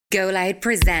Go Loud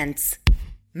presents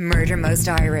Murder Most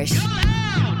Irish.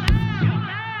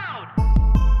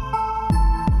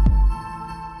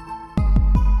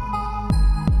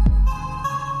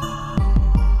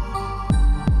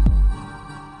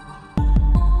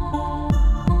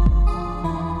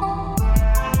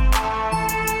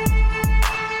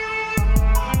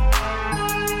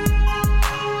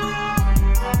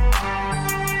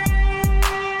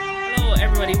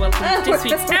 Welcome to this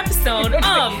week's episode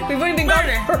of We've only been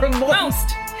gone for a month.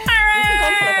 Most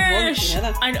Irish. You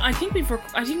know that? I think we had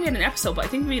an episode, but I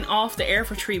think we've been off the air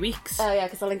for 3 weeks. Oh yeah,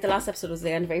 because I think the last episode was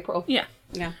the end of April. Yeah.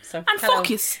 So And fuck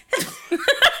yous. I didn't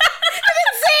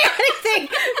say anything.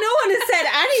 No one has said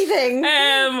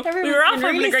anything. We were off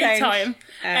having really a great sound. time.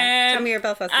 Tell me your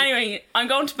Belfast. Anyway, I'm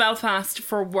going to Belfast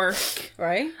for work,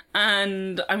 Right?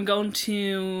 and I'm going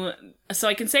to. So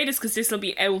I can say this because this will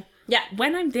be out. Yeah.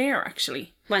 When I'm there,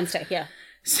 actually. Wednesday, yeah.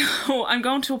 So I'm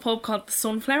going to a pub called the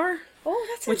Sunflower. Oh,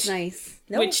 that sounds nice.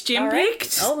 No, which Jim all right.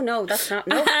 picked. Oh no, that's not.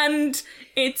 No. And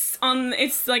it's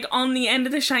like on the end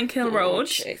of the Shankill Road.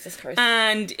 Jesus Christ.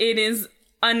 And it is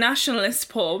a nationalist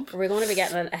pub. We're going to be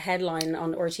getting a headline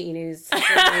on RTE News.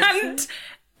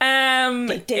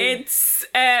 And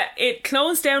it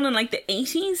closed down in like the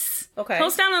 80s. Okay.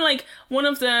 Closed down in like one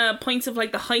of the points of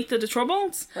like the height of the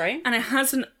Troubles. Right. And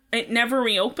it never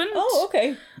reopened. Oh,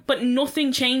 okay. But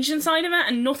nothing changed inside of it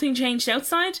and nothing changed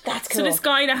outside. That's cool. So this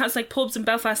guy that has like pubs in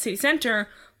Belfast City Centre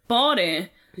bought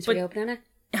it. Is but reopening it?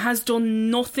 has done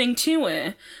nothing to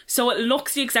it. So it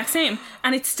looks the exact same.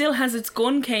 And it still has its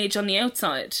gun cage on the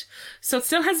outside. So it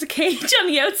still has a cage on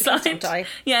the outside. Don't die.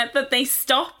 Yeah, that they used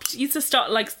to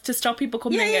stop people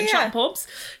coming in and getting shot in pubs.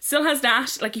 Still has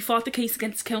that. Like, he fought the case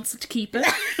against the council to keep it.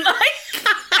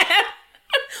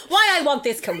 Why I want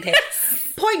this gun case.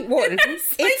 Point one,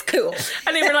 it's cool.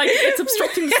 And they were like, it's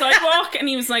obstructing the sidewalk. And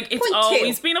he was like, it's Point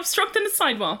always two. been obstructing the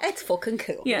sidewalk. It's fucking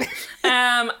cool. Yeah.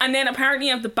 And then apparently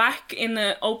at the back in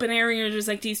the open area, there's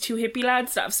like these two hippie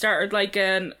lads that have started like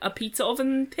a pizza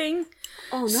oven thing.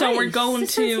 Oh, nice. So we're going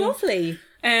this to... sounds lovely.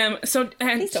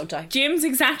 Please don't die. Jim's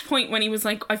exact point when he was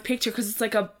like, I've pictured, because it's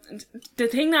like the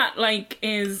thing that like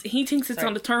is, he thinks it's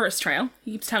on the tourist trail.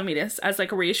 He keeps telling me this as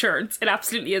like a reassurance. It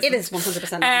absolutely isn't. It is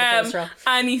 100% on the tourist trail.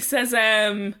 And he says,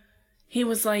 he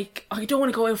was like, I don't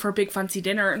want to go out for a big fancy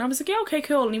dinner. And I was like, yeah, okay,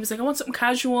 cool. And he was like, I want something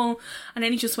casual. And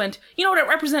then he just went, you know, that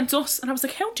represents us. And I was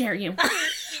like, how dare you?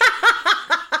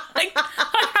 Like,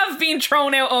 I have been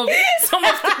thrown out of some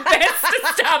of the best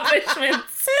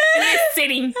establishments in this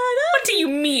city. What do you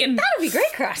mean? That would be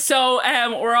great, crack. So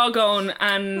we're all going,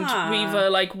 and we've a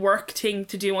like work thing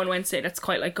to do on Wednesday. That's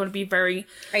quite like going to be very.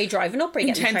 Are you driving up or are you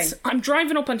getting the intense. train? I'm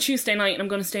driving up on Tuesday night, and I'm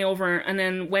going to stay over, and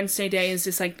then Wednesday day is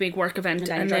this like big work event,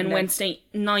 and then Wednesday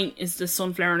night is the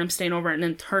Sunflower, and I'm staying over, and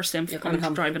then Thursday I'm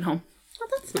driving home. Oh,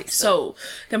 that's nice. So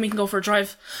then we can go for a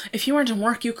drive. If you weren't in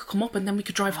work, you could come up, and then we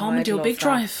could drive home and do a big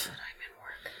drive.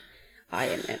 I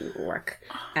am in work.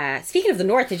 Speaking of the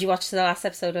North, did you watch the last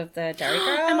episode of the Derry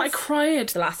Girls? I cried.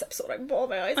 The last episode, I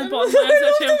bawled my eyes out. I bawled my eyes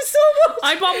out too. Them so much.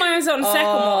 I bawled my eyes out in the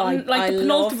second one, like the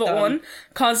penultimate one,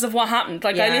 because of what happened.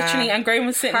 Like, I literally, and Graham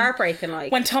was sitting. Heartbreaking,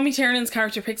 like. When Tommy Tiernan's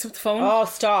character picks up the phone. Oh,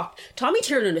 stop. Tommy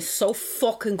Tiernan is so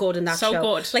fucking good in that show. So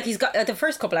good. Like, he's got, the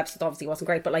first couple episodes obviously wasn't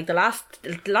great, but like the last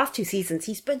 2 seasons,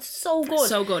 he's been so good.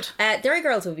 So good. Derry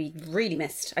Girls will be really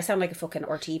missed. I sound like a fucking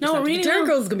RT. No, really Derry will.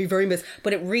 Girls is going to be very missed,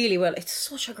 but it really will. It's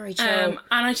such a great show. And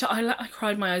I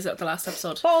cried my eyes out the last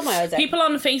episode. Bawled my eyes out. People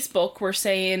on Facebook were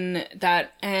saying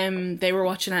that they were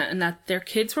watching it and that their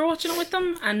kids were watching it with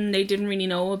them and they didn't really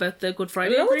know about the Good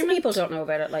Friday Loads Agreement. of people don't know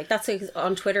about it. Like, that's like,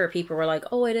 on Twitter, people were like,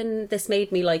 "Oh, this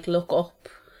made me like look up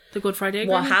the Good Friday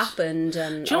Agreement. what happened."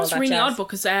 And do you know what's really odd?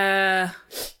 Because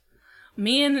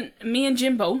me and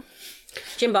Jimbo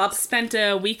Jim Bob spent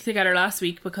a week together last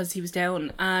week because he was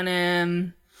down,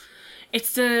 and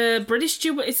it's the British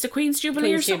Jubilee, it's the Queen's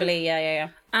Jubilee or something. Jubilee, yeah.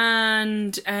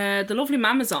 And the lovely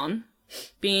Mamazon,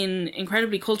 being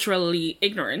incredibly culturally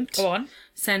ignorant, Go on.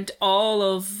 sent all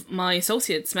of my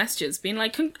associates messages being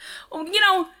like, enjoy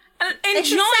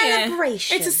It's a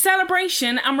celebration. It's a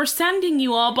celebration, and we're sending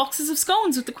you all boxes of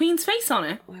scones with the Queen's face on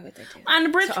it. Why would they do that? And the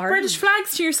British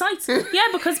flags to your sites. Yeah,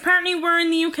 because apparently we're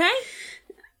in the UK.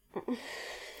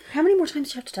 How many more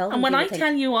times do you have to tell them? And when I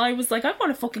tell you, I was like, I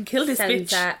want to fucking kill this bitch.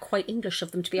 Sounds quite English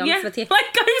of them, to be honest with you. Like,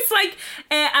 I was like,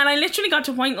 and I literally got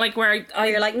to a point like where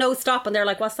you're like, no, stop, and they're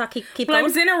like, what's that? Keep well, going. I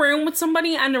was in a room with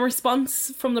somebody, and the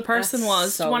response from the person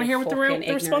was, do you want to hear what the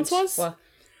response was? What?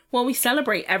 Well, we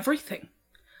celebrate everything.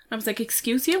 And I was like,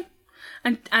 excuse you?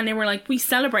 And they were like, we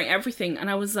celebrate everything. And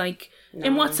I was like,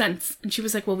 In what sense? And she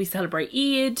was like, well, we celebrate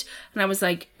Eid. And I was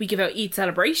like, we give out Eid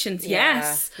celebrations.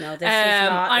 Yes. No, this is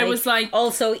not. I was like,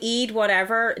 also Eid,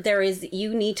 whatever.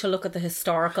 You need to look at the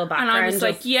historical background. and I was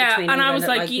like, yeah. And I was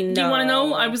like, do you want to know?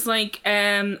 no. I was like,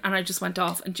 and I just went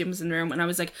off, and Jim was in the room, and I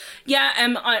was like,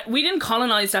 yeah, we didn't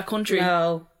colonize that country.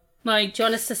 No. Like, Do you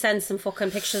want us to send some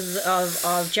fucking pictures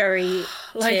of Jerry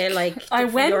I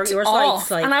went your off,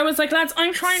 sites, and I was like, lads,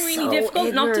 I'm trying really So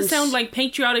difficult not to ignorant. sound like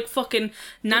patriotic fucking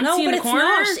Nancy No, in but the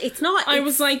corner. it's not. I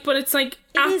was like, but it's like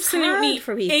It is absolutely hard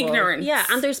for people. ignorant. Yeah,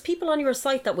 and there's people on your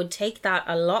site that would take that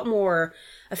a lot more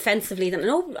offensively than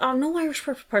no Irish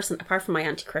person apart from my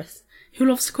auntie Chris, Who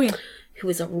loves the Queen? who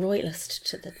is a royalist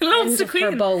to the Loves end the of her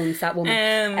Queen. bones. That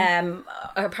woman.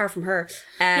 Apart from her,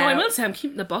 No, I will say I'm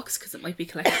keeping the box because it might be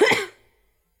collected.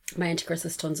 my auntie Chris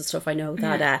has tons of stuff. I know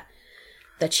that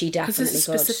that she Because definitely this is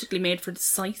could. specifically made for the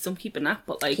site, so I'm keeping that.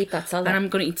 But like, Keep that, sell and that. I'm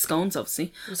going to eat scones,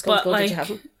 obviously. Scones But good, did like, you have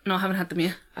them? no, I haven't had them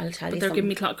yet. I'll tell But you. they're giving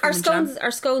me clot cream and jam. Are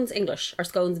scones English? Are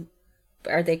scones?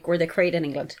 Were they created in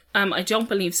England? I don't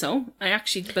believe so. I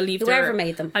actually believe Whoever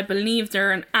made them. I believe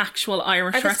they're an actual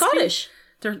Irish Are they recipe. Scottish?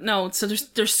 So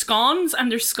there's scones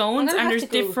and there's scones gonna and have there's to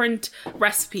Google. different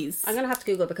recipes. I'm gonna have to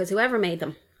Google because whoever made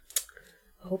them.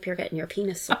 I hope you're getting your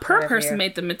penis. A per person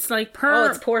made them. It's like per. Oh,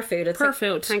 it's poor food. It's per like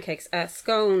food. pancakes.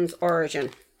 Scones origin.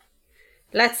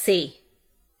 Let's see.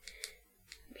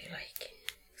 Be like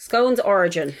scones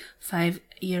origin. 5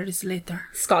 years later.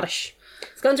 Scottish.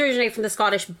 Scones originate from the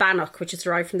Scottish bannock, which is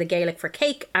derived from the Gaelic for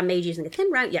cake and made using a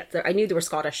thin round. Yeah, I knew they were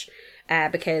Scottish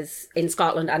because in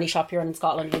Scotland, any shop you're in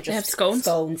Scotland, you just have scones?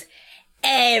 Scones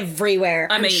everywhere.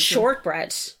 And Amazing.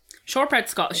 shortbread. Shortbread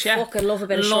Scottish, yeah. Fucking love a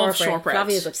bit of shortbread.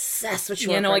 Flavia is obsessed with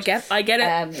shortbread. Yeah, no, I get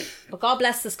it. But God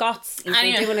bless the Scots. You've been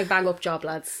Anyway. doing a bang up job,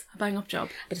 lads. A bang up job.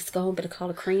 Bit of scone, bit of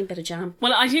collard cream, bit of jam.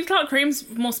 Well, I think clot creams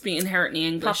must be inherently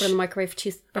English. Pop it in the microwave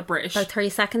for Or British. about 30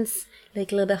 seconds.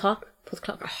 Like a little bit hot. Put the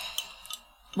clock.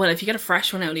 Well, if you get a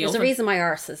fresh one out of the There's a oven. reason my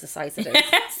arse is the size it is.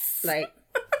 Yes. Like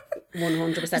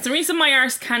 100%. It's the reason my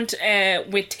arse can't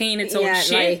retain its own Yeah,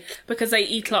 shit like- because I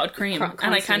eat clotted cream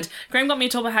and I can't. Graham got me a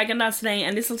tub of Haagen-Dazs today,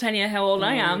 and this will tell you how old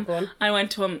I am. go on. I went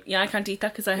to him. Yeah, I can't eat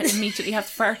that because I immediately have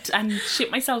to fart and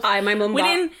shit myself. My mum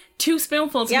within 2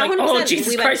 spoonfuls. Yeah, I'm like, 100%. oh Jesus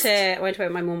we Christ! went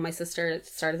with my mum and my sister at the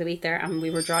start of the week there, and we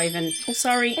were driving. Oh,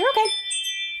 sorry. You're okay.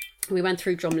 We went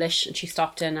through Drumlish, and she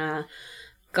stopped in a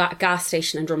gas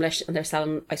station in Drumlish, and they're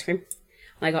selling ice cream.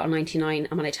 And I got a 99,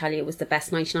 and when I tell you, it was the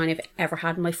best 99 I've ever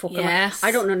had in my fucking life. Yes.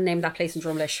 I don't know the name of that place in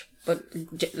Drumlish, but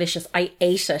delicious. I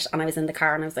ate it, and I was in the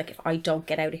car, and I was like, if I don't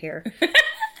get out of here,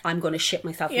 I'm going to shit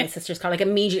myself in my sister's car. Like,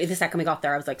 immediately, the second we got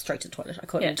there, I was like, straight to the toilet. I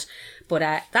couldn't. But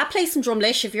that place in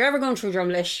Drumlish, if you're ever going through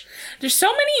Drumlish, There's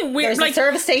so many weird. There's a like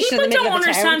service station people in the middle don't of a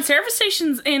town. understand service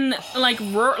stations in like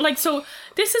rural. Like, so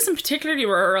this isn't particularly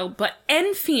rural, but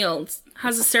Enfield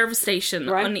has a service station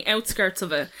Right. on the outskirts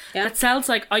of it Yeah. that sells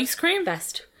like ice cream.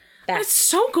 best. It's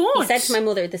so good. He said to my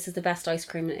mother, this is the best ice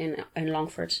cream in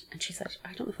Longford. And she said,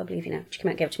 I don't know if I believe you now. She came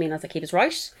out and gave it to me, and I was like, he was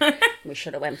right. We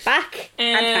should have went back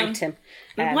and thanked him.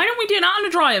 Why don't we do that on the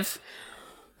drive?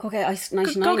 Go get ice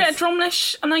 99. Go get a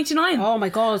Drumlish a 99. Oh my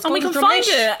God. and we can find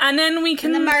it, and then we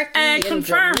can the marquee in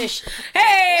confirm. Drumlish.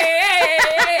 Hey,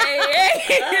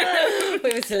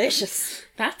 It was delicious.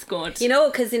 That's good. You know,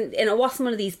 because it wasn't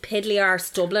one of these piddly arse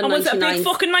Dublin 99s. was it a big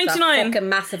fucking 99? Fucking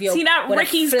massive yoke. See that with a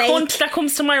Ricky's flake. cunt that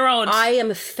comes to my road?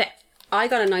 I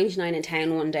got a 99 in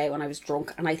town one day when I was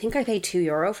drunk, and I think I paid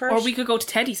 €2 for it. Or we could go to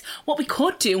Teddy's. What we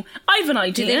could do, I have an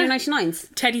idea. Do they do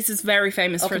 99s? Teddy's is very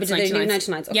famous for but its do they do 99s.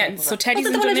 99s? Okay, Yeah, okay. so Teddy's Oh,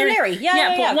 in the one in Dunleary. Dunleary.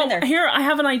 Yeah, but I've been there. here I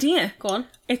have an idea. Go on.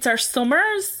 It's our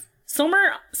summer's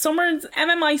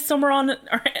MMI summer on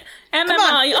or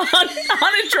MMI on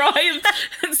a drive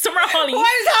summer holiday.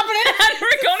 What is happening? And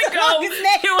we're going to What's his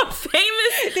name? go to a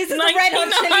famous. This is the Red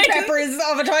Hot Chili 99 Peppers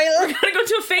of a title. We're going to go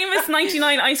to a famous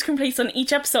 99 ice cream place on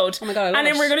each episode. Oh my God, I love and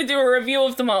then it. we're going to do a review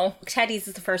of them all. Teddy's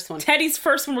is the first one. Teddy's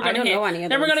first one we're going to don't hit. know any of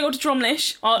Then we're those. going to go to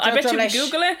Drumlish. I bet you Drumlish. if you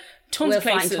Google it, tons of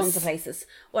places. Find tons of places.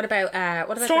 What about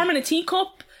Storm in a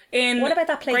Teacup in What about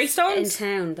that place Greystones? in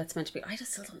town that's meant to be? I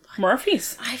just still don't.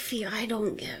 Murphy's. I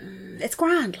don't get. It's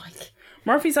grand, like.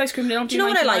 Murphy's ice cream, they don't do Do you know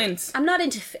what I like? 99s. I'm not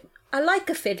into. I like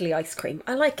a fiddly ice cream.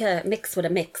 I like a mix with a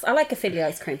mix. I like a fiddly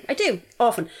ice cream. I do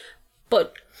often,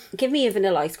 but give me a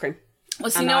vanilla ice cream. Well,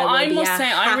 see, and no, I I will be must a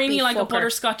say, I really happy like a fucker.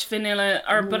 butterscotch vanilla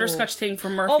or butterscotch thing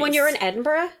from Murphy's. Oh, when you're in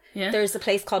Edinburgh, Yeah. there's a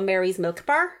place called Mary's Milk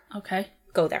Bar. Okay.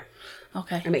 Go there.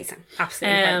 Okay. Amazing.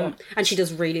 Absolutely incredible. And she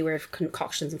does really weird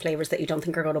concoctions and flavours that you don't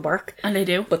think are going to work. And they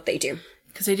do. But they do.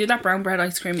 Because they do that brown bread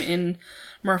ice cream in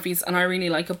Murphy's, and I really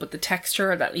like it, but the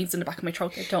texture that leaves in the back of my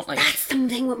throat, I don't like. That's the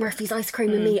thing with Murphy's ice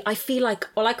cream and me. I feel like,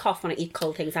 well, I cough when I eat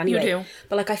cold things anyway. You do.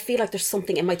 But like, I feel like there's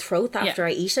something in my throat after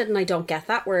I eat it, and I don't get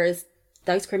that. Whereas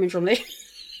the ice cream in Drumley.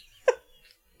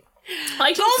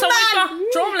 I think so. We've got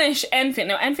Drumlish, Enfield.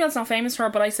 Now, Enfield's not famous for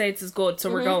it, but I say it's as good,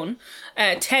 so we're going.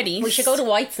 Teddy's. We should go to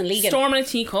White's and Legan. Storm in a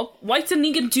Teacup. White's and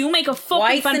Legan do make a fucking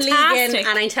White's fantastic. and Legan,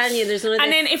 and I'm telling you, there's none of this.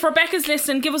 And then if Rebecca's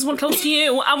listening, give us one close to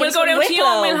you, and we'll us go one down to you,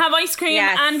 Wicklow. and we'll have ice cream,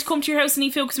 Yes. and come to your house and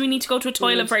eat food, because we need to go to a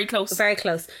toilet very close. Very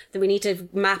close. Then we need to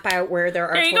map out where there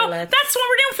are There you toilets. go. That's what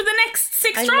we're doing for the next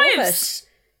 6 I drives. love it.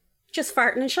 Just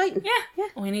farting and shiting. Yeah.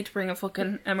 We need to bring a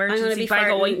fucking I'm going to emergency be bag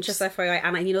of farting, wipes. just FYI.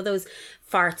 And you know those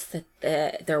farts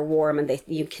that they're warm and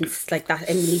you can, like, that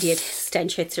immediate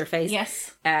stench hits your face?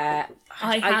 Yes.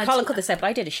 Colin cut this out, but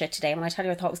I did a shit today. When I tell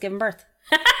you I thought I was giving birth.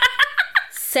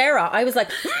 Sarah, I was like,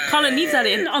 Colin needs that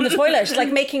in. on the toilet,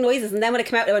 like making noises. And then when it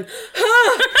came out, I went,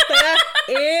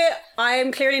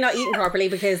 I'm clearly not eating properly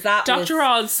because that Dr.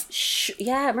 Oz.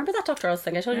 yeah, remember that Dr. Oz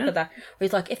thing? I told you about that. Where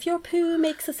he's like, if your poo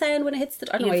makes a sound when it hits the...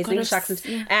 I don't know why he's an English accent.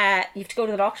 Yeah. You have to go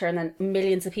to the doctor, and then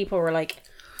millions of people were like...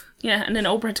 Yeah, and then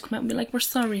Oprah had to come out and be like, we're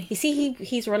sorry. You see,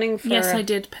 he's running for... Yes, I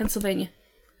did. Pennsylvania.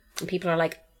 And people are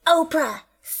like, Oprah,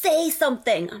 say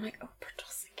something. I'm like, Oprah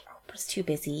doesn't. Oprah's too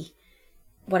busy.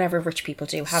 Whatever rich people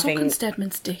do, having... Sucking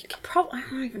Stedman's dick. I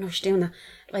don't even know if she's doing that.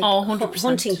 Like, 100%.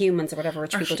 hunting humans or whatever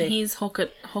rich people do. He's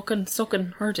hooking,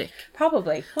 sucking her dick.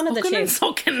 Probably. One of the Hooking two. and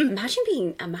sucking.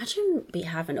 Imagine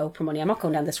having Oprah money. I'm not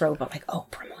going down this road, but like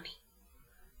Oprah money.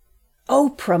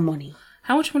 Oprah money.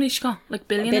 How much money she got? Like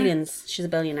billionaire? Billions. She's a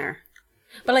billionaire.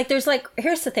 But like, there's like,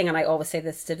 here's the thing, and I always say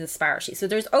this to the disparity. So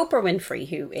there's Oprah Winfrey,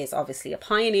 who is obviously a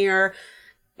pioneer,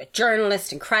 a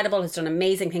journalist, incredible, has done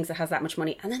amazing things, that has that much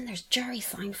money. And then there's Jerry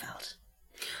Seinfeld.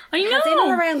 I know. Has he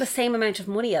not around the same amount of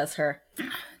money as her?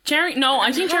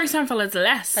 I think Jerry Seinfeld has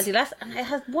less. Has he less? And it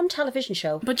has one television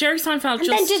show. But Jerry Seinfeld And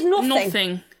just then did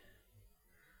nothing.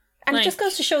 And Like- it just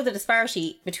goes to show the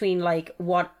disparity between like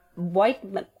what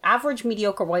average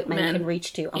mediocre white men can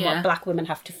reach to and what black women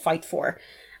have to fight for.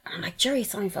 And I'm like, Jerry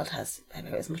Seinfeld has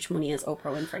about as much money as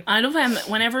Oprah Winfrey. I love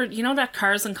whenever, you know that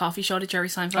Cars and Coffee show that Jerry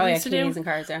Seinfeld used to do? Comedians and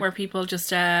Cars, yeah. Where people just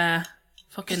fucking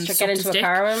Just sucked get his into a dick.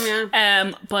 car with him,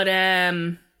 yeah. But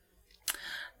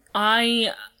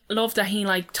I love that he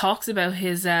like talks about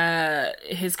his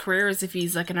career as if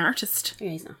he's like an artist. Yeah,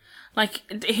 he's not. Like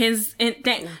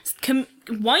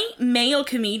white male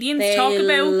comedians They talk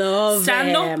love about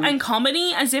stand up him. and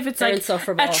comedy as if it's They're like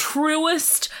insufferable. a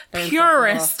truest,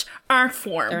 purest art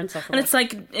form. They're insufferable. And it's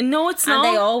like, no, it's And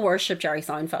not. they all worship Jerry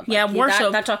Seinfeld. Like, Yeah,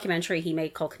 worship. That documentary he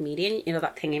made called Comedian, you know,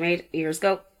 that thing he made years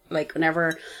ago. Like,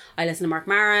 whenever I listen to Mark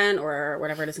Maron or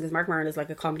whatever I listen, because Mark Maron is like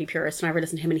a comedy purist, and I ever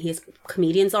listen to him and he has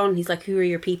comedians on, he's like, who are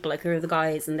your people? Like, who are the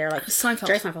guys? And they're like, Seinfeld.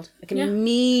 Jerry Seinfeld. Like,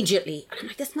 immediately. And I'm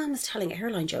like, this man was telling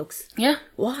airline jokes. Yeah.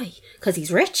 Why? Because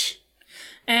he's rich.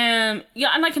 Yeah,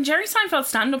 and like, in Jerry Seinfeld's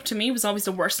stand-up to me was always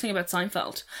the worst thing about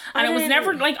Seinfeld. And it was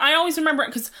never, like, I always remember,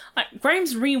 because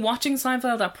Graham's re-watching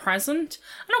Seinfeld at present.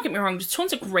 And don't get me wrong, there's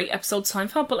tons of great episodes of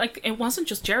Seinfeld, but like, it wasn't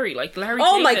just Jerry, like, Larry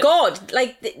Oh my David. God.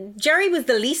 Like, Jerry was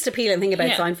the least appealing thing about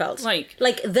Yeah, Seinfeld.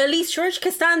 like the least. George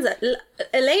Costanza,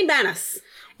 Elaine Bennis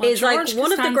is like George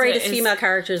one of the Costanza greatest is- female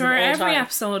characters of for all every time.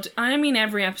 episode, I mean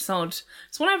every episode.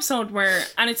 It's one episode where,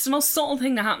 and it's the most subtle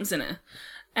thing that happens in it.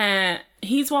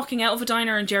 He's walking out of a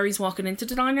diner and Jerry's walking into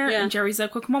the diner, and Jerry's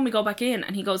like, well, come on, we go back in.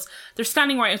 And he goes, they're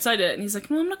standing right outside it, and he's like,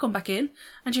 no, I'm not going back in.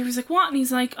 And Jerry's like, what? And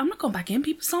he's like, I'm not going back in,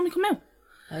 people saw me come out.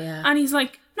 Oh yeah. And he's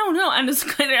like, no. And there's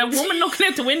kind of a woman looking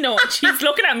out the window, and she's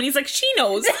looking at him, and he's like, she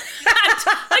knows. And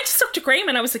I just looked at Graham,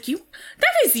 and I was like,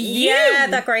 that is you. Yeah,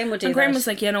 that Graham would do And Graham that. was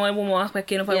like, yeah, no, I won't walk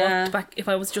back in if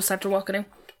I was just after walking out.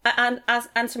 And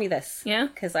answer me this. Yeah?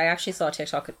 Because I actually saw a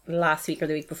TikTok last week or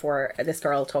the week before, this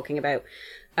girl talking about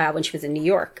when she was in New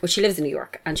York. Well, she lives in New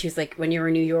York. And she was like, when you're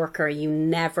a New Yorker, you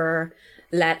never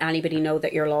let anybody know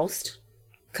that you're lost.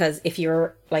 Because if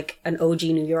you're like an OG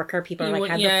New Yorker, people are like,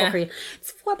 how the fuck are you?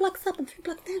 It's 4 blocks up and 3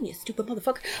 blocks down, you stupid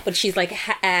motherfucker. But she's like,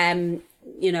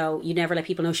 you know, you never let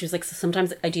people know. She was like, so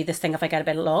sometimes I do this thing if I get a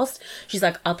bit lost. She's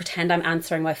like, I'll pretend I'm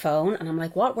answering my phone. And I'm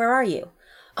like, what? Where are you?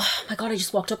 Oh my God, I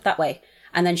just walked up that way.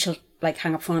 And then she'll like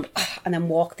hang up phone and then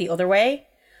walk the other way.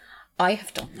 I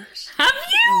have done that. Have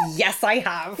you? Yes, I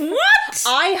have. What?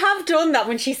 I have done that.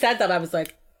 When she said that, I was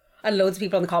like, and loads of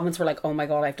people in the comments were like, oh my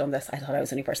God, I've done this. I thought I was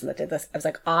the only person that did this. I was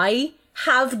like, I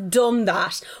have done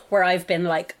that, where I've been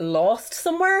like lost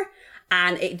somewhere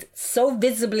and it's so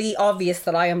visibly obvious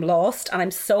that I am lost and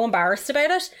I'm so embarrassed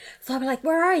about it. So I'll be like,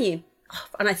 where are you? Oh,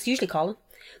 and it's usually Colin.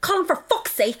 Colin, for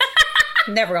fuck's sake.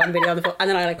 Never on video on the phone. And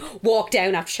then I like walk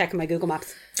down after checking my Google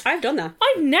Maps. I've done that.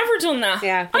 I've never done that.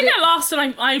 Yeah, I get lost,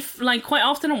 and I like quite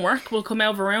often in work will come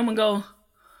out of a room and go,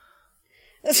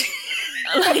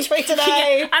 Which way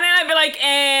today? and then I'd be like,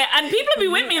 and people would be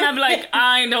with me, and I'd be like,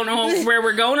 I don't know where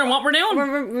we're going or what we're doing.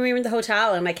 When we were in the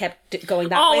hotel and I kept going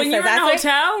that way. Oh, when you were in the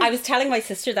hotel? I was telling my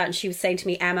sister that, and she was saying to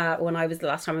me, Emma, when the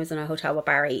last time I was in a hotel with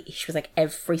Barry, she was like,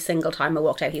 every single time I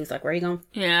walked out, he was like, where are you going?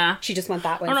 Yeah. She just went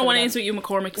that way. I don't know what it is with you,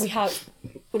 McCormick. We have,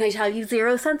 when I tell you,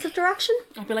 zero sense of direction.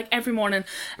 I'd be like, every morning,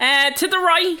 to the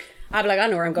right. I'd be like, I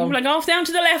know where I'm going. I'd be like, off down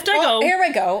to the left I go. Here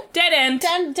I go. Dead end.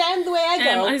 Down the way I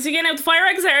go. Is he getting out the fire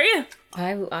exit area?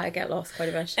 I get lost quite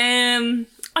a bit.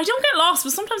 I don't get lost,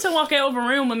 but sometimes I walk out of a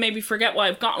room and maybe forget what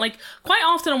I've got. Like, quite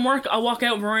often in work, I'll walk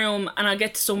out of a room and I'll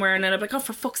get to somewhere and then I'll be like, oh,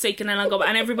 for fuck's sake, and then I'll go,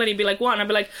 and everybody be like, what? And I'll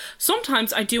be like,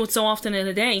 sometimes I do it so often in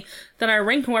a day that I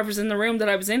ring whoever's in the room that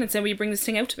I was in and say, will you bring this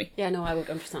thing out to me? Yeah, no, I would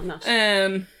understand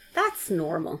that. That's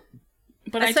normal.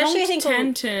 But especially I don't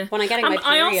tend to... When I'm getting my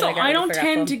period, I don't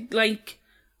tend to, like...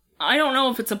 I don't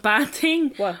know if it's a bad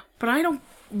thing, what? But I don't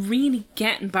really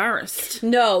get embarrassed.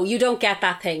 No, you don't get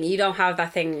that thing. You don't have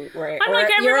that thing where I'm like,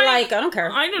 you're like, I don't care.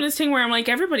 I do this thing where I'm like,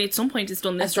 everybody at some point has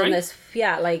done this, right? This,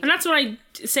 yeah, like, and that's what I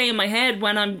say in my head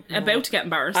when I'm about to get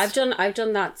embarrassed. I've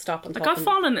done that. Stop and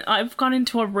like I've gone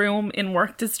into a room in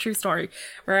work. This is a true story,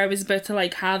 where I was about to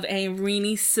like have a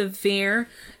really severe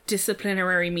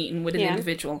disciplinary meeting with an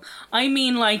individual. I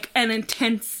mean, like an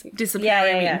intense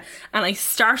disciplinary meeting. And I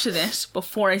started it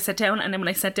before I sat down, and then when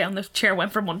I sat down, the chair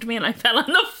went from under me and I fell on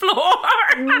the floor.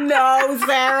 No,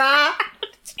 Sarah.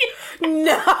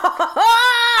 No.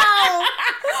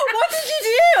 What did you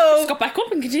do? I just got back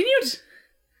up and continued.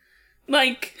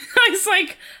 Like, I was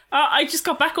like, I just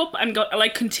got back up and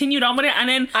continued on with it, and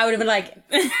then I would have been like,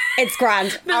 it's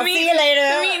grand. I'll see you later.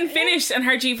 The meeting finished, and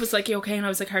Harjeev was like, you okay? And I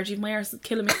was like, Harjeev, my arse is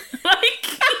killing me. Like,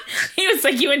 he was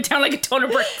like, you went down like a ton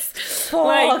of bricks. Fuck,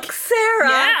 like, Sarah.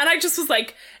 Yeah, and I just was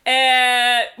like,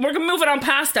 we're gonna move it on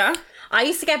past that. I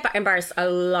used to get embarrassed a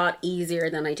lot easier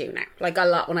than I do now. Like, a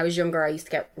lot. When I was younger, I used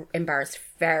to get embarrassed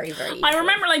very, very easily. I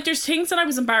remember, like, there's things that I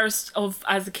was embarrassed of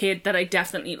as a kid that I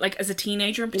definitely, like, as a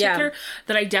teenager in particular,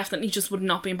 that I definitely just would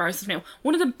not be embarrassed of now.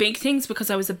 One of the big things, because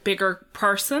I was a bigger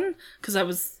person, because I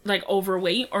was, like,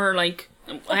 overweight, or, like,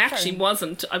 I actually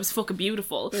wasn't. I was fucking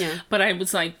beautiful. Yeah. But I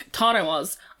was, like, thought I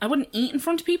was. I wouldn't eat in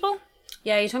front of people.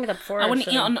 Yeah, you told me that before. I wouldn't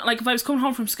eat on, like, if I was coming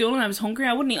home from school and I was hungry,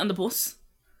 I wouldn't eat on the bus.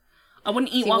 I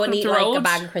wouldn't eat walking up the road. Like a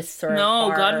bag of crisps or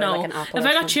no, God, no. Like an apple if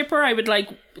I got chipper, I would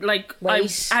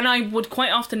I would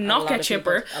quite often not get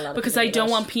chipper because I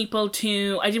don't want people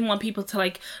to. I didn't want people to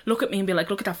like look at me and be like,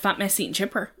 "Look at that fat mess eating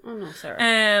chipper." Oh no, Sarah.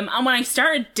 And when I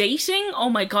started dating, oh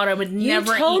my God, I would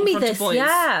never eat in front of boys.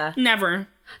 Yeah, never.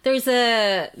 There's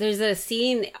a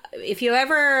scene. If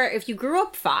you grew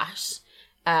up fat.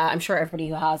 I'm sure everybody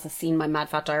who has seen my Mad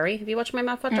Fat Diary. Have you watched my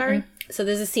Mad Fat Diary? So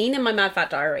there's a scene in my Mad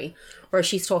Fat Diary where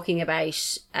she's talking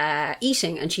about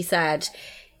eating, and she said,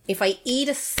 if I eat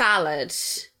a salad,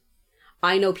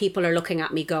 I know people are looking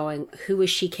at me going, who is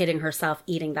she kidding herself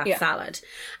eating that salad?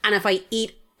 And if I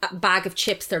eat a bag of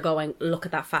chips, they're going, look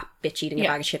at that fat bitch eating a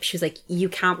bag of chips. She was like, you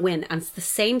can't win. And it's the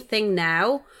same thing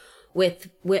now with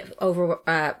over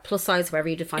plus size, wherever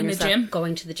you define yourself,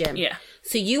 going to the gym. Yeah.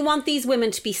 So you want these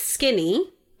women to be skinny,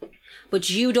 but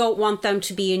you don't want them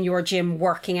to be in your gym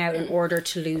working out in order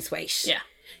to lose weight. Yeah.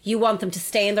 You want them to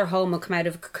stay in their home and come out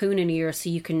of a cocoon in a year so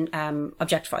you can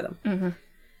objectify them. Mm-hmm.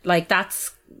 Like,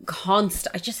 that's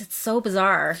constant. It's so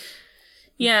bizarre.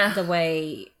 Yeah. The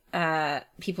way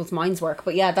people's minds work.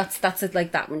 But yeah, that's it,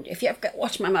 like that one. If you ever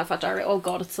watch my Mad Fat Diary, oh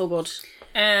God, it's so good.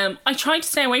 I try to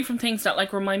stay away from things that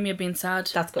like remind me of being sad.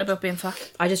 That's good. About being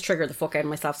fat. I just triggered the fuck out of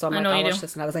myself, so I'm like, I'll watch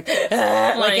this, and I was like,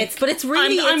 but it's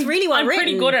really well I'm written.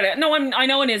 pretty good at it. No, I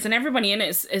know it is, and everybody in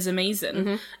it is amazing.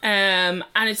 Mm-hmm. And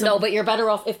it's but you're better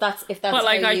off if that's. But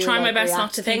like, I try my best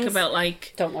not to think about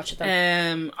like. Don't watch it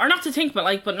then. Or not to think,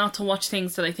 but not to watch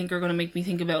things that I think are going to make me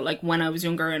think about like when I was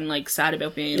younger and like sad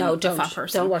about being a fat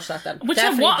person. Don't watch that then. Which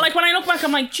is what, like, when I look back,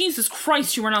 I'm like, Jesus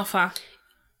Christ, you were not fat.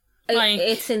 Like,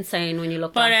 it's insane when you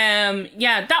look back. But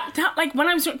yeah, that like when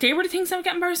I was, they were the things I would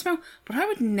get embarrassed about, but I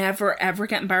would never ever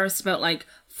get embarrassed about like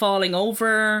falling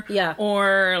over. Yeah.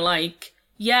 Or like,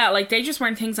 yeah, like they just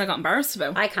weren't things I got embarrassed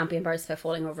about. I can't be embarrassed about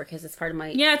falling over because it's part of my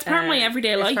it's part of my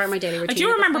everyday life. It's part of my daily routine. I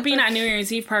do remember being at a New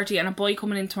Year's Eve party and a boy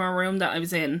coming into our room that I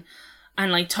was in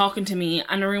and like talking to me,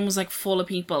 and the room was like full of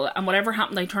people, and whatever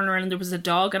happened, I turned around and there was a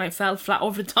dog, and I fell flat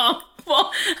over the dog.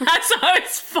 But as I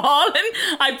was falling,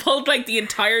 I pulled like the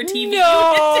entire TV unit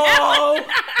down.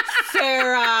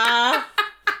 Sarah.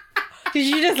 Did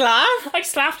you just laugh? I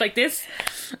just laughed like this,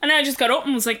 and then I just got up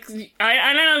and was like,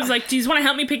 I was like, do you want to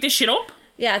help me pick this shit up?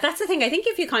 Yeah, that's the thing. I think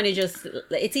if you kind of just,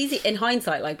 it's easy in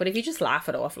hindsight, like, but if you just laugh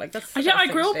it off, like, that's. I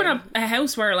grew up in a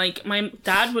house where, like, my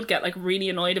dad would get, like, really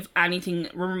annoyed if anything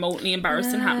remotely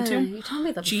embarrassing happened to him. You told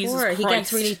me that Jesus before. He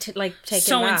gets Christ. really taken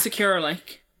So back. insecure,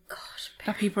 like.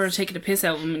 That people are taking the piss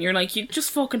out of him, and you're like, you just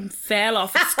fucking fell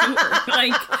off a scooter.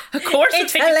 Like, of course,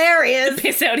 It's they're taking hilarious. the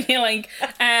piss out of you. Like,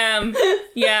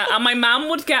 yeah. And my mum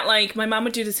would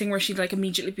do this thing where she'd like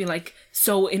immediately be like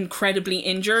so incredibly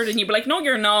injured, and you'd be like, no,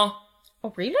 you're not.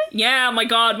 Oh, really? Yeah, my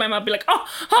God, my mum would be like, oh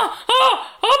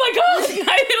my God. And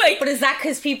I'd be like, But is that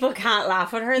because people can't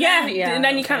laugh at her yeah, then? and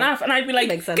then you can't laugh, and I'd be like,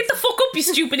 That get makes sense. the fuck up, you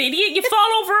stupid idiot! You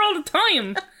fall over all the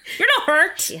time. You're not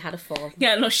hurt. She had a fall.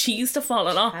 Yeah, no, she used to fall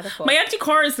a lot. Had a fall. My Auntie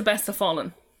Cora is the best at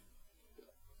falling.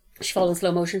 She fell in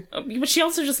slow motion. But she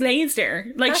also just lays there.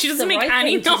 Like, she That's doesn't the make right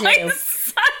any thing to do.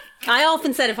 noise. I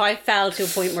often said if I fell to a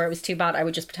point where it was too bad, I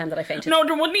would just pretend that I fainted. No,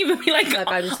 there wouldn't even be like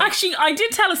I was- actually, I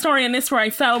did tell a story in this where I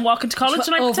fell walking to college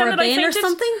and I Over pretended a I bin or fainted.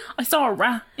 something? I saw a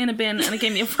rat in a bin and it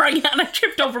gave me a fright and I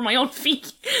tripped over my own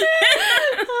feet.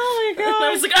 Oh my god.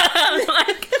 I was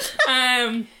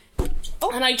like,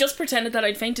 and I just pretended that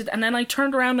I'd fainted and then I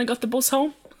turned around and got the bus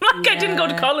home. Like, I didn't go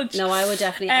to college. No, I would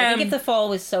definitely. I think if the fall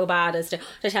was so bad as to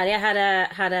tell you, I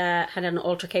had an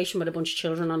altercation with a bunch of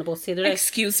children on a bus the other day.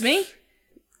 Excuse me?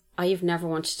 I've never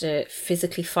wanted to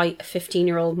physically fight a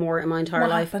 15-year-old more in my entire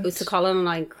What life. happened? It was so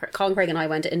Colin Craig and I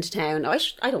went into town.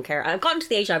 I don't care. I've gotten to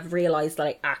the age I've realised that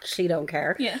I actually don't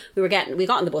care. Yeah. We got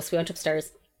on the bus. We went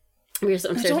upstairs. We were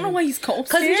sitting I upstairs. don't know why he's called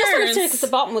Because we just went upstairs because the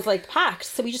bottom was like packed.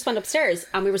 So we just went upstairs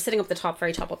and we were sitting up the top,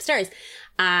 very top upstairs.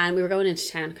 And we were going into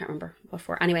town. I can't remember what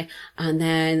for. Anyway, and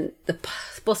then the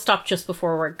bus stopped just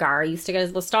before where Gar used to get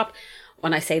his bus stop.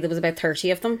 When I say there was about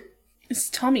 30 of them. It's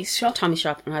Tommy's shop. Tommy's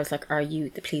shop. And I was like,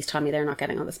 please tell me they're not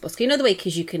getting on this bus. You know the way,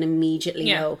 because you can immediately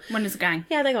know. When is the gang?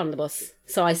 Yeah, they got on the bus.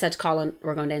 So I said to Colin,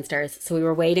 we're going downstairs. So we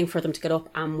were waiting for them to get up.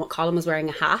 And Colin was wearing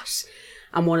a hat.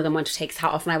 And one of them went to take his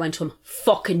hat off. And I went to him,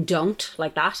 fucking don't,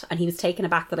 like that. And he was taken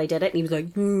aback that I did it. And he was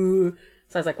like, boo.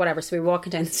 So I was like, whatever. So we were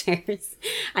walking down the stairs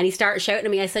and he started shouting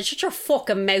at me. I said, shut your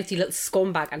fucking mouth, you little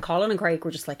scumbag. And Colin and Craig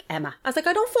were just like, Emma. I was like,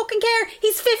 I don't fucking care.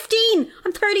 He's 15.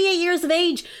 I'm 38 years of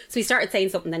age. So he started saying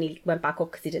something. Then he went back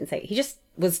up because he didn't say it. He just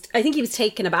was, I think he was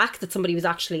taken aback that somebody was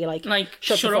actually like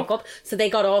shut the fuck up. So they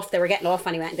got off. They were getting off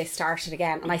anyway and they started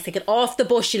again. And I said, get off the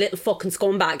bus, you little fucking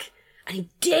scumbag. And he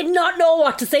did not know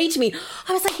what to say to me.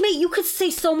 I was like, mate, you could say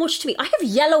so much to me. I have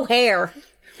yellow hair.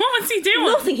 What was he doing?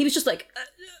 Nothing. He was just like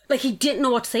he didn't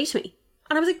know what to say to me.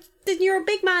 And I was like, then you're a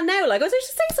big man now. Like, I was like,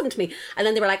 just say something to me. And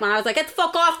then they were like, man, I was like, get the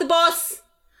fuck off the bus.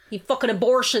 You fucking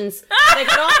abortions. And they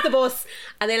got off the bus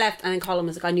and they left. And then Colin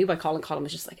was like, I knew by Colin. Colin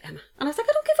was just like, Emma. And I was like,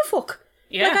 I don't give a fuck.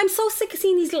 Yeah. Like, I'm so sick of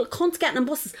seeing these little cunts getting on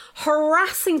buses,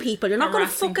 harassing people. You're not going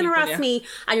to fucking harass me,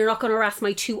 and you're not going to harass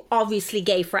my two obviously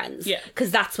gay friends. Yeah.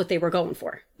 Because that's what they were going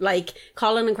for. Like,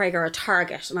 Colin and Craig are a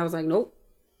target. And I was like, nope.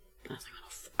 I was like,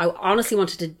 I honestly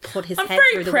wanted to put his head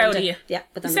through the window. I'm very proud of you. Yeah,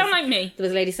 but then You sound like me. there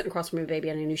was a lady sitting across from me, baby,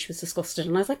 and I knew she was disgusted.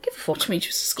 And I was like, give a fuck. What do you mean she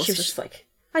was She disgusted? was just like,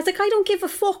 I was like, I don't give a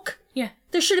fuck. Yeah.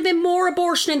 There should have been more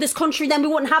abortion in this country, then we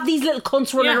wouldn't have these little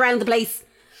cunts running around the place.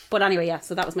 But anyway, yeah,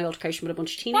 so that was my altercation with a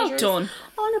bunch of teenagers. Well done.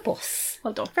 On a bus.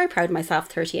 Well done. Very proud of myself,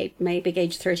 38, my big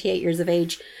age, 38 years of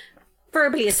age.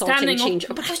 Verbally assaulting Standing a teenager.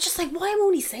 up. But I was just like, why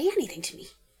won't he say anything to me?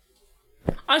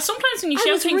 Sometimes when you I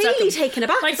shout was things at really them, taken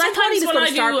aback. like Because I thought he was sometimes going when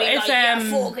to start I do, being if like,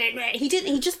 yeah, fuck it.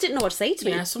 He just didn't know what to say to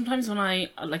me. yeah, sometimes when I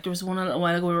like, there was one a little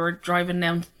while ago we were driving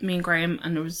down, me and Graham,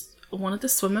 and there was one at the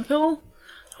swimming pool.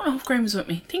 I don't know if Graham was with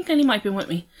me. I think Lenny might have been with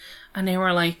me, and they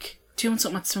were like doing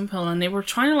something at the swimming pool, and they were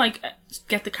trying to like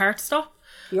get the car to stop.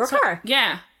 Your car?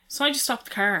 Yeah. So I just stopped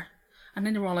the car, and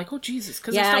then they were all like, "Oh Jesus!"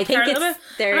 Because Yeah, I I stopped the car a think little it's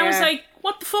bit, their, and I was like,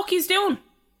 "What the fuck he's doing?"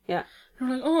 Yeah. They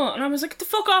were like, "Oh," and I was like, "Get the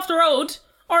fuck off the road,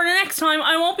 or the next time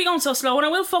I won't be going so slow, and I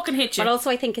will fucking hit you." But also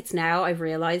I think it's now, I've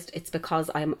realised it's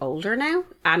because I'm older now,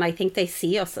 and I think they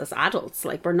see us as adults.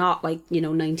 Like, we're not like,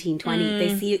 19, 20.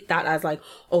 They see that as like,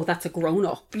 oh, that's a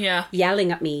grown-up. Yeah.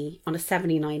 Yelling at me on a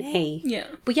 79A. Yeah.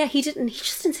 But yeah, he just didn't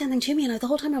say anything to me, and the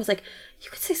whole time I was like, you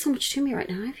could say so much to me right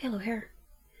now. I have yellow hair.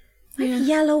 I have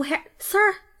yellow hair.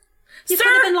 Sir. You Sir!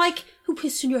 could have been like, who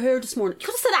pissed in your hair this morning? You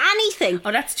could have said anything.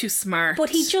 Oh, that's too smart. But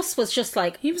he was just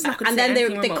like, He was not gonna and say then anything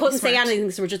they remotely couldn't say smart.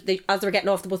 anything, so as they were getting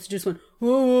off the bus, they just went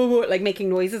whoa, whoa, whoa, like making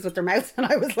noises with their mouth, and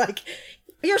I was like,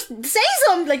 say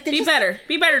something, like be better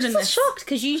than so this. shocked,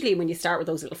 because usually when you start with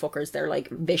those little fuckers, they're like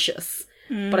vicious.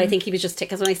 But I think he was just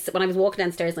because when I was walking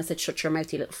downstairs and I said, shut your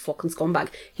mouth, you little fucking scumbag,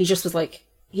 he just was like,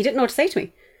 he didn't know what to say to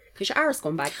me. Because you are a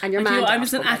scumbag, and your man. I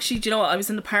was actually, do you know what? I was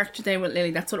in the park today with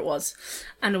Lily. That's what it was,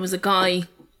 and there was a guy,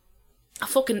 a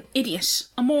fucking idiot,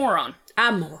 a moron.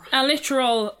 moron. A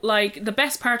literal, like, the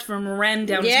best part of him ran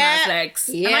down his man's legs.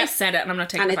 Yeah. And I said it, and I'm not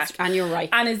taking it back. And you're right.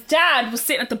 And his dad was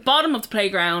sitting at the bottom of the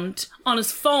playground on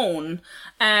his phone,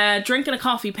 drinking a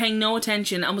coffee, paying no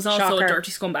attention, and was also Shocker. a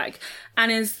dirty scumbag.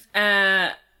 And his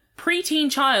preteen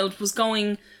child was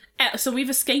going... so we have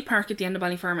a skate park at the end of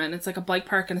Ballyfermot, it's like a bike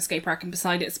park and a skate park, and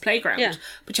beside it is a playground. Yeah.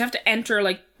 But you have to enter,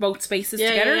 like, both spaces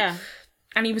together. Yeah.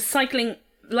 And he was cycling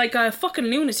like a fucking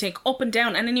lunatic up and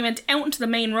down, and then he went out into the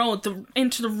main road,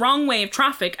 into the wrong way of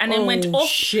traffic, and then went up,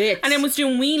 shit. and then was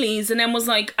doing wheelies, and then was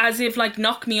like, as if like,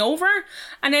 knock me over.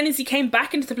 And then as he came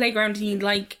back into the playground, he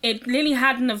like, it Lily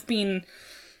hadn't have been,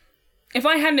 if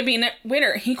I hadn't have been with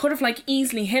her, he could have like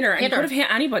easily hit her, and he could have hit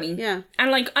anybody. Yeah.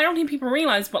 And like, I don't think people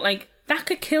realise, but like, that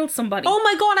could kill somebody. Oh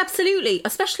my God, absolutely.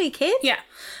 Especially kids. Yeah.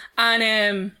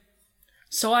 And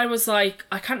so I was like,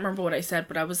 I can't remember what I said,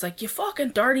 but I was like, you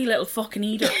fucking dirty little fucking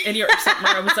idiot or something.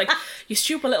 Or I was like, you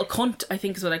stupid little cunt, I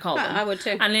think is what I called him. I would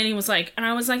too. And Lily was like, and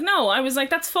I was like, no, I was like,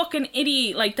 that's fucking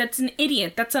idiot. Like, that's an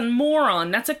idiot. That's a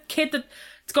moron. That's a kid that's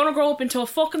going to grow up into a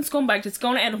fucking scumbag that's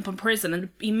going to end up in prison, and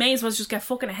he may as well just get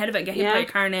fucking ahead of it and get hit by a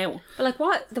car now. But like,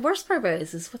 what? The worst part about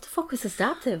it is what the fuck was his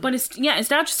dad doing? But his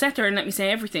dad just sat there and let me say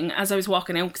everything as I was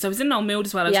walking out, because I was in no mood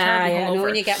as well. I was terribly hungover. No,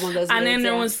 when you get one of those and moods, then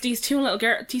there was these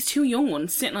two young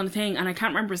ones sitting on the thing, and I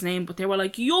can't remember his name, but they were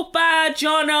like, "Yup, bad,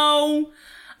 Jono,"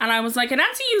 and I was like, "And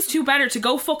Nancy, you's too better to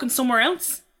go fucking somewhere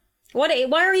else." Why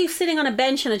are you sitting on a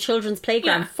bench in a children's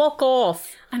playground? Yeah. Fuck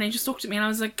off. And they just looked at me, and I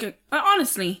was like,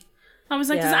 honestly. I was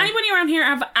like, Yeah. does anybody around here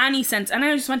have any sense? And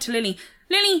I just went to Lily.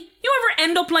 Lily, you ever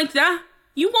end up like that?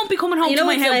 You won't be coming home to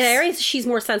my what's house. hilarious? She's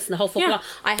more sense than the whole fucking Yeah. lot.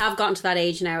 I have gotten to that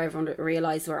age now, everyone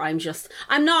realised where I'm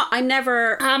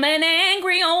never... I'm an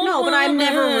angry old No, but I'm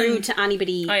never woman. rude to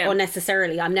anybody I am.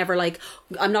 unnecessarily. I'm never like,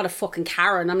 I'm not a fucking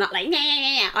Karen. I'm not like,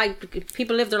 nah.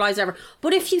 People live their lives whatever.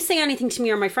 But if you say anything to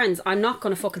me or my friends, I'm not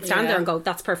going to fucking stand there and go,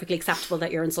 that's perfectly acceptable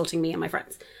that you're insulting me and my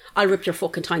friends. I'll rip your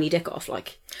fucking tiny dick off,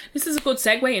 like. This is a good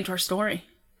segue into our story.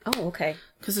 Oh, okay.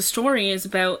 Because the story is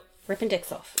about... Ripping dicks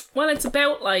off. Well, it's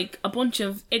about, like, a bunch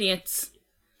of idiots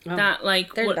that,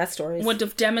 like... They're the best stories. Would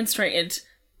have demonstrated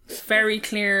very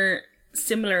clear,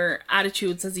 similar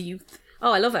attitudes as a youth.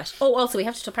 Oh, I love it. Oh, also, we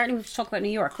have to talk about New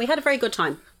York. We had a very good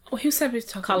time. Oh, who said we've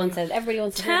talked Colin about said everybody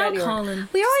wants to hear Tell about New York. Colin.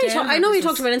 We already Stay talked. on I know we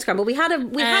business. talked about Instagram, but we had a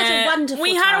wonderful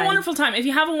We time. had a wonderful time. If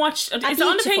you haven't watched... Is it on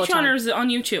the beautiful Patreon time. or is it on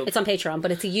YouTube? It's on Patreon,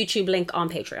 but it's a YouTube link on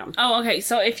Patreon. Oh, okay.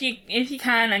 So if you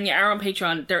can and you are on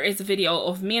Patreon, there is a video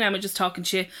of me and Emma just talking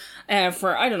shit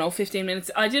for, I don't know, 15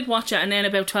 minutes. I did watch it, and then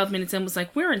about 12 minutes in was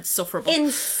like, we're insufferable.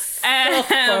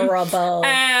 Insufferable.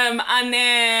 And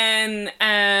then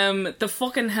the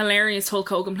fucking hilarious Hulk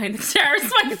Hogan playing the guitar is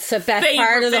my It's the best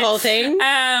part of the whole thing.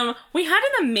 We had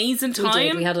an amazing time.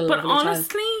 did. We had a but lovely time.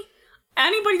 honestly,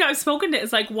 anybody that I've spoken to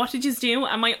is like, what did you do?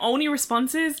 And my only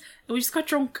response is, we just got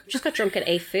drunk. Just got drunk and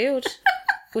ate food,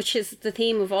 which is the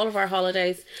theme of all of our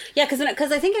holidays. Yeah, because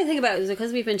I think about it is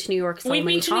because we've been to New York so We've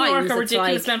many been to times. New York a it's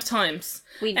ridiculous like, amount of times.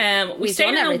 we've We stayed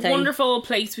done in everything. a wonderful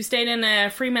place. We stayed in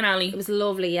Freeman Alley. It was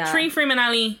lovely, yeah. 3 Freeman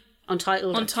Alley.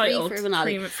 Untitled. Untitled. Freeman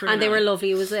Alley. Freeman And they Alley. were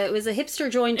lovely. It was a hipster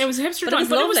joint. It was a hipster but joint,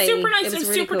 but it was lovely. super nice. It was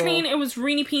really super cool. clean. It was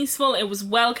really peaceful. It was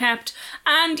well kept.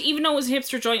 And even though it was a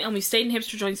hipster joint, and we've stayed in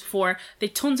hipster joints before, they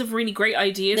had tons of really great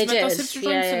ideas They about did. those hipster joints.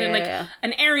 Yeah, so they yeah, had like yeah.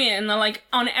 an area, and like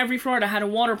on every floor that had a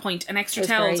water point, an extra It was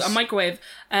towels, great. a microwave,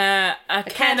 a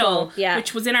kettle, yeah.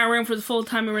 which was in our room for the full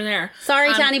time we were there.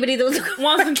 Sorry to anybody that was...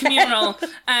 Wasn't communal.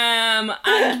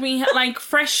 And we had like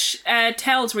fresh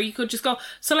towels where you could just go.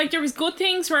 So like there was good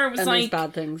things where it was And there's like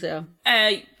bad things, yeah.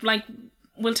 like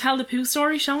we'll tell the poo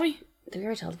story, shall we? Did we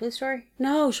ever tell the poo story?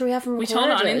 No, sure we haven't We recorded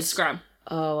told it on it. Instagram.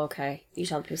 Oh, okay. You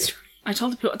tell the poo story. I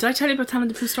told the poo. Did I tell you about telling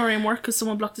the poo story in work because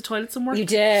someone blocked the toilet somewhere? You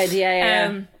did,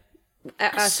 yeah.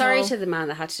 Sorry so- to the man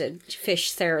that had to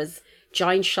fish Sarah's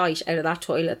giant shite out of that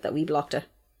toilet that we blocked it.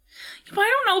 But I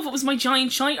don't know if it was my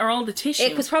giant shite or all the tissue.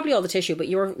 It was probably all the tissue, but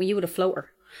you would have floater.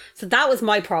 So that was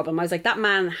my problem. I was like, that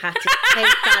man had to take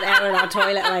that out of that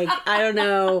toilet. Like, I don't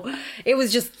know. It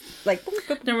was just like...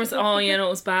 There was, oh yeah, no,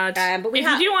 it was bad. But we if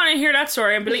ha- you do want to hear that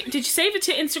story, did you save it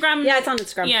to Instagram? Yeah, it's on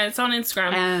Instagram. Yeah, it's on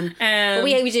Instagram. But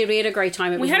we did. We had a great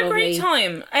time. It was we had lovely. a great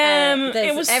time.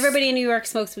 It was everybody in New York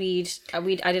smokes weed. I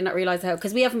did not realise how,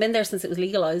 because we haven't been there since it was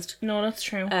legalised. No, that's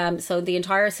true. So the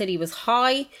entire city was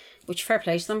high. which fair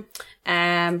play to them.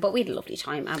 But we had a lovely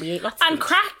time and we ate lots of And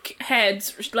food.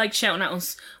 crackheads like shouting at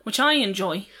us, which I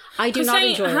enjoy. I do 'Cause not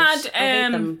they enjoy had, it. I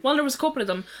hate them. well, there was a couple of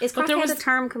them. Is but there crackhead was a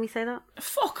term? Can we say that?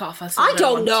 fuck off. I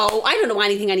don't know. I don't know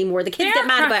anything anymore. The kids They get are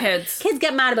mad crackheads. about kids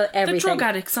get mad about The everything. drug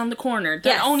addicts on the corner that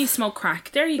Yes. only smoke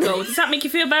crack. There you go. Does that make you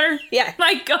feel better? Yeah.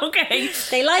 Like, okay.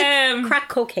 They like crack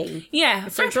cocaine. Yeah,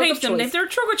 It's their fair drug play of to them. choice. They're a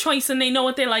drug of choice and they know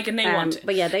what they like and they want it.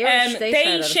 But yeah, they they shout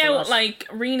at us a shout lot. like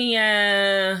really,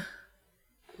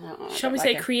 shall we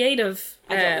say, creative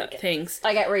things.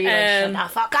 I get really like, shut the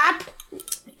fuck up.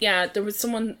 Yeah, there was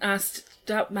someone asked,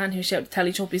 that man who shouted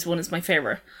Teletubbies one is my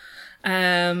favourite.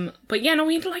 But yeah, no,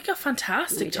 we had like a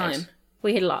fantastic time.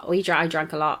 We had a lot. I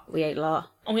drank a lot. We ate a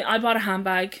lot. I bought a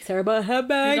handbag. Sarah bought a We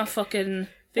handbag. got fucking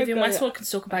Vivian got it. Westwood can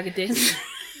suck a bag of dicks.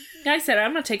 Yeah, I said it,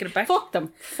 I'm not taking it back. Fuck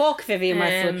them. Fuck Vivian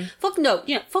Westwood.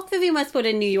 Fuck Vivian Westwood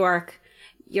in New York.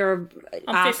 You're Fifth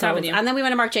assholes. Avenue. And then we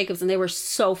went to Marc Jacobs and they were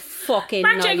so fucking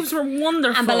Marc nice. Jacobs were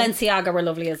wonderful. And Balenciaga were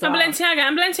lovely as well. And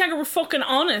Balenciaga were fucking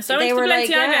honest. I They went to were Balenciaga like,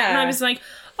 yeah. and I was like,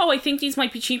 oh, I think these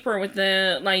might be cheaper with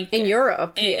the, like... in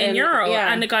Europe. in Euro.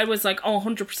 Yeah. And the guy was like, oh,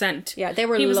 100%. Yeah, they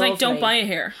were He was like, lovely. don't buy it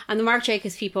here. And the Marc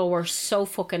Jacobs people were so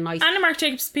fucking nice. And the Marc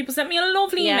Jacobs people sent me a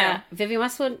lovely yeah. email. Vivian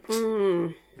Westwood,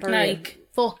 brilliant. Like...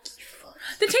 Fuck.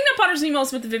 The thing that bothers me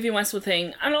most with the Vivian Westwood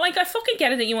thing, and like, I fucking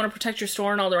get it that you want to protect your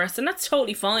store and all the rest, and that's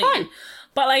totally fine.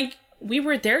 But like, we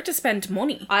were there to spend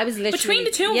money. I was literally... Between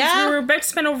the two of us, Yeah. we were about to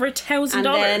spend over $1,000. And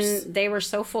then they were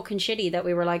so fucking shitty that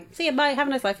we were like, see ya, bye, have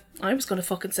a nice life. I was gonna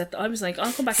fucking I was like,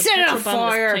 I'll come back and Set it on petrol bomb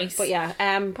this fire. place. But yeah,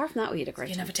 apart from that, we had a great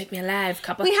You time. never take me alive,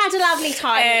 couple. We had a lovely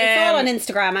time. It's all on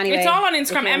Instagram anyway. It's all on if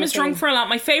Instagram. you Emma's wanna drunk see. for a lot.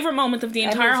 My favourite moment of the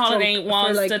entire Emma's holiday drunk was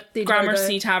for, like, the the entire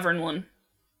Gramercy day. Tavern one.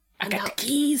 I got the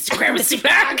keys to Gramercy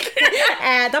Park.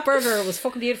 That burger was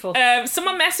fucking beautiful.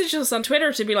 Someone messaged us on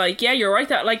Twitter to be like, yeah, you're right,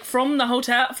 that like from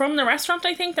the restaurant,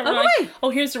 I think, they were Oh, like, right.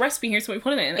 oh, here's the recipe, here's what we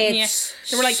put it in. And It's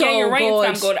they were like, so yeah, you're right, good.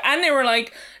 it's damn good. And they were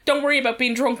like, don't worry about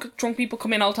being drunk people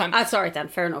come in all the time. That's alright then,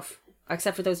 fair enough.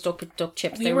 Except for those duck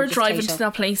chips. We they were just driving taste to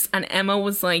that place and Emma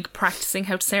was like practicing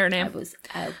how to say her name. I was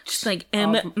out. She's like,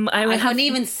 Emma, I couldn't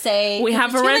even say. we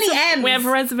have too many M's. we have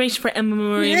a reservation for Emma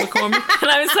Marie McCormick.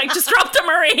 And I was like, just drop the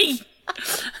Marie.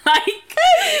 Like,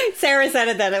 Sarah said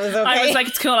it then, it was okay. I was like,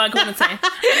 it's cool, I'll go in and say it. And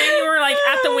then you were like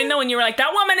at the window and you were like,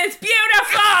 that woman is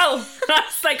beautiful. And I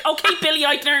was like, okay, Billy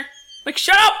Eichner. Like,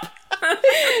 shut up.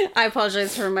 I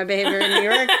apologise for my behaviour in New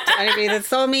York. To anybody that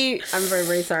saw me, I'm very,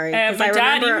 very sorry. 'Cause My I dad,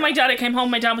 remember- even my dad, I came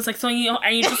home, my dad was like, so are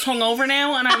you just hungover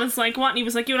now? And I was like, what? And he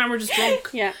was like, you and I were just drunk.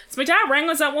 Yeah. So my dad rang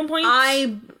us at one point.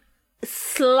 I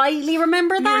slightly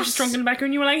remember that. We were just drunk in the back room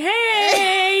and you were like,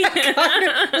 hey.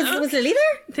 was Lily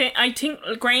there? I think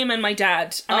Graham and my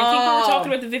dad. And I think we were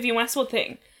talking about the Vivian Westwood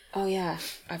thing. Oh yeah,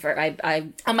 I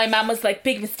And my mum was like,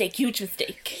 big mistake, huge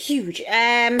mistake. huge. Do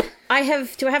I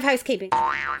have housekeeping?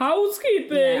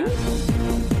 Housekeeping.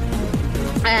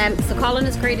 So Colin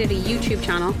has created a YouTube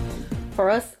channel for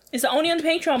us. Is it only on the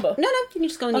Patreon, but? No, you can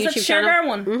just go on the That's YouTube shared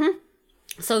channel. our one.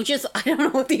 So just, I don't know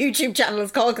what the YouTube channel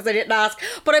is called because I didn't ask,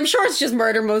 but I'm sure it's just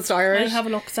Murder Most Irish. I'll have a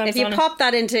look, 'cause I If was you on it. pop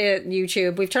that into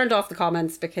YouTube, we've turned off the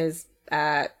comments because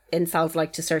incels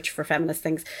like to search for feminist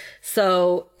things.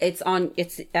 So it's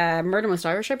Murder Most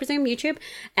Irish, I presume, YouTube.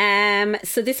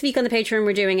 So this week on the Patreon,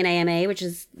 we're doing an AMA, which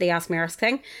is the Ask Me Ask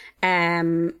thing.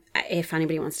 If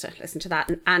anybody wants to listen to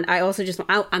that. And I also just,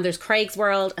 and there's Craig's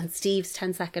World and Steve's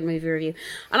 10-second movie review.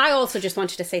 And I also just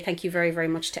wanted to say thank you very, very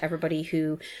much to everybody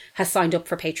who has signed up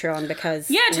for Patreon because...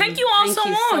 Yeah, thank you all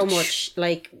so much.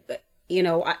 Like, you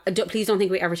know, please don't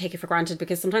think we ever take it for granted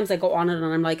because sometimes I go on it and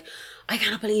I'm like, I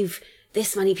cannot believe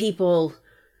this many people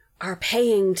are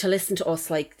paying to listen to us.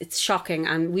 Like, it's shocking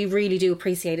and we really do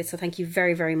appreciate it. So thank you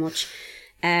very, very much.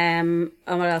 And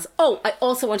what else? Oh, I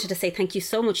also wanted to say thank you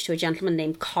so much to a gentleman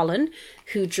named Colin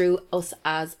who drew us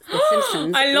as the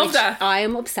Simpsons. I love which that. I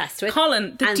am obsessed with.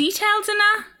 Colin, the And details in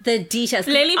that? the details.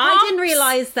 Lily I Pops, didn't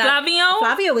realise that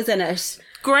Flavio was in it.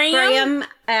 Graham.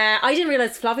 I didn't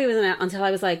realise Flavio was in it until I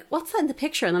was like, what's that in the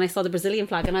picture? And then I saw the Brazilian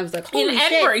flag and I was like, holy In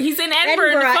shit. Edinburgh. He's in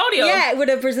Edinburgh in the photo. Yeah, with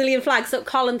a Brazilian flag. So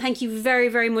Colin, thank you very,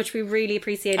 very much. We really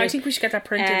appreciate it. I think we should get that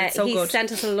printed. It's so he good.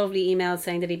 sent us a lovely email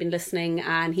saying that he'd been listening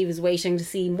and he was waiting to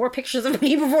see more pictures of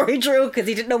me before he drew because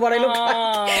he didn't know what I looked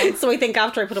like. So I think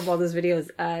after I put up all those videos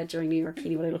during New York, he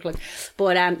knew what I looked like.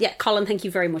 But yeah, Colin, thank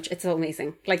you very much. It's so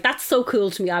amazing. Like, that's so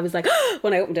cool to me. I was like,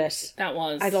 when I opened it. That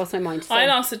was. I lost my mind. So. I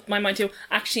lost my mind too.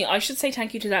 Actually, I should say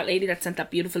thank you to that lady that sent that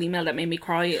beautiful email that made me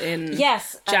cry in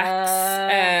Yes.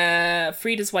 Jack's,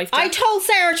 Frida's wife. Jack. I told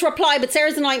Sarah to reply, but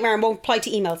Sarah's a nightmare and won't reply to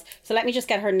emails. So let me just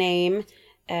get her name.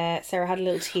 Sarah had a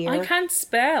little tear. I can't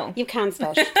spell. You can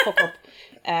spell. Shut the fuck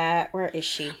up. Where is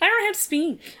she? I don't know how to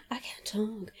speak. I can't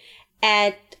talk.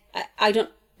 I don't.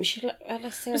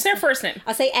 Let's say What's their first name?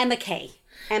 I'll say Emma Kay.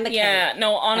 Emma Kay. Yeah,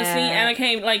 no, honestly, Emma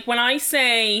Kay, like, when I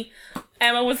say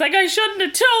Emma was like, I shouldn't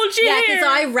have told you. Yeah, because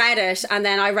I read it, and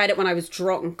then I read it when I was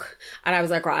drunk, and I was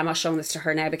like, right, I'm not showing this to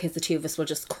her now because the two of us will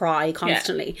just cry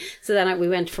constantly. Yeah. So then we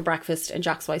went for breakfast in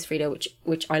Jack's Wife's Frida,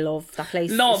 which I love. That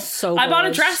place is so good. I bought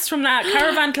a dress from that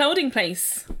Caravan clothing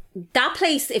place. That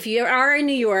place, if you are in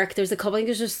New York, there's a couple, I think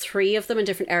there's just 3 of them in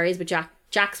different areas, but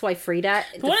Jack's Wife Frida.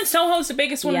 The one in Soho's the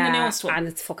biggest one and the newest one. And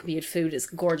it's fucking beautiful. Food is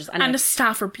gorgeous. And the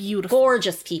staff are beautiful.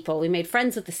 Gorgeous people. We made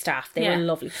friends with the staff. They were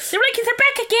lovely. They were like, is it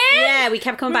back again? Yeah, we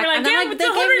kept coming back. Like, and then with the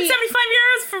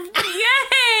 €175 for...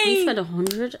 Yay! We spent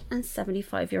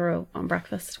 €175 on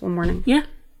breakfast one morning. Yeah.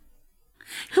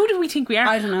 Who do we think we are?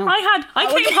 I don't know. I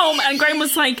came home and Graham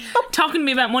was like talking to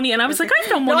me about money, and I was like, I've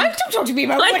no money. No, don't talk to me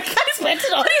about money. I just went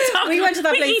to We went to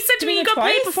that place. He said to me, you got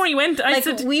paid before you went. I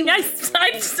said, we I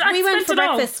went for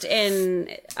breakfast in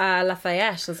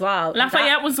Lafayette as well.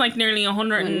 Lafayette was like nearly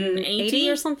 180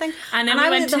 or something. And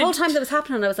then the whole time that was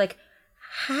happening, I was like,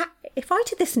 if I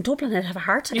did this in Dublin, I'd have a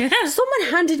heart attack. Yeah. Someone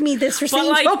handed me this receipt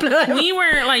in Dublin. We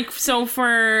were like, so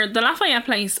for the Lafayette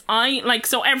place,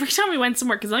 so every time we went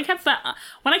somewhere, because I kept that,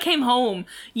 when I came home,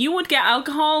 you would get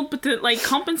alcohol, but to like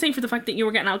compensate for the fact that you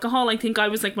were getting alcohol, I think I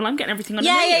was like, well, I'm getting everything on the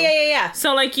menu. Yeah.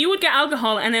 So like, you would get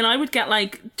alcohol, and then I would get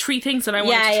like 3 things that I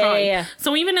wanted to try. Yeah.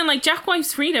 So even in like Jack's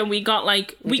Wife's Frida, we got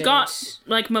like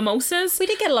mimosas. We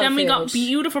did get a lot of food. Then we got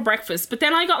beautiful breakfast, but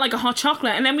then I got like a hot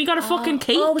chocolate, and then we got a fucking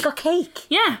cake. Oh, we got cake.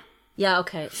 Yeah. Yeah,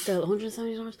 okay. Still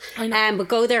 $170. I know. But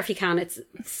go there if you can. It's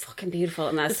fucking beautiful.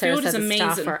 And as Sarah says, the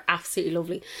staff are absolutely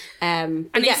lovely. And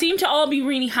they seem to all be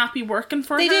really happy working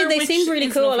for her. They did. They seemed really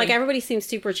cool. Lovely. Like, everybody seems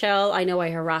super chill. I know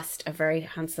I harassed a very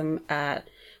handsome,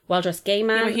 well-dressed gay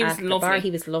man he was at the lovely. bar.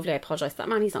 He was lovely. I apologise to that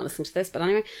man. He's not listening to this. But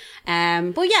anyway.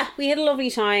 But yeah, we had a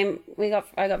lovely time. I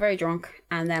got very drunk.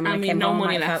 And then when I came home,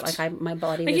 I felt like my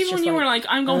body was even just when you were like,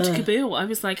 I'm going to Kabul, I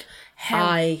was like,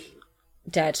 how?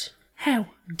 Dead. How?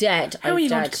 Dead. How are you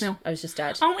going to Kabul? I was just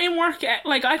dead. Oh, in work,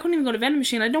 like, I couldn't even go to vending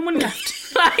machine. I had no money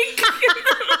left. Like,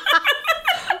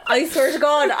 I swear to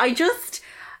God,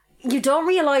 you don't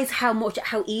realise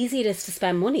how easy it is to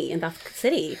spend money in that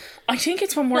city. I think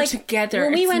it's when we're together.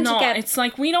 When we it's went not. together, it's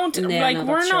like we don't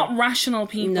we're not rational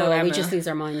people. No, Emma. we just lose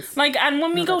our minds. Like, and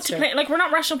when we go to play, like, we're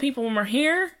not rational people when we're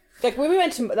here. Like, when we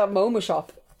went to that MoMA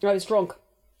shop, I was drunk.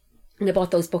 And I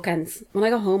bought those bookends. When I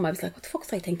got home, I was like, what the fuck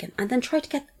was I thinking? And then tried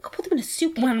to put them in a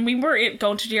soup. When we were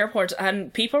going to the airport,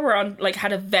 and people were on, like,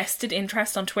 had a vested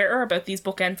interest on Twitter about these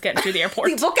bookends getting through the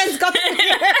airport. The bookends got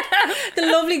the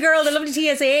lovely girl, the lovely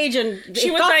TSA agent.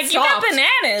 She was like, stopped. You got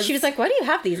bananas. She was like, why do you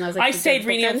have these? And I was like, I stayed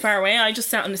really far away. I just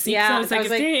sat on the seat. Yeah, so I was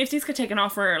like, if these get taken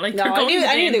off, or like, no, they're going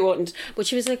I knew they wouldn't. But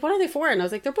she was like, what are they for? And I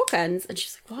was like, they're bookends. And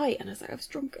she's like, why? And I was like, I was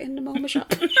drunk in the MoMA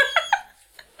shop.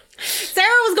 Sarah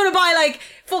was going to buy like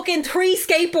fucking 3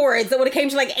 skateboards that would have came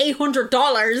to like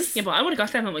 $800. Yeah, but I would have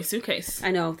got them in my suitcase. I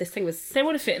know, this thing was... They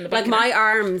would have fit in the back. Like my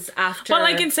arms after... But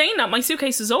like, in saying that, my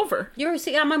suitcase is over.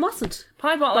 Mine wasn't.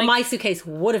 I bought, but my suitcase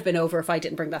would have been over if I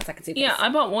didn't bring that second suitcase. Yeah, I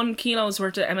bought 1 kilo's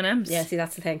worth of M&Ms. Yeah, see,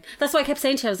 that's the thing. That's why I kept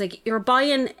saying to you, I was like, you're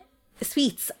buying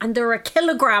sweets and they're a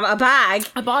kilogram a bag.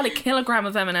 I bought 1 kilogram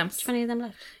of M&Ms. 20 of them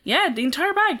left. Yeah, the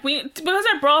entire bag. Because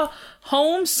I brought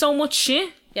home so much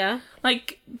shit. Yeah.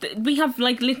 Like, we have,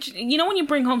 like, literally, you know when you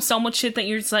bring home so much shit that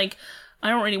you're just like, I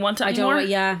don't really want it anymore?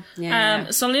 Yeah.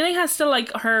 So Lily has still, like,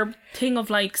 her thing of,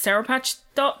 like, Sour Patch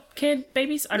Kid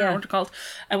babies, I don't know what they're called,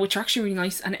 which are actually really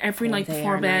nice, and every night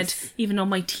before bed, nice. Even though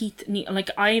my teeth need, like,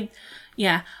 I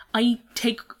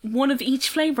take one of each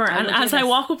flavour, and as I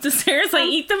walk up the stairs, I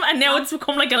eat them, and now it's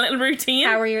become like a little routine.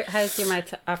 How's your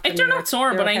mouth after? They're not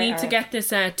sore, but okay, I need to get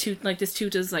this tooth. Like, this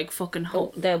tooth is like fucking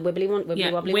whole. The wibbly one,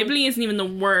 wobbly wibbly one? Isn't even the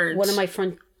word. One of my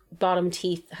front bottom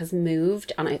teeth has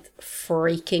moved, and it's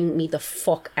freaking me the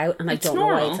fuck out, and I don't know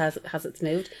why it has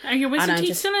moved. Are your wisdom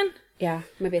teeth still in? Yeah,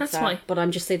 maybe it's that's why. But I'm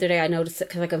just the other day I noticed it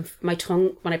because like my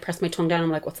tongue, when I press my tongue down,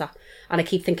 I'm like, what's that? And I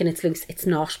keep thinking it's loose. It's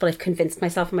not, but I've convinced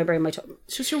myself in my brain my tongue.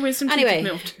 It's just your wisdom teeth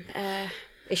moved.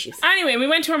 Issues. Anyway, we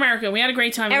went to America. We had a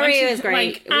great time. Everybody was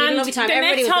great. We had a lovely time. The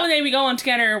next holiday we go on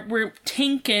together, we're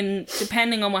thinking,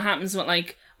 depending on what happens with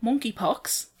like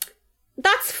monkeypox.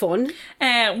 That's fun.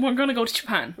 We're going to go to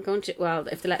Japan. We're going to, well,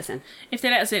 if they let us in. If they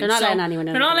let us in. They're not letting anyone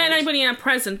in. They're not letting anybody in at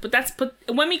present, but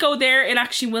when we go there, it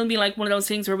actually will be like one of those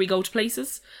things where we go to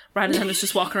places rather than us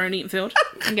just walking around eating food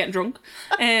and getting drunk.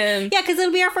 Yeah, because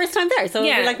it'll be our first time there. So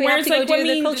like we have to go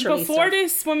do the cultural before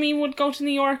this, when we would go to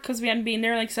New York, because we hadn't been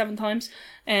there like 7 times,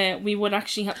 we would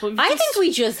actually have... I think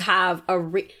we just have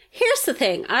here's the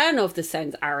thing. I don't know if this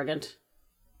sounds arrogant.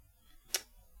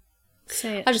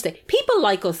 Say it. I'll just say, people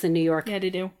like us in New York. Yeah, they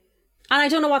do. And I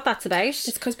don't know what that's about.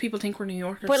 It's because people think we're New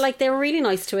Yorkers. But like, they were really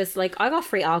nice to us. Like, I got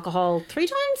free alcohol 3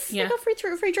 times. Yeah. I got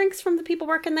free drinks from the people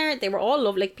working there. They were all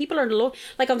lovely. Like, people are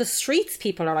like on the streets,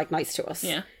 people are like nice to us.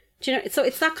 Yeah. Do you know? So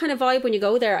it's that kind of vibe when you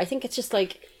go there. I think it's just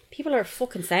like people are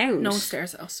fucking sound. No one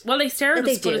stares at us. Well, they stare at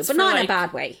They us, do, it's but for, not in like, a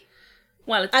bad way.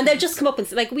 Well, it's And they'll just come up and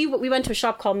like we went to a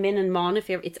shop called Min and Mon.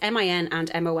 It's MIN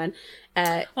and MON.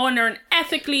 and they're an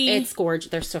ethically. It's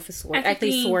gorgeous. Their stuff is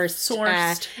ethically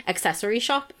sourced accessory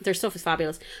shop. Their stuff is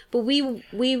fabulous. But we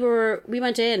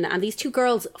went in, and these 2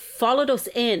 girls followed us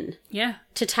in. Yeah.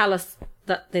 To tell us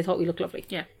that they thought we looked lovely.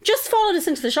 Yeah. Just followed us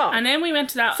into the shop. And then we went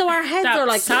to that. So our heads that are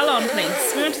like salon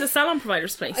place. We went to the salon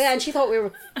provider's place. Yeah, and she thought we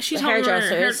were She thought we were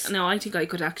hairdressers. No, I think I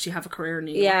could actually have a career in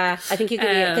New York. Yeah, I think you could,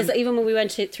 because even when we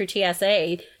went through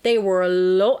TSA, they were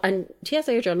and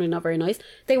TSA are generally not very nice.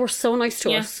 They were so nice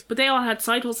to us. But they all had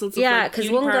side hustles. Yeah,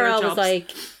 because one girl was like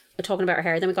talking about her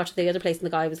hair. Then we got to the other place, and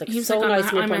the guy was like so nice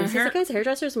and important. He's like, "Guys,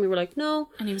 hairdressers," and we were like, "No."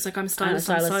 And he was like, "I'm a stylist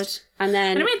on the side." And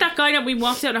then I mean, that guy that we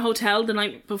walked out of a hotel the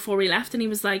night before we left, and he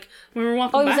was like, when we were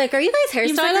walking he was back, like, "Are you guys hairstylists?"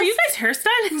 He was like, "Are you guys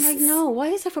hairstylists?" I'm like, "No, why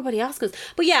is everybody asking us?"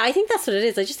 But yeah, I think that's what it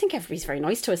is. I just think everybody's very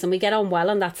nice to us, and we get on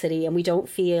well in that city, and we don't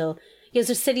feel.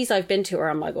 There's cities I've been to where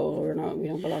I'm like, oh, we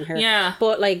don't belong here. Yeah.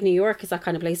 But like New York is that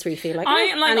kind of place where you feel like,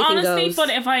 anything honestly goes.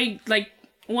 But if I like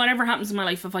whatever happens in my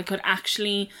life, if I could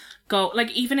actually go, like,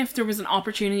 even if there was an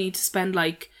opportunity to spend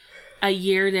like a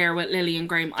year there with Lily and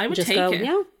Graham, I would just take go, it.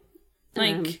 yeah.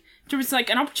 Like, there was like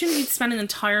an opportunity to spend an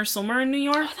entire summer in New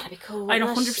York. Oh, that'd be cool. I'd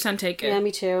 100% take it. Yeah,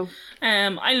 me too.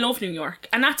 I love New York,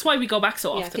 and that's why we go back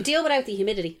so Yeah, often. could deal without the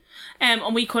humidity.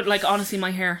 And we could, like, honestly,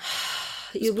 my hair.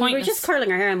 We were just curling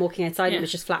our hair and walking outside, and it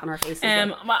was just flat on our faces.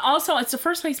 But also, it's the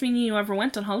first place me and you ever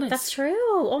went on holidays. That's true.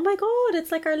 Oh my god,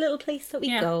 it's like our little place that we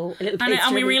go. A little place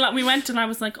and we went, and I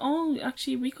was like, oh,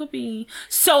 actually, we could be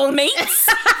soulmates.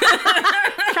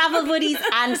 Travel buddies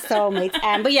and soulmates.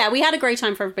 But yeah, we had a great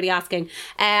time for everybody asking.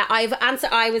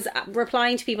 I was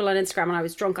replying to people on Instagram, and I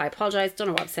was drunk. I apologise. Don't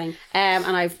know what I was saying. And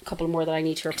I have a couple more that I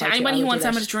need to reply to. Anyone who wants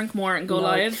Emma to drink more and go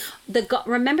live.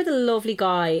 Remember the lovely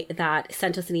guy that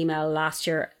sent us an email last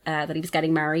year that he was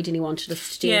getting married and he wanted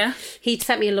us to do. Yeah. He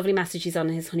sent me a lovely message. He's on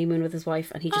his honeymoon with his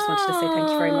wife, and he just wanted to say thank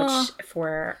you very much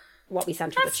for what we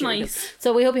sent him. That's nice.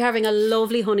 So we hope you're having a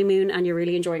lovely honeymoon and you're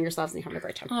really enjoying yourselves and you're having a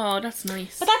great time. Oh, that's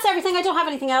nice. But that's everything. I don't have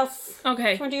anything else. Okay.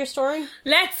 Do you want to do your story?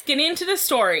 Let's get into the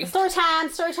story. Story time.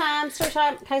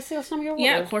 Can I steal some of your water?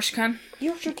 Yeah, of course you can.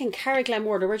 You're drinking Carraglen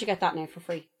water. Where'd you get that now for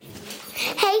free?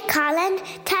 Hey, Colin,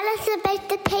 tell us about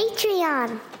the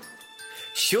Patreon.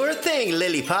 Sure thing,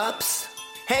 Lily Pops.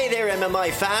 Hey there,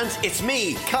 MMI fans, it's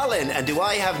me, Colin, and do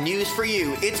I have news for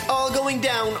you? It's all going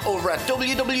down over at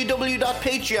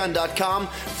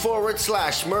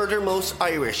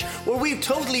www.patreon.com/MurderMostIrish, where we've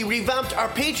totally revamped our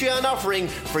Patreon offering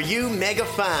for you mega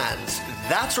fans.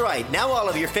 That's right, now all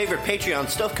of your favorite Patreon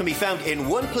stuff can be found in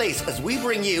one place as we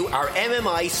bring you our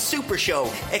MMI Super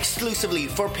Show exclusively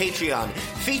for Patreon,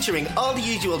 featuring all the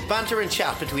usual banter and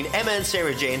chat between Emma and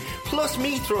Sarah Jane, plus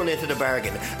me thrown into the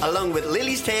bargain, along with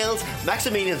Lily's Tales,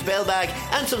 Maximilian's Bell Bag,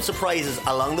 and some surprises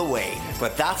along the way.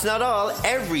 But that's not all.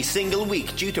 Every single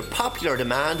week, due to popular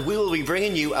demand, we will be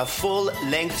bringing you a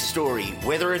full-length story,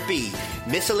 whether it be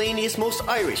Miscellaneous Most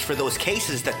Irish for those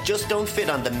cases that just don't fit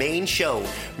on the main show,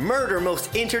 Murder Most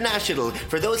International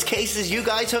for those cases you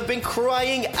guys have been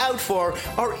crying out for,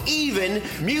 or even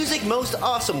Music Most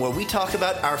Awesome, where we talk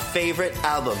about our favourite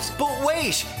albums. But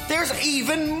wait, there's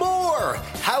even more!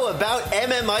 How about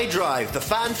MMI Drive, the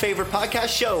fan favourite podcast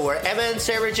show where Emma and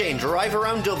Sarah Jane drive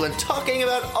around Dublin talking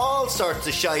about all sorts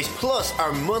of shite, plus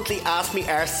our monthly Ask Me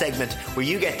Arse segment where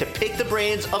you get to pick the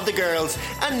brains of the girls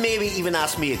and maybe even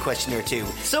ask me a question or two.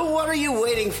 So what are you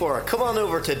waiting for? Come on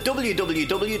over to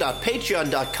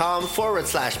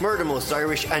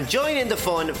www.patreon.com/MurderMostIrish and join in the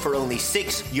fun for only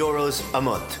 €6 a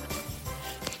month.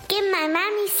 Give my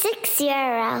mommy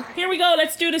 €6. Here we go,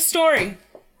 let's do the story.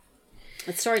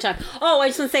 It's story time. Oh, I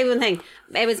just want to say one thing.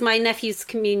 It was my nephew's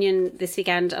communion this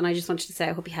weekend, and I just wanted to say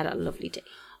I hope he had a lovely day.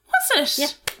 Was it? Yeah.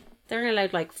 They're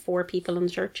allowed like 4 people in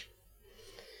the church.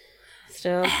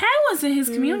 So How was it his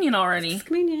communion already? it's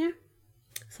communion, yeah.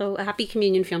 So a happy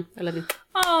communion, Fionn. I love you.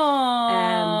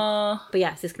 Oh. But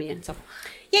yeah, it's his communion. So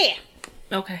yeah.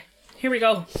 Okay, here we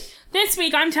go. This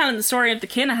week I'm telling the story of the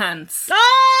Kinahans.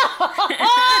 Oh!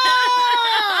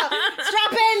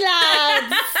 Strap in,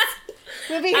 lads.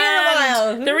 We'll be here a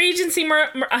while. The Regency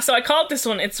so I called this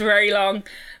one, it's very long.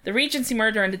 The Regency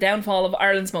murder and the downfall of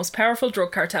Ireland's most powerful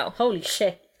drug cartel. Holy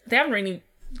shit. They haven't really...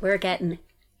 We're getting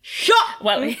shot.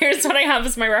 Well, here's what I have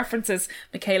as my references.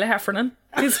 Michaela Heffernan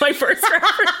is my first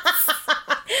reference.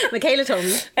 Michaela told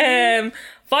me.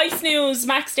 Vice News,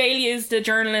 Max Daly is the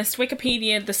journalist.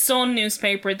 Wikipedia, The Sun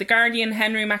newspaper. The Guardian,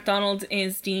 Henry MacDonald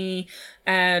is the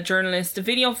journalist. The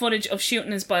video footage of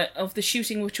the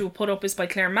shooting, which we will put up, is by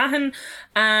Claire Mahon.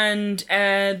 And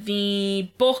the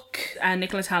book,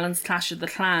 Nicola Talon's Clash of the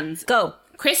Clans. Go.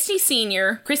 Christy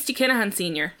Kinahan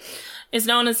Sr. is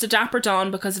known as the Dapper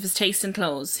Don because of his taste in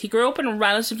clothes. He grew up in a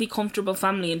relatively comfortable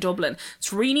family in Dublin.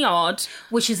 It's really odd.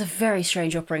 Which is a very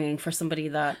strange upbringing for somebody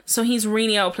that... So he's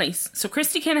really out of place. So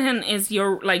Christy Kinahan is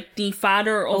the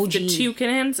father of the two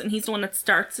Kinahans, and he's the one that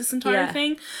starts this entire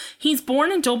thing. He's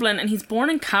born in Dublin, and he's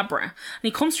born in Cabra. And he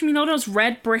comes from, those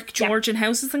red brick Georgian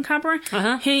houses in Cabra?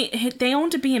 Uh-huh. They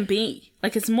owned a B&B.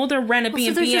 Like, his mother ran a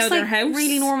B&B out of their house.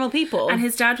 Really normal people. And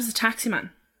his dad was a taxi man.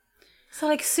 So,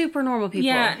 like, super normal people.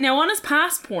 Yeah. Now, on his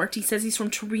passport, he says he's from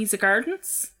Theresa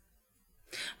Gardens,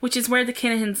 which is where the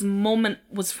Kinahan's mum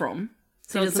was from.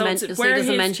 So he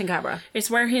doesn't mention Cabra.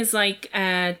 It's where his,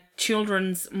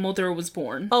 children's mother was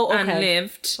born. Oh, okay. And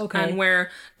lived. Okay. And where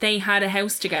they had a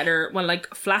house together,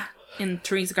 flat in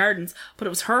Theresa Gardens. But it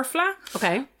was her flat.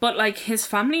 Okay. But, his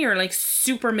family are,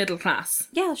 super middle class.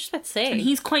 Yeah, I was just about to say. And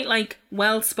he's quite,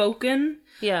 well-spoken.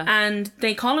 Yeah. And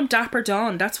they call him Dapper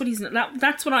Don. That's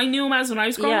what I knew him as when I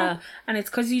was growing up. And it's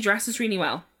because he dresses really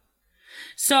well.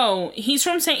 So, he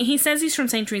says he's from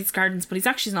St. Teresa's Gardens, but he's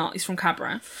actually not. He's from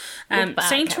Cabra.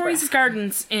 St. Teresa's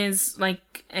Gardens is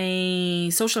a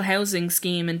social housing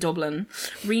scheme in Dublin.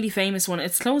 Really famous one.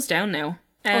 It's closed down now.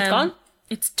 It's gone?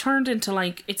 It's turned into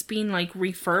it's been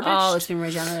refurbished. Oh, it's been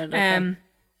regenerated. Okay.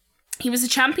 He was a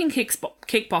champion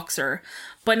kickboxer,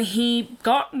 but he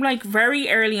got very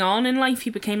early on in life, he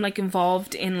became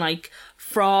involved in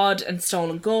fraud and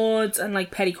stolen goods and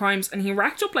petty crimes, and he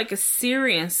racked up a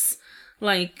serious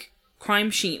crime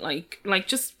sheet,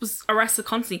 just was arrested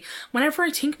constantly. Whenever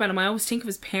I think about him, I always think of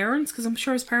his parents, because I'm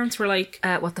sure his parents were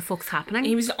what the fuck's happening?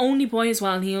 He was the only boy as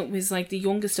well, and he was the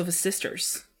youngest of his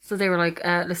sisters. So they were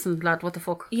listen, lad, what the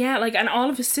fuck? Yeah, and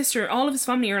all of his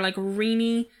family are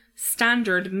really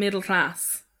standard middle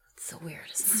class. It's so weird.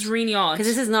 It's really odd. Because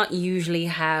this is not usually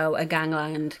how a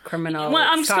gangland criminal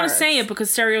I'm just going to say it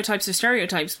because stereotypes are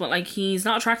stereotypes, but he's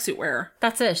not a tracksuit wearer.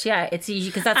 That's it, yeah. It's easy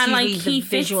because that's usually the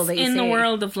visual that you see. In the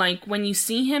world of when you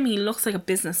see him, he looks like a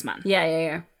businessman.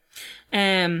 Yeah.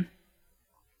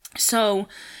 So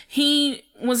he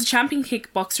was a champion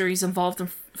kickboxer. He's involved in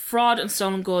fraud and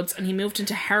stolen goods, and he moved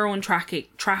into heroin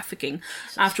trafficking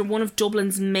after one of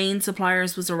Dublin's main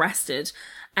suppliers was arrested,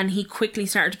 and he quickly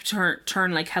started to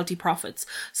turn healthy profits.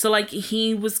 So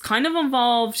he was kind of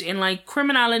involved in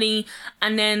criminality,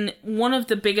 and then one of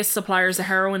the biggest suppliers of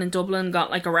heroin in Dublin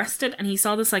got arrested, and he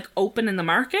saw this open in the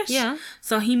market. Yeah.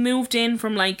 So he moved in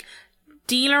from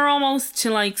dealer almost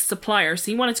to supplier.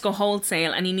 So he wanted to go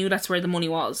wholesale, and he knew that's where the money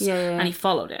was. Yeah. And he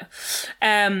followed it.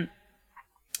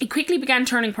 He quickly began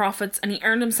turning profits, and he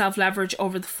earned himself leverage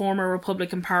over the former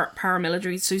Republican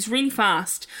paramilitaries. So he's really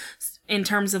fast in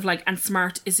terms of and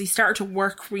smart. Is he started to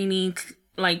work really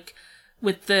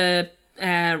with the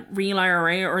real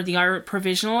IRA or the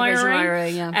provisional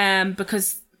IRA, yeah.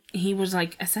 Because he would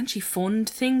essentially fund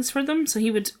things for them. So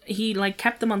he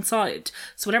kept them on side.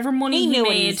 So whatever money he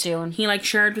made, he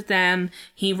shared with them.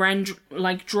 He ran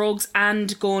drugs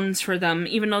and guns for them,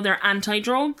 even though they're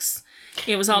anti-drugs.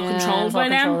 It was all controlled by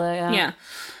them. Yeah.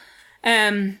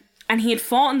 And he had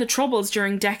fought in the Troubles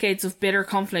during decades of bitter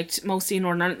conflict, mostly in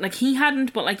Northern Ireland. He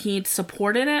hadn't, but he had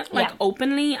supported it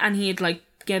openly, and he had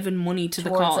given money to the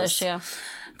cause.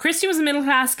 Christy was a middle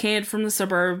class kid from the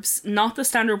suburbs, not the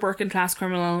standard working class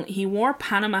criminal. He wore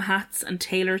Panama hats and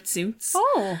tailored suits.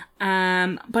 Oh.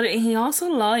 But he also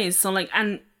lies. So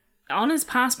and on his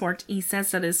passport he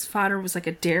says that his father was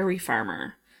a dairy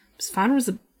farmer. His father was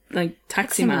a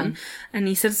taxi man, and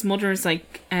he said his mother is these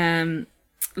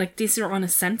are on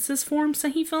his census forms that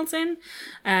he fills in.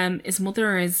 His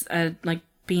mother is a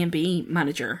B&B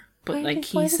manager, but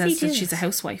he says that she's a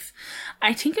housewife.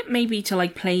 I think it may be to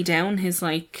play down his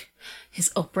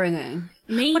his upbringing.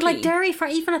 Maybe. But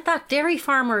even at that, dairy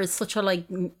farmer is such a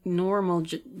normal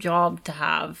job to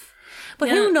have. But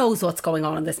who knows what's going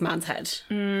on in this man's head?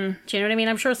 Do you know what I mean?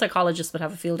 I'm sure psychologists would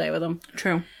have a field day with him.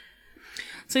 True.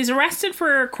 So he's arrested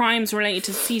for crimes related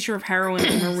to the seizure of heroin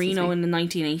in Marino in the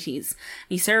 1980s.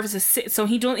 He serves as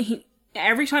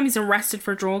every time he's arrested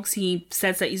for drugs, he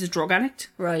says that he's a drug addict.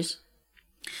 Right.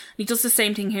 He does the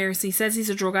same thing here. So he says he's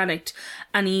a drug addict,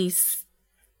 and he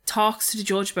talks to the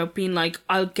judge about being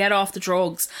I'll get off the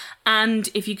drugs, and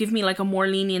if you give me a more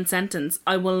lenient sentence,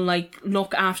 I will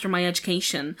look after my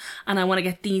education, and I want to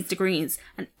get these degrees.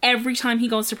 And every time he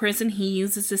goes to prison, he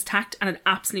uses this tact, and it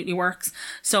absolutely works.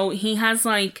 So he has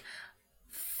 5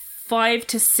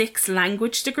 to 6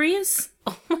 language degrees.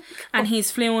 And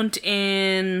he's fluent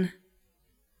in...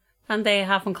 And they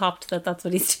haven't copped that that's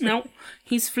what he's doing. No.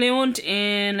 He's fluent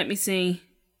in, let me see,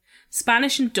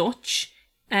 Spanish and Dutch,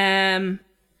 Arabic,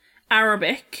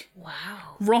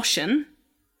 Wow. Russian,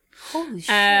 Holy shit.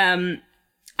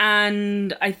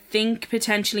 and I think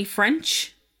potentially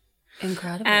French.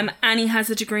 Incredible. And he has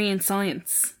a degree in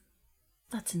science.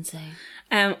 That's insane.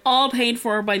 All paid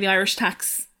for by the Irish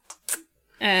tax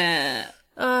payer,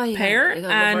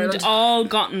 and all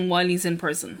gotten while he's in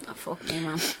prison. Oh, fuck me,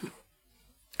 man.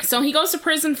 So he goes to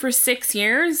prison for 6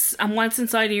 years, and once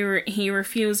inside he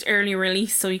refused early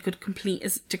release so he could complete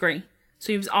his degree.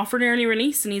 So he was offered early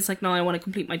release, and he's like, no, I want to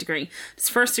complete my degree. His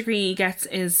first degree he gets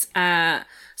is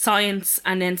science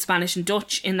and then Spanish and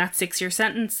Dutch in that 6-year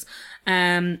sentence.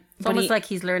 It's almost like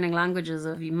he's learning languages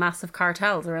of massive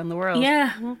cartels around the world.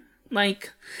 Yeah.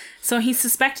 Like, so he's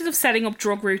suspected of setting up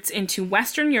drug routes into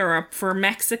Western Europe for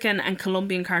Mexican and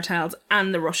Colombian cartels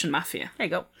and the Russian mafia. There you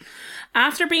go.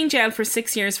 After being jailed for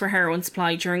 6 years for heroin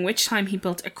supply, during which time he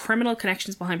built a criminal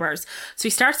connections behind bars. So he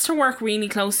starts to work really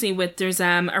closely with, there's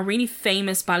a really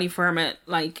famous Ballyfermot,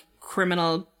 like,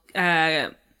 criminal,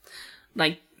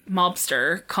 like,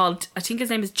 mobster called, I think his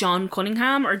name is John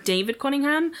Cunningham or David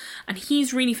Cunningham, and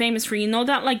he's really famous for, you know,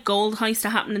 that like gold heist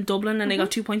that happened in Dublin and they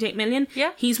got 2.8 million.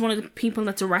 Yeah, he's one of the people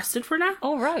that's arrested for that.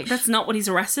 Oh, right. But that's not what he's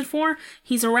arrested for.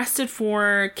 He's arrested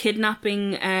for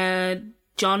kidnapping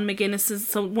John McGuinness's,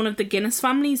 so one of the Guinness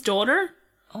family's daughter.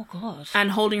 Oh God.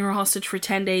 And holding her hostage for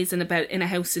 10 days in a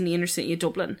house in the inner city of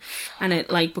Dublin, and it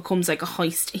like becomes like a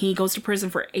heist. He goes to prison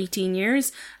for 18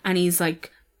 years, and he's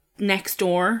like next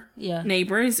door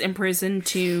neighbours in prison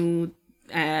to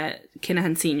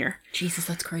Kinahan Senior. Jesus,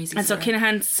 that's crazy. And so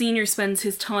Kinahan Senior spends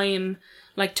his time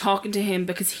like talking to him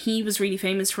because he was really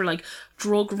famous for like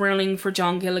drug running for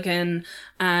John Gilligan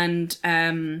and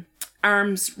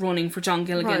arms running for John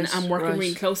Gilligan, and working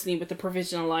really closely with the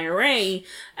Provisional IRA.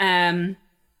 And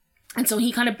so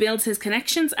he kind of builds his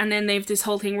connections, and then they've this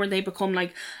whole thing where they become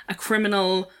like a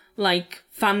criminal like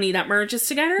family that merges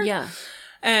together. Yeah.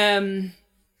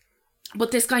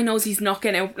 But this guy knows he's not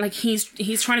getting out. Like, he's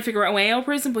trying to figure out a way out of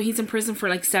prison, but he's in prison for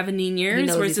like 17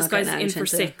 years, whereas this guy's in for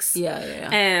 6.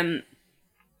 Yeah.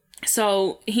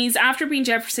 So he's after being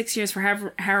jailed for 6 years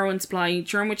for heroin supply,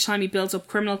 during which time he builds up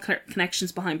criminal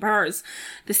connections behind bars.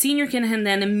 The senior Kinahan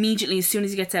then immediately, as soon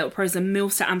as he gets out of prison,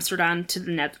 moves to Amsterdam to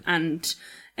the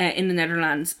in the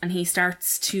Netherlands, and he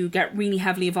starts to get really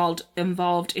heavily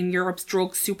involved in Europe's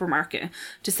drug supermarket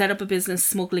to set up a business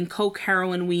smuggling coke,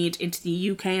 heroin, weed into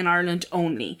the UK and Ireland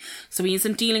only. So he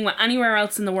isn't dealing with anywhere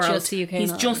else in the world. Just the UK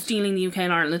He's just dealing the UK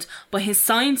and Ireland. But his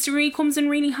science degree comes in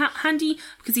really handy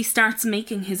because he starts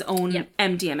making his own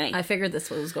MDMA. I figured this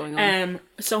was going on.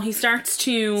 So he starts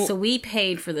to... So we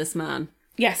paid for this man.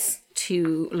 Yes.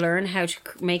 To learn how to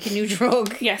make a new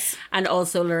drug. Yes. And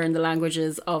also learn the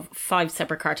languages of 5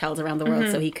 separate cartels around the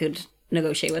world so he could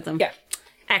negotiate with them. Yeah.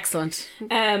 Excellent.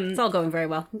 It's all going very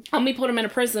well. And we put him in a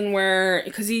prison where,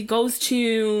 because he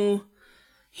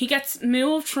gets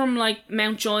moved from like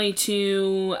Mountjoy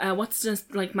to, what's this,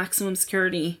 like maximum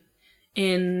security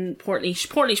in Portlaoise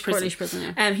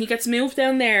prison. He gets moved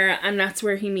down there, and that's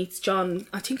where he meets John.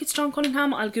 I think it's John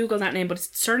Cunningham. I'll Google that name, but his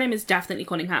surname is definitely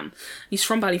Cunningham. He's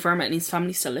from Ballyfermot, and his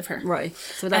family still live here. Right.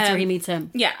 So that's where he meets him.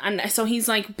 Yeah, and so he's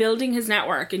like building his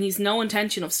network, and he's no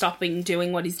intention of stopping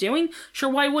doing what he's doing. Sure,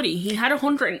 why would he? He had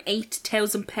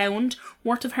 £108,000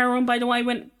 worth of heroin, by the way,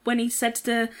 when he said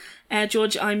to the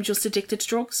judge, "I'm just addicted to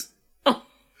drugs."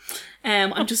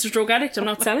 I'm just a drug addict. I'm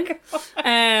not selling.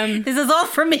 This is all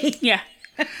for me. Yeah.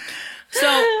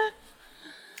 So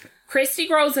Christie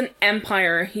grows an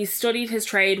empire. He studied his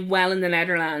trade well in the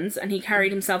Netherlands, and he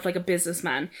carried himself like a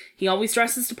businessman. He always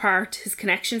dresses the part. His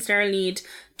connections there lead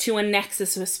to a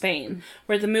nexus with Spain,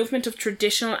 where the movement of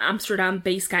traditional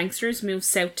Amsterdam-based gangsters moves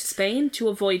south to Spain to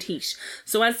avoid heat.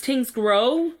 So as things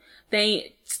grow,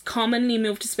 they commonly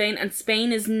move to Spain, and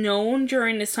Spain is known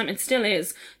during this time, and still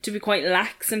is, to be quite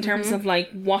lax in terms of like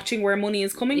watching where money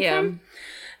is coming from.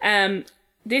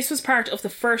 This was part of the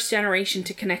first generation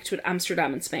to connect with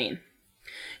Amsterdam and Spain.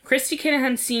 Christie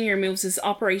Kinahan Sr. moves his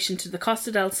operation to the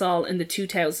Costa del Sol in the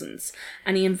 2000s,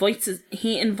 and he invites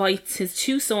his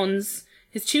two sons,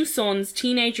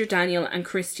 teenager Daniel and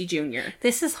Christie Jr.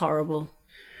 This is horrible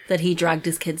that he dragged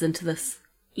his kids into this.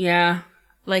 Yeah.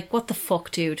 Like, what the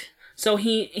fuck, dude? So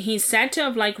he's said to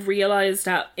have like realised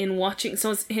that in watching,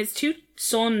 so his two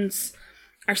sons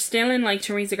are still in like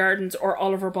Theresa Gardens or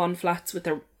Oliver Bond flats with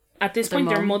their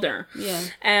mother. Yeah.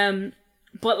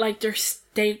 But like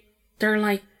they're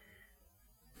like,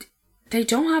 they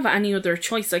don't have any other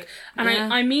choice. Like, and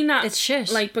I mean that it's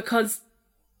shit. Like, because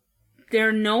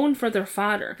they're known for their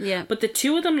father. Yeah. But the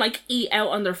two of them, like, eat out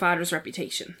on their father's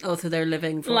reputation. Oh, so they're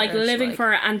living for Like, it. living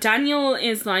for it. And Daniel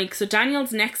is like, so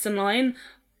Daniel's next in line,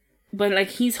 but, like,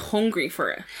 he's hungry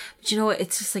for it. But you know what?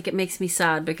 It's just like, it makes me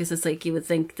sad because it's like you would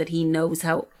think that he knows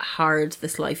how hard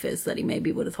this life is, that he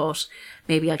maybe would have thought,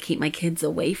 maybe I'll keep my kids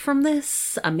away from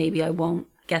this and maybe I won't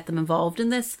get them involved in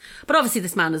this. But obviously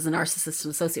this man is a narcissist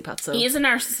and a sociopath, so... He is a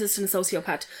narcissist and a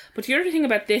sociopath. But the other thing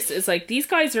about this is, like, these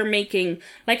guys are making...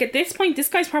 Like, at this point, this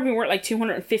guy's probably worth, like,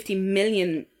 £250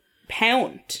 million.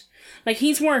 Like,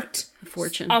 he's worth... A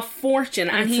fortune.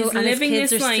 And he's living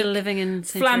his kids this, are like... still living in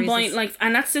St. flamboyant, Teresa's. like...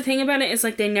 And that's the thing about it, is,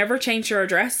 like, they never change their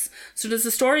address. So there's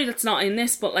a story that's not in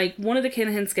this, but, like, one of the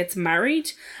Kinahans gets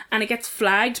married, and it gets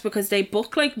flagged because they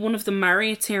book, like, one of the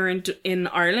Marriotts here in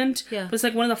Ireland. Yeah. But it's,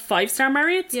 like, one of the 5-star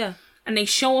Marriotts. Yeah. And they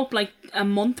show up, like, a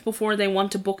month before they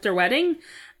want to book their wedding.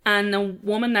 And the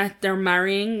woman that they're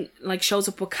marrying, like, shows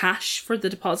up with cash for the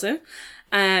deposit.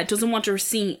 Doesn't want a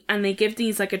receipt. And they give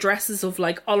these, like, addresses of,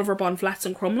 like, Oliver Bond Flats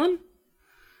in Crumlin.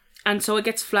 And so it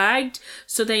gets flagged.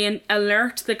 So they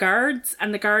alert the guards.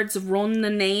 And the guards run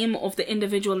the name of the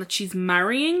individual that she's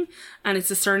marrying. And it's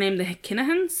the surname, the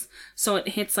Kinahans. So it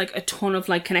hits, like, a ton of,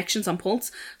 like, connections on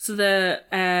Pulse. So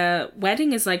the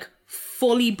wedding is, like,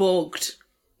 fully booked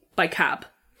by cab.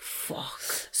 Fuck.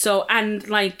 So, and,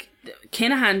 like,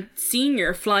 Kinahan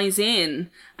Sr. flies in,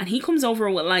 and he comes over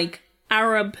with, like,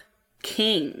 Arab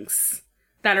kings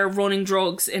that are running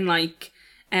drugs in, like,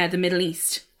 the Middle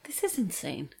East. This is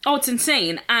insane. Oh, it's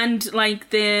insane. And, like,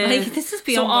 this is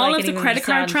beyond so what I all can of the even credit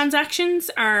card understand.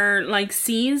 transactions are, like,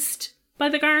 seized by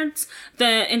the guards.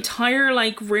 The entire,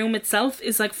 like, room itself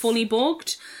is, like, fully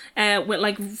booked with,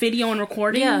 like, video and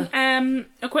recording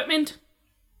equipment.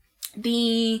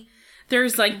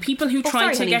 There's, like, people who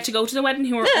tried to get to go to the wedding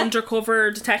who are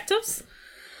undercover detectives.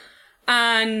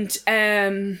 And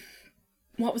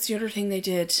what was the other thing they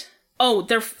did? Oh,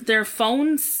 their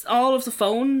phones, all of the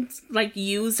phones, like,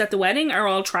 used at the wedding are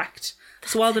all tracked.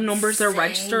 So all the numbers are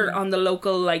registered on the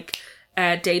local, like,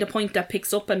 data point that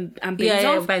picks up and beams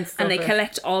off. And they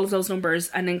collect all of those numbers,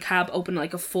 and then CAB open,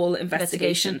 like, a full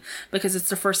investigation because it's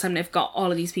the first time they've got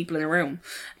all of these people in a room.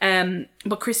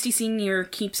 But Christie Sr.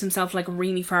 keeps himself, like,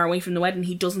 really far away from the wedding.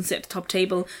 He doesn't sit at the top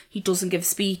table. He doesn't give a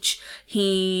speech.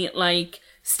 He, like,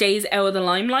 stays out of the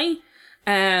limelight.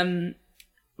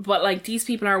 But, like, these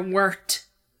people are worth...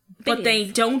 But they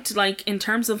don't, like, in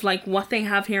terms of, like, what they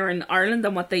have here in Ireland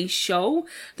and what they show,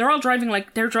 they're all driving,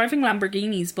 like, they're driving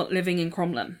Lamborghinis but living in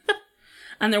Crumlin.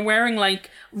 And they're wearing, like,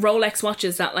 Rolex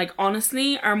watches that, like,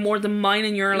 honestly are more than mine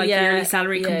and your, like, yearly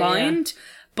salary combined.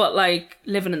 But, like,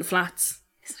 living in the flats.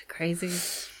 Isn't it crazy?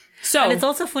 So, and it's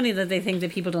also funny that they think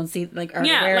that people don't see, like, aren't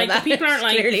aware like, of that. the people aren't,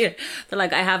 like... Clearly, they're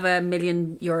like, I have €1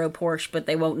 million Porsche, but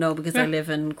they won't know because I live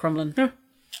in Crumlin. Yeah.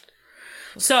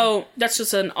 So, that's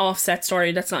just an offset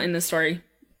story. That's not in the story.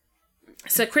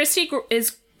 So, Christie grew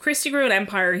an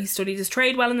empire. He studied his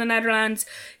trade well in the Netherlands.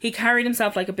 He carried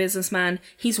himself like a businessman.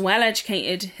 He's well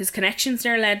educated. His connections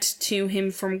there led to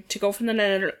him to go from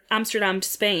Amsterdam to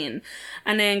Spain.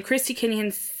 And then Christie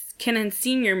Kinahan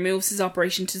Sr. moves his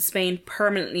operation to Spain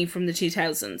permanently from the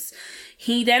 2000s.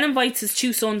 He then invites his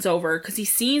 2 sons over because he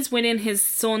sees within his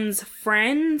sons'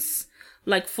 friends...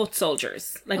 like foot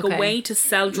soldiers, like a way to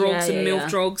sell drugs and move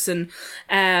drugs, and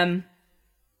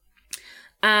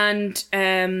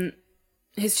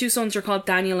his 2 sons are called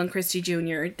Daniel and Christie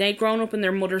Jr. They'd grown up in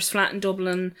their mother's flat in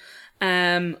Dublin.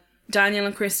 Daniel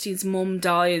and Christie's mum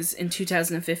dies in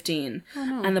 2015,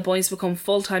 and the boys become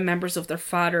full-time members of their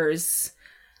father's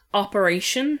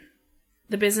operation.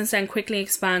 The business then quickly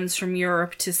expands from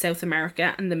Europe to South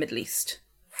America and the Middle East.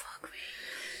 Fuck me.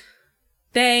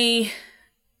 They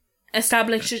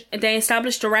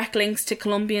established direct links to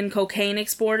Colombian cocaine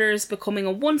exporters, becoming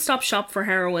a one-stop shop for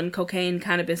heroin, cocaine,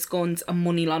 cannabis, guns, and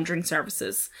money laundering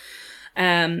services.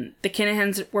 The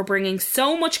Kinahans were bringing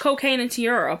so much cocaine into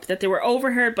Europe that they were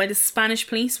overheard by the Spanish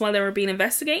police while they were being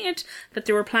investigated that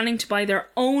they were planning to buy their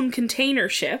own container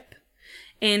ship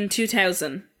in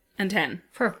 2010.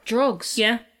 For drugs?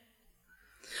 Yeah.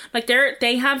 Like,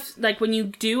 they have, like, when you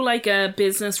do, like, a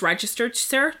business registered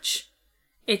search...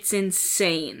 It's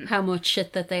insane. How much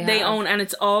shit that they have. They own, and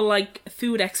it's all, like,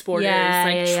 food exporters.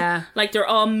 Like, they're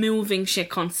all moving shit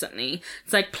constantly.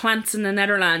 It's, like, plants in the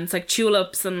Netherlands, like,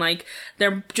 tulips, and, like,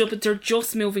 they're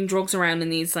just moving drugs around in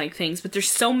these, like, things. But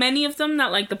there's so many of them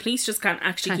that, like, the police just can't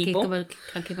actually keep up.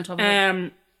 Can't keep on top of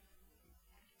it.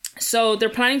 So they're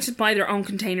planning to buy their own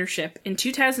container ship. In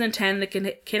 2010, the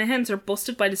Kinahans are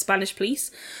busted by the Spanish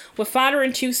police, with father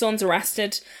and 2 sons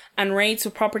arrested, and raids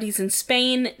with properties in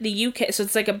Spain, the UK. So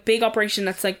it's like a big operation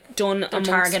that's like done amongst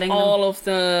targeting all of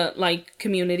the like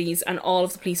communities and all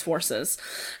of the police forces.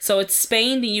 So it's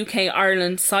Spain, the UK,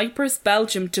 Ireland, Cyprus,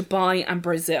 Belgium, Dubai, and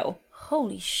Brazil.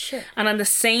 Holy shit. And on the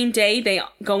same day, they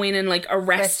go in and like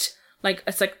arrest, like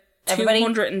it's like Everybody?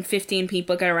 215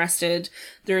 people get arrested.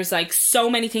 There's like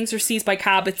so many things are seized by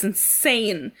Cab. It's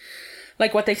insane.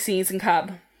 Like what they seize in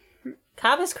Cab.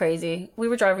 Cab is crazy. We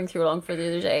were driving through Longford the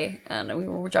other day and we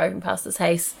were driving past this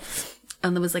house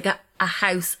and there was like a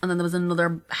house and then there was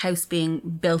another house being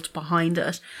built behind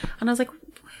it. And I was like,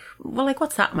 well, like,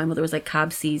 what's that? And my mother was like,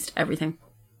 Cab seized everything.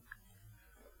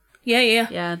 Yeah.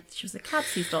 Yeah, she was like, Cab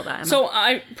seized all that. Emma. So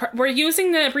we're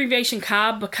using the abbreviation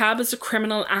CAB, but CAB is the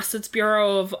Criminal Assets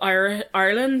Bureau of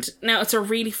Ireland. Now, it's a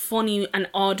really funny and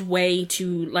odd way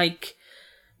to, like,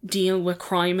 deal with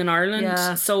crime in Ireland.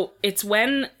 Yeah. So it's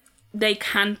when they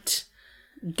can't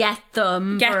get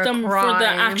them for crime. the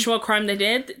actual crime they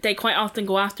did, they quite often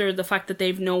go after the fact that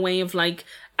they've no way of, like,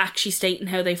 actually stating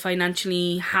how they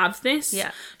financially have this.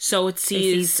 Yeah. So it's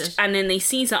seized, it. and then they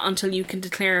seize it until you can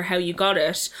declare how you got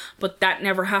it, but that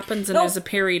never happens, and No. there's a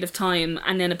period of time,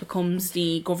 and then it becomes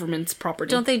the government's property.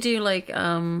 Don't they do like, what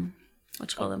do you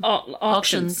call them?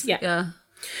 Auctions. Yeah.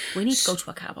 We need to go to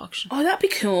a Cab auction. Oh, that'd be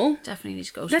cool. Definitely need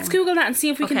to go to Let's one. Google that and see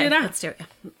if we can do that. Let's do it.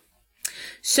 Yeah.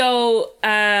 So,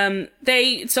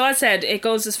 so I said, it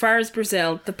goes as far as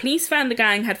Brazil. The police found the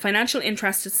gang had financial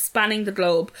interests spanning the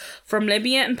globe, from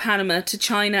Libya and Panama to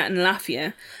China and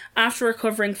Latvia, after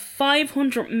recovering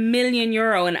 €500 million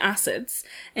in assets,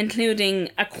 including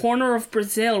a corner of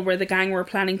Brazil where the gang were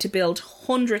planning to build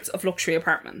hundreds of luxury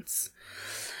apartments.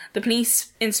 The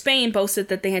police in Spain boasted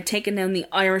that they had taken down the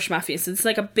Irish mafia. So it's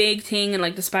like a big thing in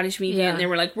like the Spanish media, and they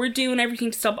were like, we're doing everything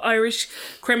to stop Irish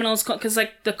criminals, because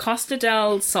like the Costa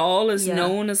del Sol is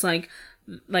known as like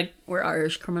Where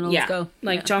Irish criminals go.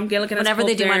 like John Gilligan. Whenever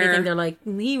they do there. anything, they're like,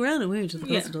 he ran away to the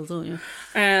Costa del Sol.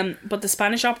 But the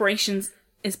Spanish operations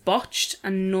is botched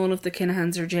and none of the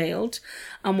Kinahans are jailed.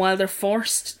 And while they're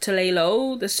forced to lay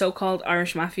low, the so-called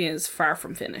Irish mafia is far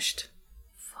from finished.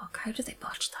 Fuck, how did they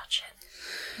botch that shit?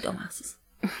 Dumbasses.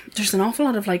 There's an awful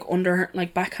lot of like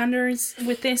backhanders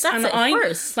with this. That's and it, of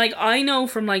course. I know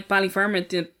from like Ballyfermot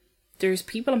that there's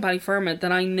people in Ballyfermot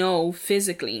that I know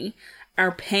physically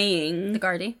are paying The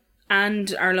Gardaí.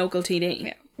 and our local TD.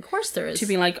 Yeah, of course there is. To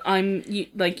be like, you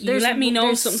let me know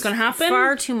there's something's gonna happen.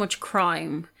 Far too much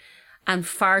crime, and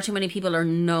far too many people are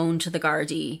known to the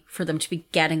Gardaí for them to be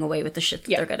getting away with the shit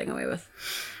that they're getting away with.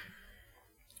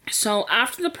 So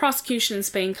after the prosecution in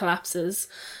Spain collapses,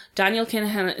 Daniel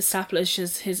Kinahan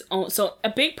establishes his own. So a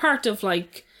big part of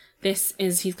like this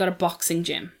is he's got a boxing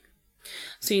gym.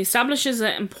 So he establishes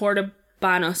it in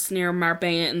Portobanos near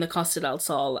Marbella in the Costa del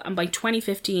Sol, and by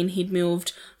 2015 he'd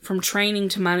moved from training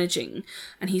to managing,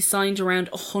 and he signed around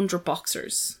 100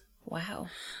 boxers. Wow.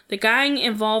 The gang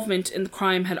involvement in the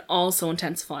crime had also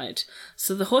intensified,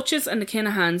 so the Hutches and the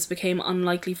Kinahans became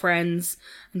unlikely friends,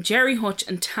 and Jerry Hutch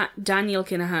and Daniel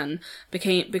Kinahan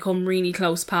become really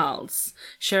close pals.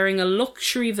 Sharing a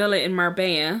luxury villa in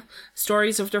Marbella,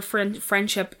 stories of their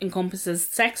friendship encompasses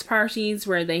sex parties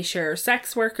where they share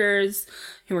sex workers,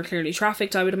 who were clearly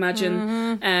trafficked, I would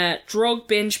imagine, drug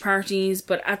binge parties,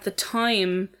 but at the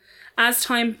time... As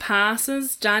time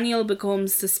passes, Daniel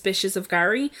becomes suspicious of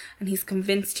Gary, and he's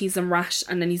convinced he's a rat,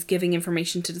 and then he's giving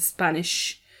information to the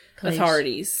Spanish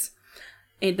authorities.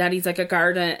 That he's like a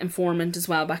Garda informant as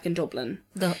well back in Dublin.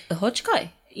 The Hutch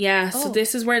guy? Yeah, so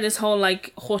this is where this whole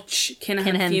like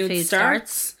Hutch-Kinahan feud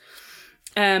starts.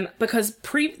 Because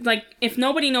if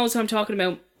nobody knows who I'm talking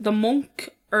about, the monk,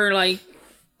 or like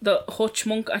the Hutch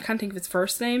monk, I can't think of his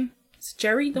first name. It's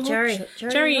Jerry the Hutch?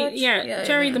 Jerry Hutch?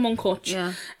 Jerry the Monk Hutch.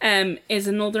 Yeah. Is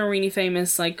another really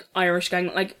famous like Irish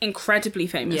gang, like incredibly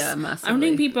famous. Yeah, massively. I don't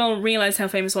think people realise how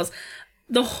famous it was.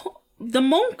 The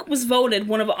monk was voted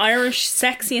one of Irish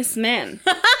sexiest men.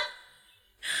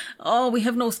 Oh, we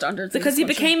have no standards. Because he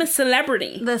became a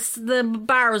celebrity. The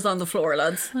bar is on the floor,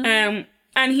 lads.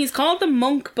 And he's called the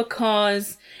monk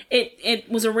because it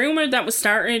was a rumour that was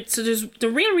started. So the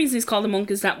real reason he's called the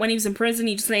monk is that when he was in prison,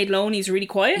 he just laid low and he's really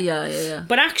quiet. Yeah.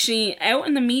 But actually, out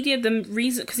in the media, the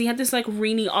reason, because he had this like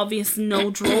really obvious no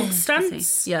drug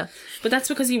stance. Yeah. But that's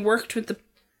because he worked with the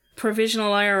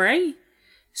Provisional IRA.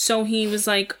 So he was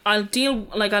like, I'll deal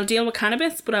with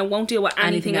cannabis, but I won't deal with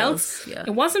anything else. Yeah.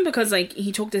 It wasn't because like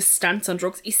he took this stance on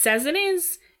drugs. He says it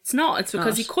is. It's not. It's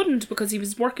because he couldn't, because he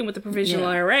was working with the Provisional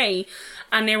IRA,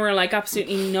 and they were like,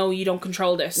 absolutely no, you don't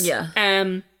control this. Yeah.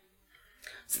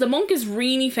 So the monk is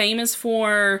really famous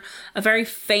for a very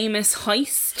famous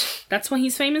heist. That's what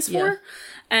he's famous for.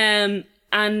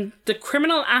 And the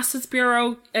Criminal Assets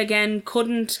Bureau, again,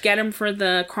 couldn't get him for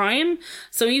the crime.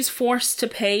 So he was forced to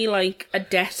pay, like, a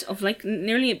debt of, like,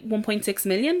 nearly 1.6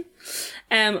 million.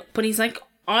 But he's like,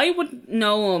 I would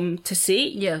know him to see.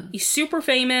 Yeah. He's super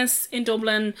famous in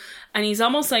Dublin. And he's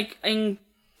almost, like, in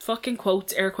fucking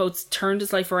quotes, air quotes, turned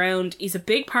his life around. He's a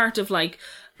big part of, like,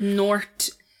 North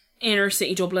inner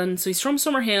city Dublin. So he's from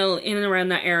Summerhill, in and around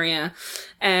that area.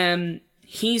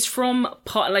 He's from,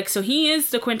 so he is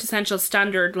the quintessential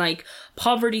standard, like,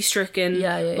 poverty-stricken,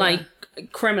 like,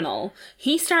 criminal.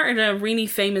 He started a really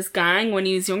famous gang when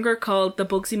he was younger called the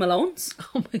Bugsy Malones.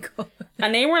 Oh my God.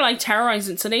 And they were, like,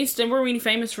 terrorising. So they were really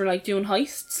famous for, like, doing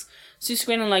heists. So he used to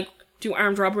go in and, like, do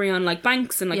armed robbery on, like,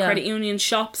 banks and, like, credit union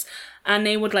shops. And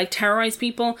they would, like, terrorise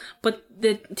people. But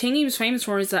the thing he was famous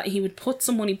for is that he would put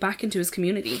some money back into his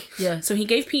community. Yeah. So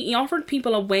he offered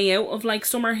people a way out of, like,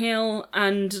 Summerhill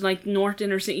and, like, North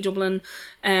Inner City Dublin.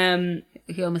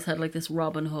 He almost had, like, this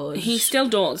Robin Hood. He still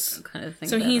does. Kind of thing.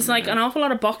 So he's, like, an awful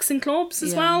lot of boxing clubs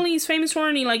as well. He's famous for,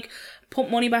 and he, like, put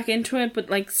money back into it.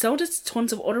 But, like, so does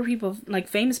tons of other people, like,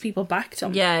 famous people backed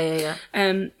him. Yeah.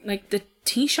 Like, the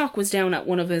Taoiseach was down at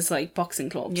one of his, like, boxing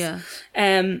clubs. Yeah.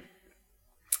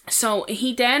 So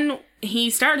he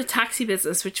started a taxi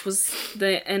business, which was,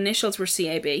 the initials were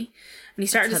CAB. And he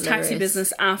started his taxi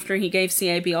business after he gave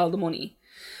CAB all the money.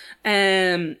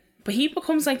 But he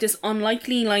becomes, like, this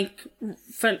unlikely, like,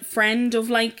 friend of,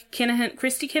 like,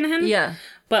 Christy Kinahan. Yeah.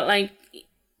 But, like,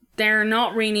 they're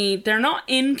not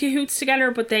in cahoots together,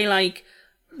 but they, like,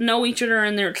 know each other,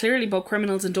 and they're clearly both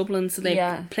criminals in Dublin, so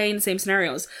they play in the same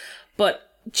scenarios. But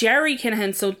Jerry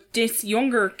Kinahan, so this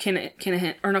younger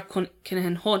Kinahan, or not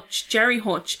Kinahan, Hutch, Jerry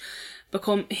Hutch,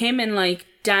 him and, like,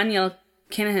 Daniel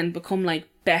Kinahan become, like,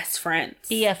 best friends.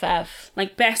 EFF.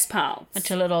 Like, best pals.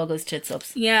 Until it all goes tits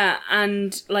ups. Yeah,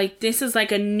 and, like, this is,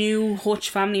 like, a new Hutch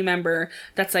family member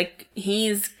that's, like,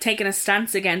 he's taking a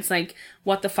stance against, like,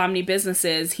 what the family business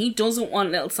is. He doesn't want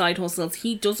little side hustles.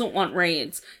 He doesn't want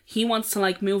raids. He wants to,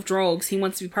 like, move drugs. He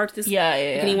wants to be part of this. Yeah.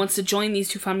 And he wants to join these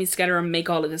two families together and make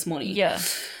all of this money. Yeah.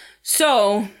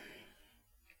 So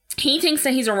he thinks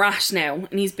that he's a rat now,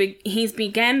 and he's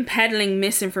began peddling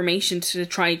misinformation to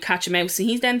try catch him out. So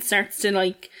he then starts to,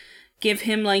 like, give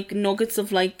him, like, nuggets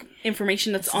of, like,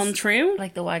 information that's untrue.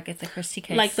 Like the Wagatha Christie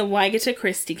case. Like the Wagatha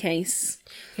Christie case.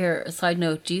 Here, a side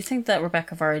note, do you think that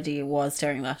Rebecca Vardy was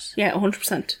staring that? Yeah,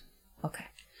 100%. Okay.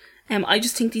 I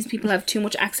just think these people have too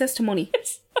much access to money.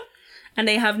 And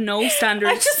they have no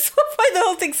standards. I just find the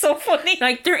whole thing so funny.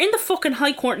 Like, they're in the fucking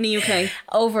High Court in the UK.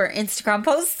 Over Instagram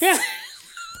posts? Yeah.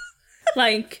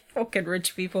 Like, fucking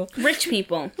rich people. Rich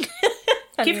people.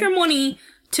 Give your money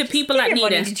to people that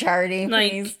need it. To charity,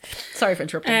 like, please. Sorry for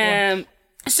interrupting.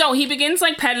 So he begins,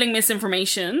 like, peddling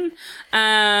misinformation,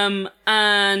 and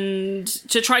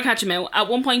to try catch him out. At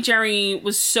one point, Jerry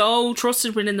was so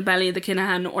trusted within the belly of the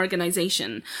Kinahan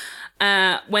organisation.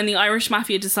 When the Irish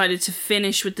Mafia decided to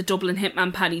finish with the Dublin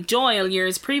hitman Paddy Doyle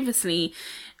years previously,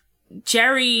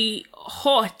 Jerry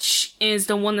Hutch is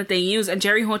the one that they use, and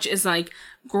Jerry Hutch is, like,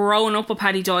 growing up with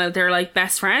Paddy Doyle. They're, like,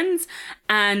 best friends,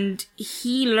 and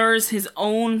he lures his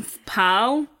own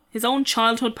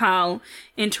childhood pal,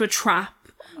 into a trap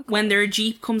when their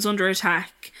Jeep comes under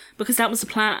attack, because that was the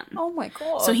plan. Oh my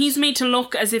God. So he's made to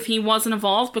look as if he wasn't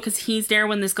involved because he's there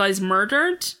when this guy's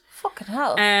murdered. Fucking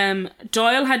hell.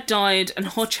 Doyle had died and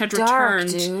Hutch had returned.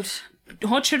 Dude.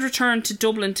 Hutch had returned to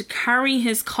Dublin to carry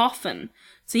his coffin.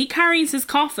 So he carries his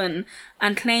coffin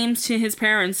and claims to his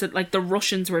parents that, like, the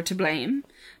Russians were to blame.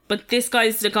 But this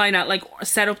guy's the guy that, like,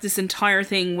 set up this entire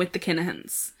thing with the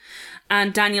Kinahans.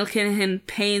 And Daniel Kinahan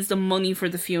pays the money for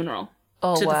the funeral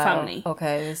to the family.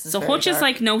 Okay, this is so very Hutch dark. is,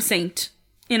 like, no saint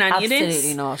in any of this.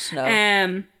 Absolutely not,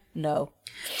 no. No.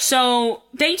 So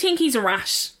they think he's a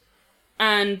rat.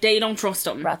 And they don't trust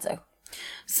him. Ratzo.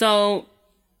 So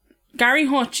Gary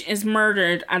Hutch is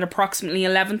murdered at approximately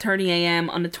 11:30 a.m.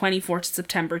 on the 24th of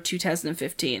September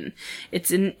 2015.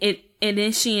 It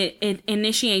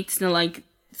initiates the, like,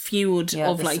 feud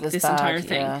of, like, this entire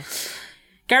thing. Yeah.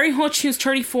 Gary Hutch, who's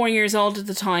 34 years old at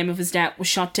the time of his death, was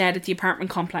shot dead at the apartment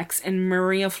complex in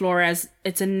Maria Flores.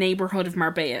 It's a neighbourhood of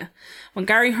Marbella. When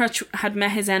Gary Hutch had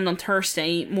met his end on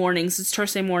Thursday morning,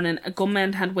 a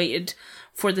gunman had waited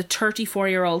for the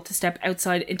 34-year-old to step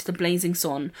outside into the blazing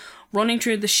sun, running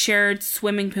through the shared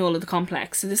swimming pool of the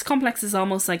complex. So this complex is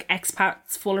almost like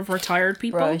expats full of retired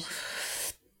people. Right.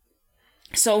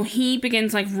 So he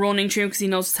begins, like, running through because he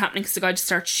knows what's happening, because the guy just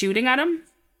starts shooting at him.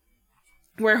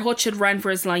 Where Hutch had ran for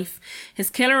his life, his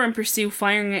killer in pursuit,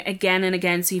 firing again and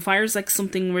again. So he fires, like,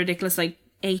 something ridiculous, like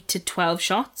 8 to 12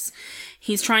 shots.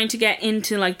 He's trying to get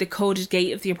into like the coded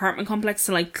gate of the apartment complex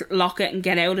to like lock it and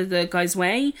get out of the guy's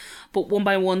way. But one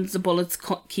by one, the bullets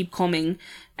keep coming.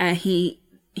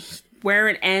 Where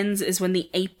it ends is when the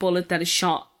 8th bullet that is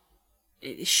shot,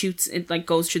 it shoots, it like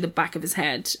goes through the back of his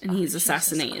head, and he's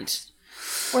assassinated.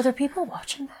 Were there people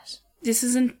watching that? This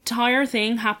entire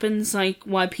thing happens like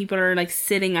while people are like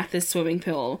sitting at this swimming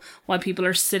pool, while people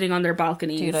are sitting on their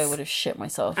balconies. Dude, I would have shit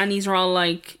myself. And these are all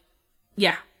like,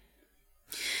 yeah.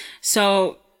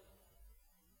 So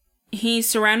he's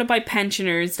surrounded by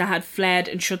pensioners that had fled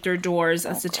and shut their doors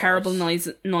as the terrible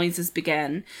noises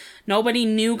began. Nobody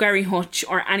knew Gary Hutch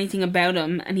or anything about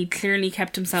him, and he clearly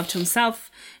kept himself to himself.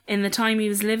 In the time he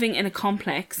was living in a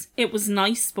complex, it was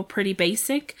nice but pretty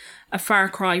basic, a far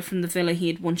cry from the villa he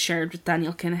had once shared with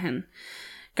Daniel Kinahan.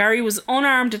 Gary was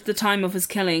unarmed at the time of his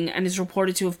killing and is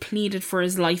reported to have pleaded for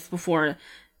his life before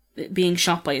being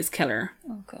shot by his killer.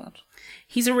 Oh, God.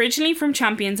 He's originally from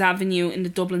Champions Avenue in the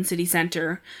Dublin city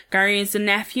centre. Gary is the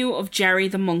nephew of Jerry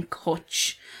the Monk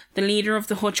Hutch, the leader of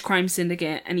the Hutch crime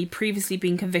syndicate, and he'd previously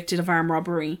been convicted of armed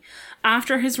robbery.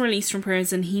 After his release from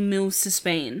prison, he moves to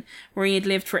Spain, where he had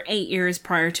lived for 8 years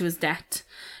prior to his death.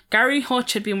 Gary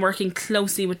Hutch had been working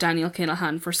closely with Daniel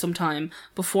Kinahan for some time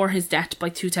before his death by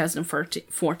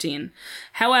 2014.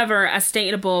 However, as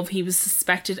stated above, he was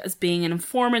suspected as being an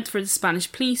informant for the Spanish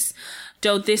police,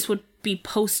 though this would be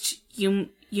posthumously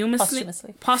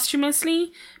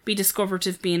be discovered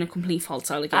to have been a complete false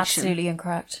allegation. Absolutely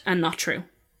incorrect. And not true.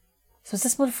 So is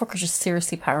this motherfucker just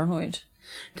seriously paranoid?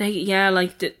 There's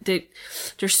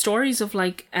stories of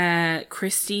like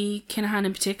Christy Kinahan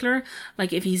in particular.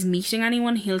 Like if he's meeting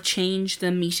anyone, he'll change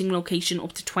the meeting location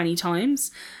up to 20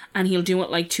 times, and he'll do it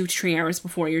like 2 to 3 hours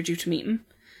before you're due to meet him.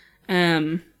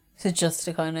 So just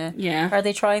to kind of... Yeah. Are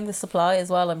they trying the supply as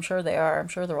well? I'm sure they are. I'm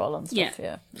sure they're all on stuff,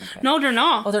 yeah. Okay. No, they're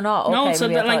not. Oh, they're not? Okay, no, so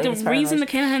the reason the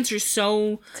Kinahans are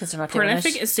so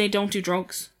prolific is they don't do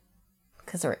drugs.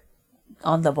 Because they're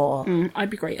on the ball.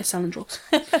 I'd be great at selling drugs.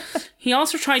 He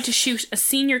also tried to shoot a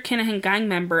senior Kinahan gang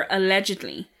member,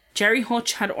 allegedly. Jerry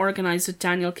Hutch had organised with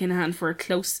Daniel Kinahan for a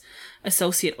close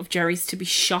associate of Jerry's to be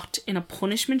shot in a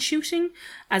punishment shooting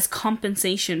as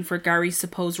compensation for Gary's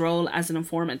supposed role as an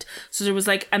informant. So there was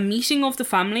like a meeting of the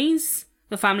families,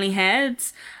 the family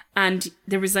heads, and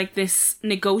there was like this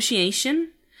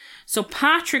negotiation. So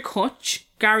Patrick Hutch,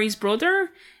 Gary's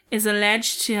brother, is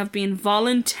alleged to have been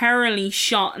voluntarily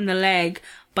shot in the leg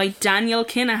by Daniel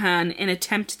Kinahan in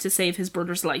attempt to save his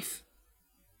brother's life.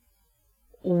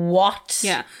 What?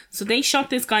 Yeah. So they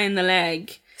shot this guy in the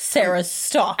leg. Sarah,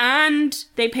 stop. And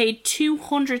they paid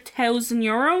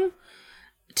 €200,000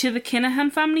 to the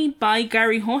Kinahan family by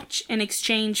Gary Hutch in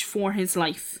exchange for his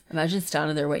life. Imagine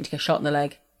standing there waiting to get shot in the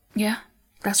leg. Yeah.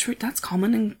 That's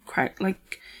common in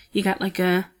like you get like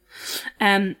a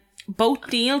both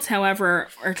deals, however,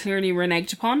 are clearly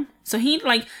reneged upon. So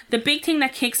the big thing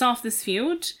that kicks off this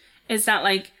feud is that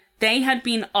like they had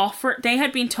been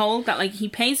told that like he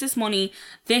pays this money,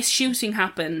 this shooting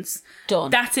happens.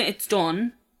 Done. That's it, it's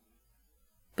done.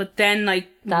 But then like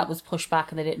that was pushed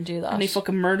back and they didn't do that. And they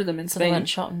fucking murdered them in Spain. So they went and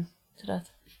shot him to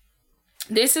death.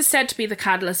 This is said to be the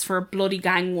catalyst for a bloody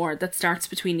gang war that starts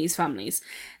between these families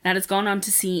that has gone on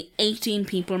to see 18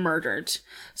 people murdered.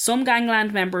 Some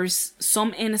gangland members,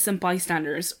 some innocent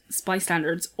bystanders,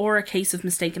 or a case of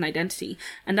mistaken identity.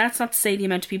 And that's not to say the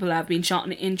amount of people that have been shot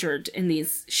and injured in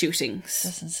these shootings.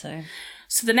 That's insane.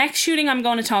 So the next shooting I'm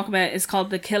going to talk about is called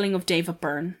the killing of David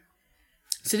Byrne.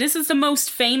 So this is the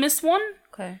most famous one.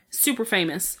 Okay. Super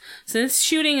famous. So this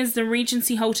shooting is the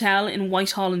Regency Hotel in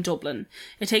Whitehall in Dublin.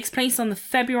 It takes place on the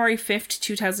February 5th,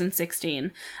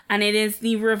 2016, and it is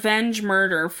the revenge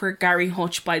murder for Gary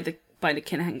Hutch by the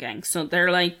Kinahan gang. So they're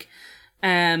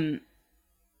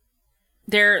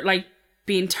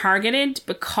being targeted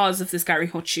because of this Gary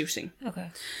Hutch shooting. Okay.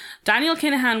 Daniel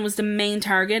Kinahan was the main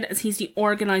target as he's the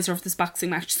organiser of this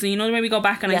boxing match. So you know the way we go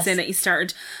back and I said that he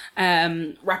started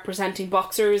representing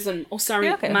boxers and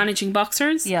managing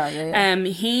boxers. Yeah.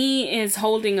 He is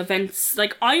holding events.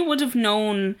 Like I would have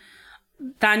known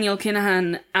Daniel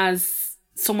Kinahan as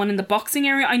someone in the boxing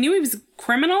area. I knew he was a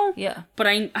criminal. Yeah. But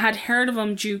I had heard of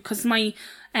him because my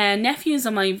nephews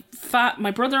and my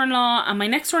brother-in-law and my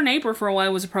next door neighbour for a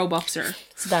while was a pro boxer.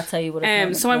 So that's how you would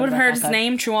have so I would have heard his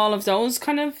name through all of those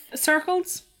kind of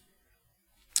circles.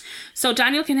 So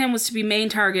Daniel Kinahan was to be main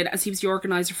target as he was the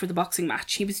organiser for the boxing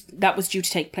match. That was due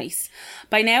to take place.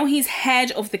 By now he's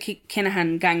head of the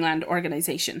Kinahan gangland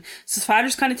organisation. So his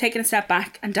father's kind of taken a step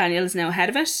back and Daniel is now head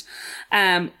of it.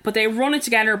 But they run it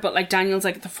together, but like Daniel's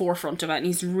like at the forefront of it, and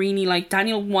he's really like,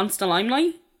 Daniel wants the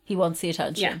limelight. He wants the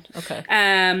attention. Yeah. Okay.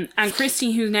 And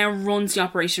Christie, who now runs the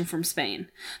operation from Spain.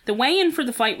 The weigh-in for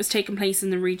the fight was taking place in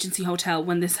the Regency Hotel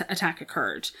when this attack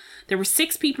occurred. There were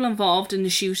 6 people involved in the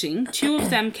shooting. 2 of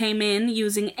them came in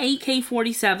using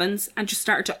AK-47s and just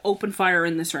started to open fire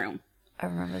in this room. I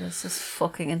remember this. This is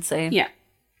fucking insane. Yeah.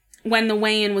 When the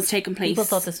weigh-in was taking place. People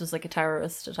thought this was like a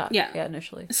terrorist attack. Yeah.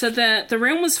 Initially. So the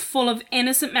room was full of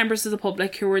innocent members of the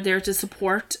public who were there to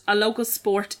support a local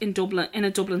sport in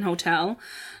a Dublin hotel.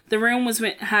 The room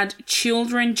had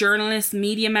children, journalists,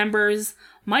 media members.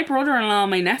 My brother-in-law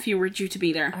and my nephew were due to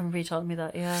be there. I remember you telling me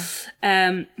that, yeah.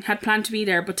 Had planned to be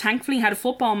there, but thankfully had a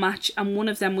football match and one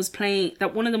of them was playing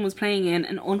in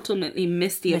and ultimately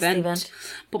missed the event.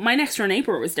 But my next door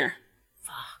neighbour was there.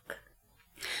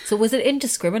 So was it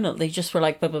indiscriminate? They just were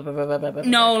like... Blah, blah, blah, blah, blah, blah,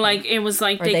 no, like, it was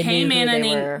like they came in and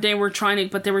they they were trying to...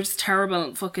 But they were just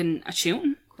terrible fucking at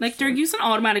shooting. Like, they're using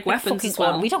automatic weapons as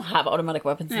well. We don't have automatic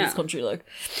weapons in this country, like...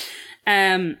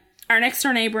 Our next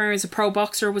door neighbour is a pro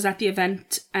boxer, was at the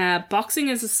event. Boxing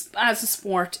as a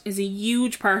sport is a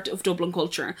huge part of Dublin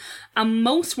culture. And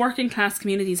most working class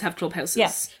communities have clubhouses.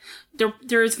 Yes.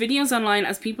 There's videos online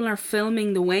as people are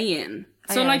filming the weigh-in.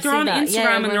 So, I've they're on that.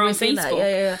 Instagram and they're on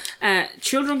Facebook. Yeah.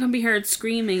 Children can be heard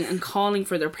screaming and calling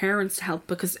for their parents to help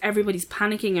because everybody's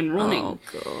panicking and running. Oh,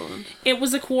 God. It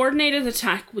was a coordinated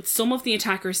attack with some of the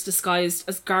attackers disguised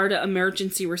as Garda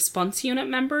Emergency Response Unit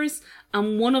members,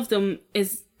 and one of them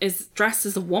is dressed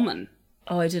as a woman.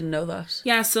 Oh, I didn't know that.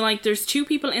 Yeah, so, like, there's 2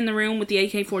 people in the room with the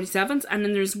AK-47s, and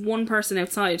then there's 1 person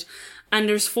outside. And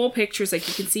there's full pictures, like,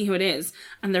 you can see who it is.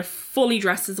 And they're fully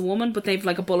dressed as a woman, but they've,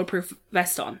 like, a bulletproof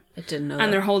vest on. I didn't know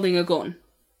And they're holding a gun.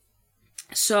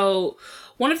 So,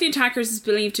 one of the attackers is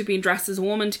believed to be dressed as a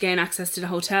woman to gain access to the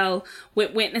hotel,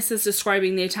 with witnesses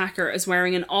describing the attacker as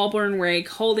wearing an auburn wig,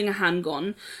 holding a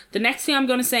handgun. The next thing I'm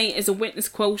going to say is a witness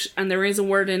quote, and there is a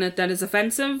word in it that is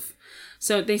offensive.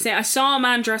 So they say, "I saw a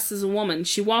man dressed as a woman.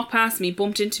 She walked past me,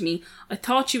 bumped into me. I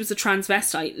thought she was a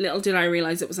transvestite. Little did I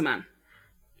realise it was a man."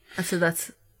 And so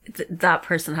that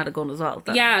person had a gun as well.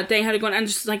 Yeah, they had a gun, and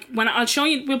just like when I'll show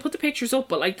you, we'll put the pictures up,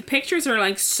 but like the pictures are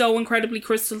like so incredibly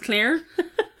crystal clear.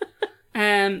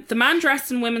 The man dressed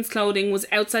in women's clothing was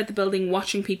outside the building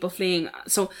watching people fleeing.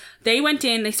 So they went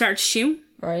in, they started to shoot.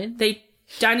 Right.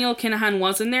 Daniel Kinahan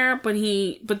was in there, but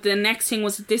the next thing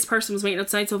was that this person was waiting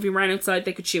outside, so if he ran outside,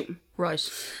 they could shoot him. Right.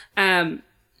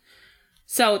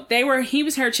 So he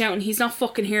was heard shouting, "He's not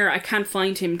fucking here, I can't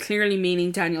find him," clearly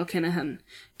meaning Daniel Kinahan.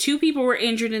 2 people were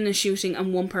injured in the shooting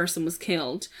and 1 person was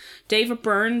killed. David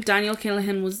Byrne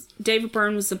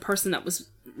was the person that was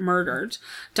murdered.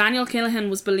 Daniel Kinahan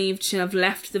was believed to have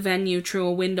left the venue through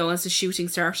a window as the shooting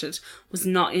started, was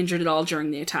not injured at all during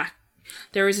the attack.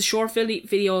 There is a short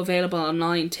video available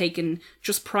online taken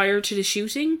just prior to the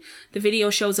shooting. The video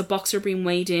shows a boxer being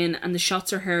weighed in and the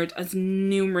shots are heard as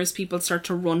numerous people start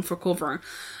to run for cover.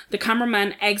 The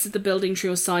cameraman exits the building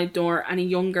through a side door and a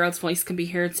young girl's voice can be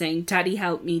heard saying, "Daddy,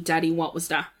 help me. Daddy, what was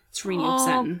that?" It's really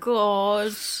upsetting. Oh,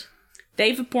 God.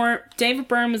 David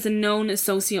Byrne was a known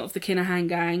associate of the Kinahan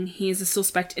gang. He is a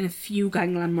suspect in a few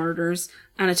gangland murders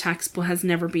and attacks, but has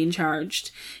never been charged.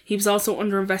 He was also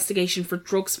under investigation for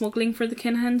drug smuggling for the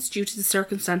Kinahans due to the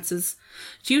circumstances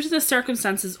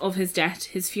of his death.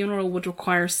 His funeral would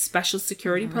require special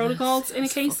security protocols in a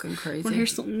case. Fucking crazy. Want to hear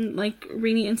something like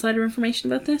really insider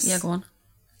information about this? Yeah, go on.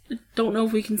 I don't know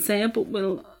if we can say it, but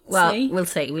we'll say.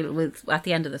 We'll at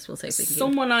the end of this we'll say if we can.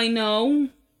 Someone I know,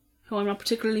 who I'm not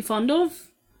particularly fond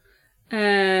of,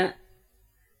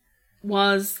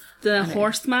 was the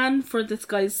horseman for this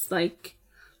guy's like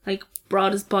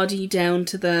brought his body down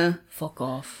to the... Fuck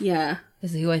off. Yeah.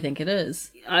 Is he who I think it is?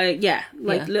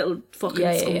 Little fucking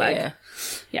scumbag.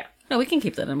 Yeah. No, we can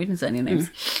keep that in. We didn't say any names.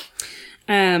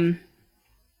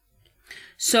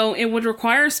 So it would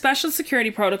require special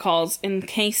security protocols in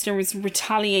case there was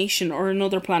retaliation or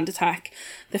another planned attack.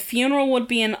 The funeral would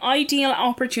be an ideal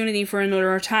opportunity for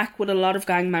another attack, with a lot of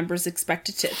gang members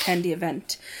expected to attend the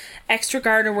event. Extra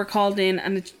Garda were called in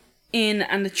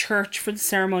and the church for the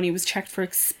ceremony was checked for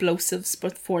explosives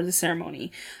before the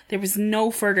ceremony. There was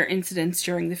no further incidents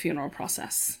during the funeral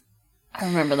process. I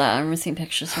remember that. I remember seeing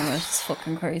pictures from it. It's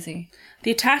fucking crazy.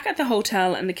 The attack at the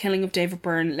hotel and the killing of David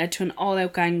Byrne led to an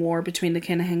all-out gang war between the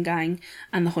Kinahan gang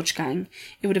and the Hutch gang.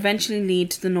 It would eventually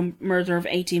lead to the murder of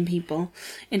 18 people.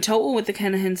 In total, with the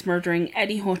Kinahans murdering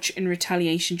Eddie Hutch in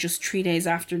retaliation just 3 days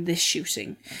after this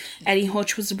shooting. Eddie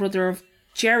Hutch was the brother of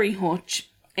Jerry Hutch,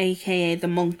 aka the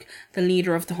Monk, the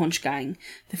leader of the Hutch gang.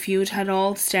 The feud had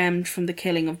all stemmed from the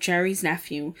killing of Jerry's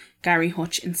nephew, Gary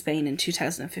Hutch, in Spain in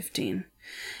 2015.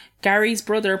 Gary's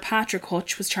brother, Patrick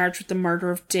Hutch, was charged with the murder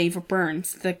of David Byrne.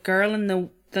 The girl in the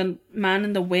the man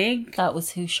in the wig That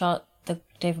was who shot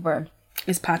David Byrne.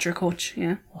 is Patrick Hutch,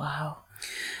 yeah. Wow.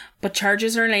 But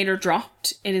charges are later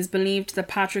dropped. It is believed that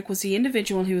Patrick was the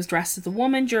individual who was dressed as the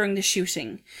woman during the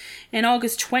shooting. In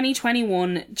August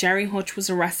 2021, Jerry Hutch was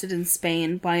arrested in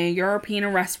Spain by a European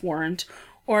arrest warrant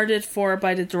ordered for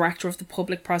by the director of the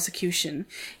public prosecution.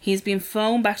 He has been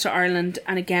flown back to Ireland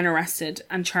and again arrested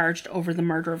and charged over the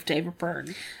murder of David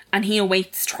Byrne. And he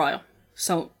awaits trial.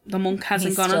 So the monk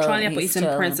hasn't gone on trial yet, but he's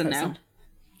in prison now.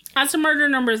 As the murder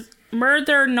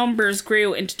numbers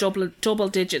grew into double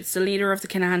digits, the leader of the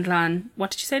Kinahan clan,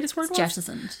 what did you say this word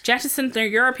was? Jettisoned their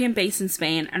European base in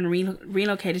Spain and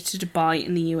relocated to Dubai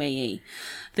in the UAE.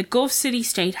 The Gulf City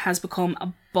state has become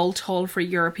a bolt hole for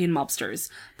European mobsters,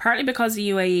 partly because the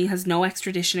UAE has no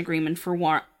extradition agreement for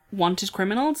wanted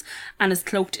criminals and is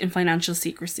cloaked in financial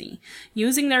secrecy.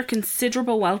 Using their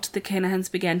considerable wealth, the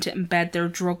Kinahans began to embed their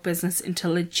drug business into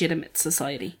legitimate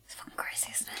society. It's fucking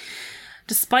crazy, isn't it?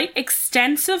 Despite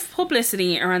extensive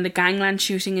publicity around the gangland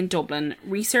shooting in Dublin,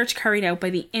 research carried out by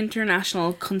the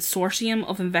International Consortium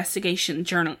of Investigative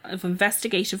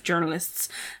Journalists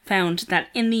found that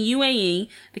in the UAE,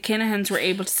 the Kinahans were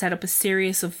able to set up a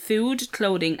series of food,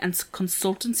 clothing and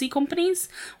consultancy companies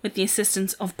with the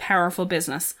assistance of powerful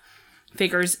business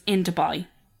figures in Dubai,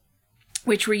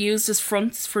 which were used as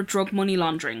fronts for drug money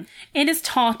laundering. It is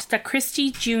thought that Christie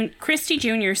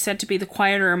Jr., said to be the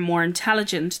quieter and more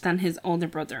intelligent than his older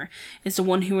brother, is the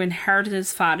one who inherited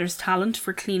his father's talent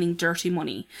for cleaning dirty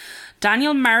money.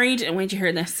 Daniel married, and wait to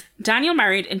hear this, Daniel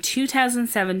married in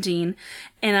 2017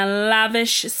 in a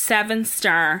lavish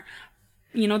 7-star,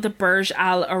 you know, the Burj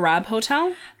Al Arab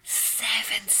hotel?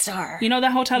 7-star. You know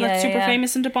that hotel that's super yeah.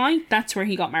 famous in Dubai? That's where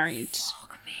he got married.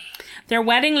 Their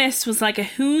wedding list was like a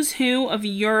who's who of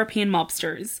European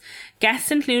mobsters. Guests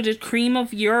included cream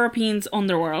of Europeans'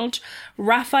 underworld,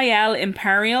 Raphael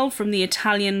Imperial from the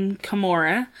Italian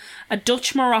Camorra, a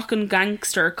Dutch-Moroccan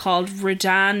gangster called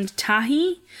Redan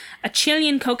Tahi, a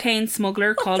Chilean cocaine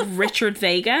smuggler called Richard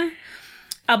Vega,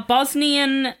 a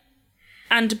Bosnian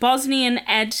Ed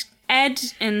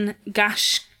in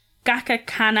Gaka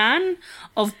Kanan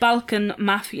of Balkan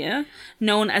Mafia,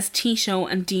 known as Tito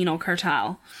and Dino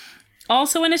Cartal.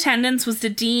 Also in attendance was the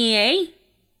DEA,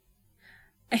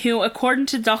 who according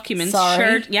to documents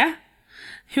shared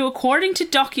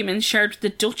with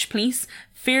the Dutch police,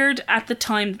 feared at the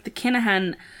time that the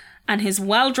Kinahan and his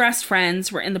well-dressed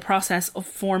friends were in the process of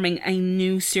forming a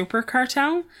new super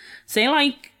cartel. So they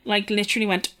like literally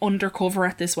went undercover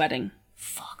at this wedding.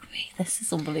 Fuck me, this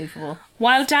is unbelievable.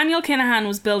 While Daniel Kinahan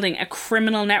was building a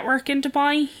criminal network in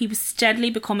Dubai, he was steadily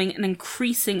becoming an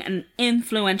increasing and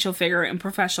influential figure in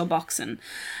professional boxing.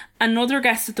 Another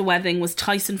guest at the wedding was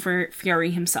Tyson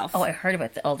Fury himself. Oh, I heard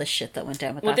about all this shit that went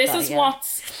down with that guy. Well, this is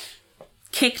what's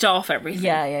kicked off everything.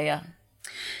 Yeah.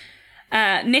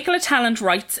 Nicola Tallant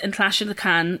writes in Clash of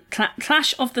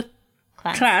the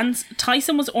Clans,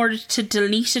 Tyson was ordered to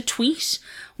delete a tweet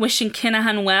wishing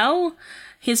Kinahan well.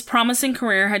 His promising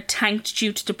career had tanked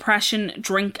due to depression,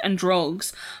 drink and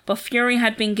drugs, but Fury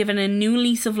had been given a new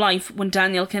lease of life when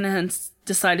Daniel Kinahan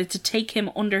decided to take him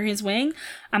under his wing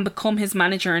and become his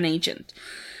manager and agent.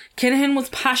 Kinahan was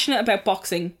passionate about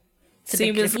boxing, so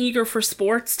he was eager for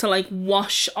sports to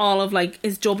wash all of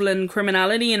his Dublin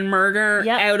criminality and murder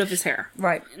out of his hair.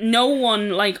 Right. No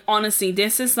one, honestly,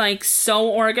 this is so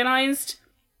organised.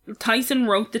 Tyson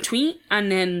wrote the tweet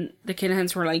and then the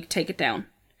Kinahans were take it down.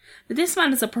 This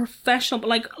man is a professional,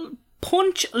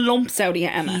 punch lumps out of you,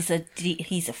 Emma.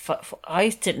 I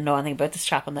didn't know anything about this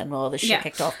chap, and then when all this shit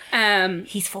kicked off.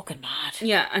 He's fucking mad.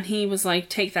 Yeah, and he was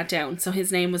take that down. So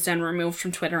his name was then removed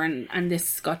from Twitter and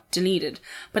this got deleted.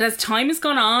 But as time has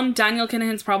gone on, Daniel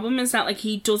Kinahan's problem is that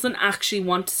he doesn't actually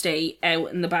want to stay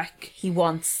out in the back. He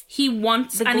wants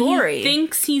the and glory. He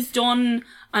thinks he's done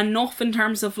enough in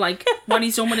terms of what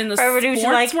he's done within the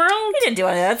sports world. He didn't do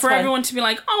anything. For everyone to be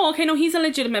oh, okay, no, he's a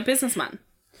legitimate businessman.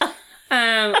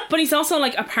 But he's also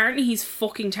apparently he's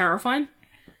fucking terrifying.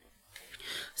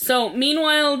 So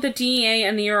meanwhile, the DEA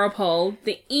and the Europol,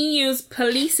 the EU's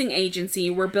policing agency,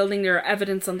 were building their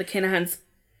evidence on the Kinahans'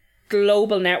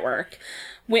 global network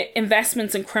with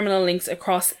investments and criminal links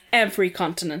across every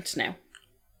continent now.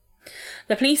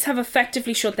 The police have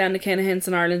effectively shut down the Kinahans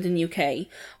in Ireland and UK,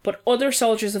 but other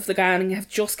soldiers of the gang have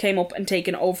just came up and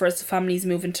taken over as the families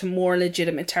move into more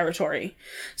legitimate territory.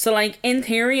 So, in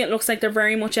theory, it looks like they're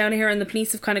very much out of here, and the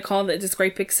police have kind of called it this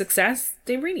great big success.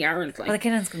 They really aren't. Well, the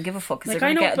Kinahans can give a fuck, because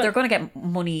they're going to get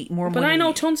money, more money. But I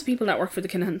know tons of people that work for the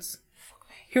Kinahans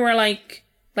who are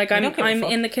I'm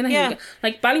in the Kinahan. Yeah.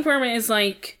 Ballyfermot is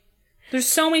There's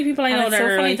so many people I know And it's that so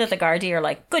are funny like, that the Gardaí are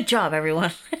like, good job,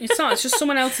 everyone. it's not. It's just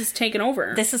someone else has taken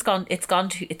over. This has gone. It's gone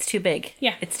too. It's too big.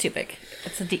 Yeah. It's too big.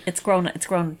 It's grown. It's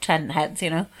grown 10 heads. You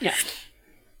know. Yeah.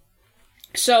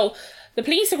 So the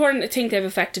police, according to think, they've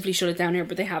effectively shut it down here,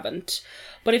 but they haven't.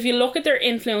 But if you look at their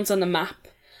influence on the map,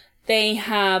 they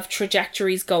have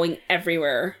trajectories going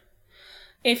everywhere.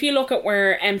 If you look at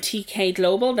where MTK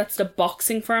Global, that's the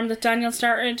boxing firm that Daniel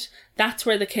started, that's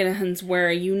where the Kinahans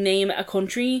were. You name a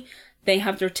country, they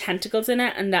have their tentacles in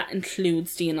it, and that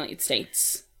includes the United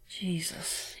States.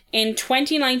 Jesus. In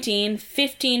 2019,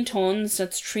 15 tons,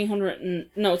 that's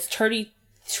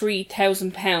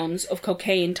 33,000 pounds of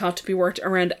cocaine thought to be worth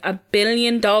around $1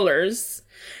 billion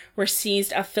were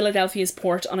seized at Philadelphia's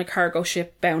port on a cargo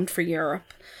ship bound for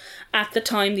Europe. At the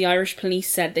time, the Irish police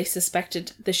said they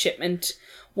suspected the shipment,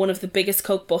 one of the biggest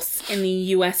coke busts in the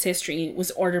US history,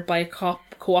 was ordered by a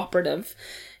cooperative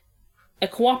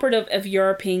of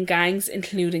European gangs,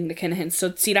 including the Kinahans.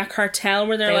 So see that cartel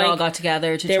where They all got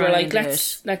together to they try were and like, do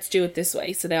let's do it this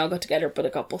way. So they all got together, but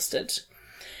it got busted.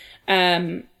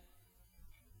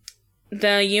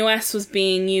 The US was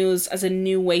being used as a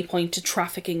new waypoint to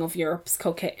trafficking of Europe's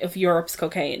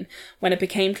cocaine when it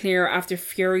became clear after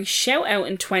Fury's shout out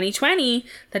in 2020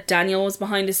 that Daniel was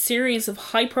behind a series of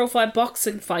high-profile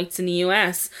boxing fights in the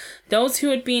US. Those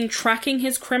who had been tracking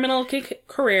his criminal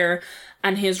career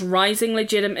and his rising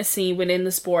legitimacy within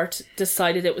the sport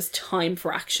decided it was time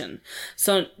for action.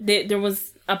 So there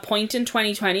was a point in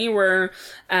 2020 where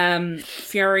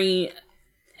Fury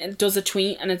does a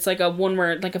tweet and it's like a one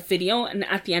word, like a video, and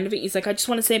at the end of it he's like, I just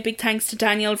want to say a big thanks to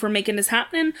Daniel for making this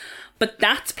happening. But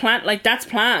that's planned.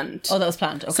 Oh, that was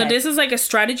planned. Okay. So this is like a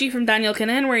strategy from Daniel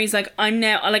Kinahan where he's like,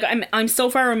 I'm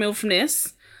so far removed from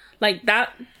this. Like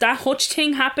that Hutch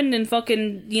thing happened in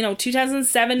fucking,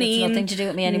 2017. It's nothing to do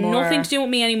with me anymore. Nothing to do with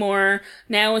me anymore.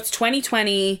 Now it's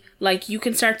 2020. Like, you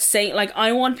can start saying, like,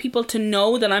 I want people to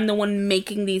know that I'm the one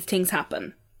making these things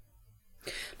happen.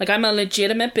 Like, I'm a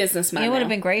legitimate businessman. It would have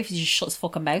now. been great if you just shut his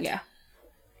fucking mouth. Yeah.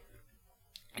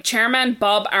 Chairman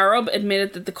Bob Arab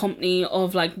admitted that the company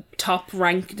of, like, top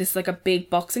rank, this is like a big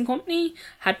boxing company,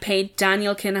 had paid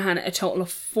Daniel Kinahan a total of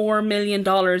 $4 million in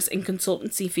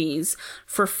consultancy fees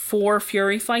for 4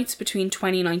 Fury fights between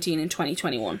 2019 and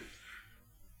 2021.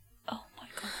 Oh my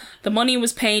God. The money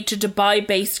was paid to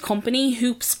Dubai-based company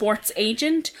Hoop Sports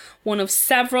Agent, one of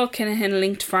several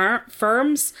Kinahan-linked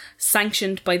firms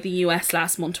sanctioned by the US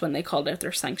last month when they called out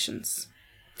their sanctions.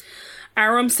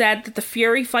 Aram said that the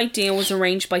Fury fight deal was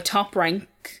arranged by Top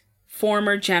Rank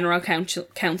former General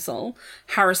Counsel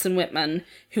Harrison Whitman,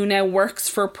 who now works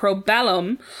for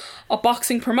Probellum, a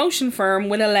boxing promotion firm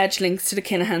with alleged links to the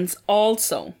Kinahans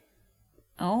also.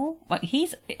 Oh, well,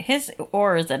 his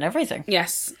auras and everything.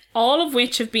 Yes, all of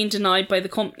which have been denied by the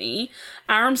company.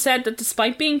 Aram said that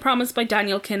despite being promised by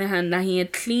Daniel Kinahan that he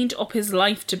had cleaned up his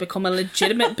life to become a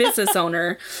legitimate business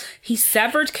owner, he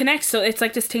severed connections. So it's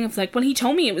like this thing of like, well, he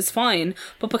told me it was fine,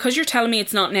 but because you're telling me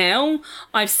it's not now,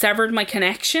 I've severed my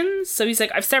connections. So he's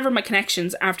like, I've severed my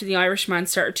connections after the Irishman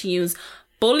started to use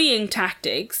bullying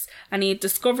tactics, and he had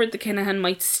discovered the Kinahan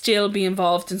might still be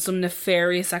involved in some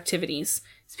nefarious activities.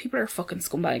 These people are fucking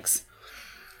scumbags.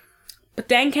 But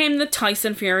then came the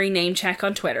Tyson Fury name check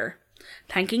on Twitter,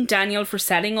 thanking Daniel for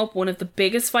setting up one of the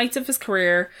biggest fights of his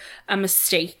career, a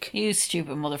mistake. You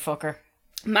stupid motherfucker.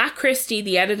 Matt Christie,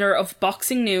 the editor of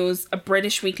Boxing News, a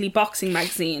British weekly boxing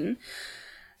magazine,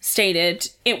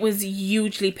 stated, it was a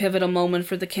hugely pivotal moment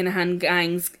for the Kinahan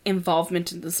gang's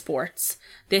involvement in the sports.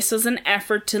 This was an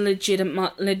effort to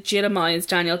legitimize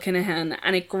Daniel Kinahan,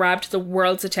 and it grabbed the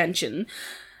world's attention.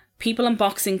 People in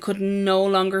boxing could no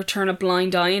longer turn a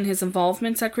blind eye in his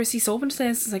involvement, said Chrissy. So open to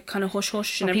this is like kind of hush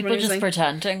hush, and People just like,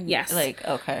 pretending. Yes. Like,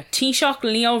 okay. Taoiseach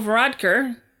Leo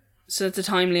Varadkar, so at the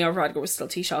time Leo Varadkar was still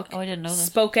Taoiseach. Oh, I didn't know that.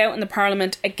 Spoke out in the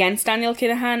Parliament against Daniel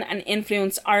Kinahan and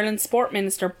influenced Ireland's Sport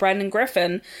Minister Brendan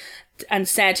Griffin, and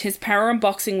said his power in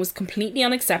boxing was completely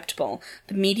unacceptable.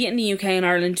 The media in the UK and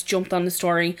Ireland jumped on the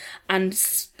story, and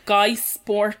sports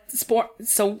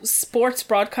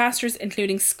broadcasters,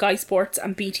 including Sky Sports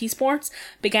and BT Sports,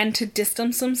 began to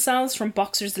distance themselves from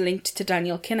boxers linked to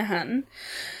Daniel Kinahan.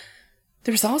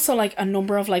 There was also like a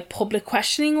number of like public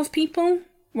questioning of people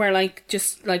where like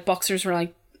just like boxers were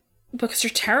like, because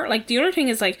you're terror. Like the other thing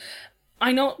is like,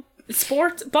 I know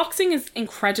boxing is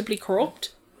incredibly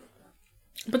corrupt,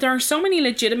 but there are so many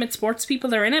legitimate sports people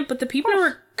that are in it, but the people who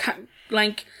are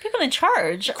like people in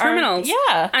charge criminals,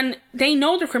 yeah, and they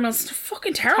know they're criminals. They're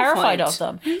fucking terrified of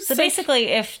them. So basically,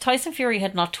 if Tyson Fury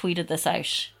had not tweeted this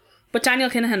out, but Daniel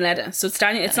Kinahan led it, so it's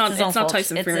Daniel. It's not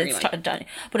Tyson Fury.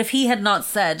 But if he had not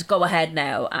said, "Go ahead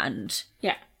now," and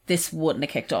yeah, this wouldn't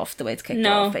have kicked off the way it's kicked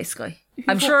No. off, basically.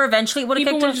 I'm sure eventually it would have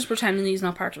People kicked were off. just pretending he's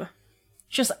not part of it.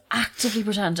 Just actively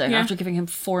pretending after giving him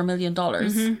 $4 million.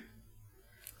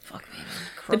 Fuck me, man.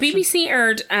 The BBC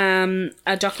aired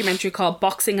a documentary called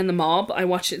Boxing and the Mob. I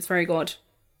watched it, it's very good.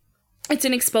 It's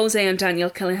an expose on Daniel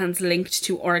Kinahan's linked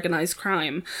to organised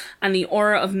crime and the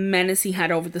aura of menace he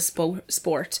had over the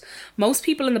sport. Most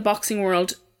people in the boxing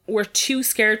world were too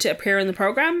scared to appear in the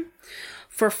programme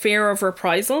for fear of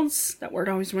reprisals. That word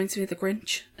always reminds me of the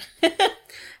Grinch.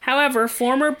 However,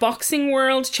 former boxing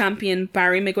world champion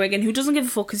Barry McGuigan, who doesn't give a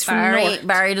fuck, is from North,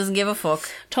 Barry doesn't give a fuck.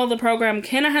 told the programme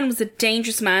Kinahan was a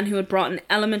dangerous man who had brought an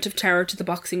element of terror to the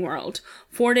boxing world.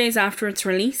 4 days after its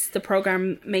release, the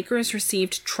programme makers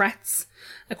received threats,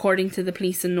 according to the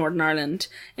police in Northern Ireland.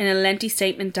 In a lengthy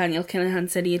statement, Daniel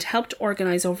Kinahan said he had helped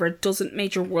organise over a dozen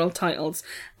major world titles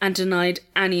and denied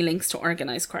any links to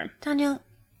organised crime. Daniel,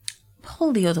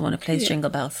 pull the other one who plays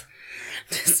Jingle Bells.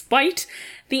 Despite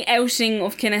the outing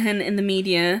of Kinahan in the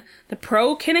media, the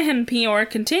pro-Kinahan PR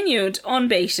continued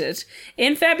unabated.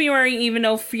 In February, even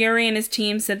though Fury and his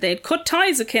team said they'd cut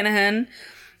ties with Kinahan,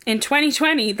 in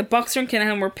 2020, the boxer and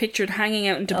Kinahan were pictured hanging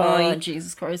out in Dubai. Oh,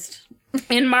 Jesus Christ.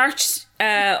 In March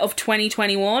of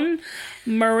 2021,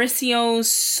 Mauricio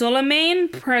Sulaiman,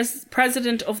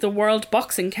 president of the World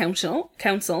Boxing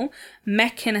Council,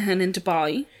 met Kinahan in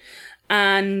Dubai,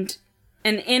 and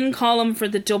an in-column for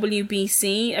the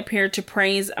WBC appeared to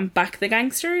praise and back the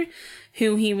gangster,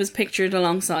 who he was pictured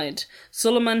alongside.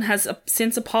 Sulaiman has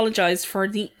since apologised for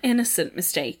the innocent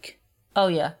mistake. Oh,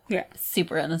 yeah. Yeah.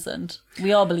 Super innocent.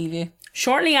 We all believe you.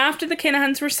 Shortly after the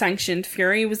Kinahans were sanctioned,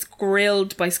 Fury was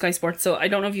grilled by Sky Sports. So I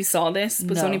don't know if you saw this,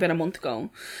 but it's only about a month ago.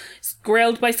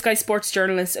 Grilled by Sky Sports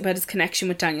journalists about his connection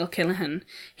with Daniel Kinahan.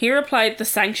 He replied the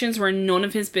sanctions were none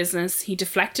of his business. He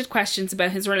deflected questions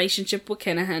about his relationship with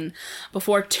Kinahan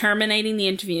before terminating the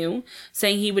interview,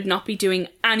 saying he would not be doing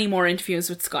any more interviews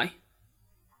with Sky.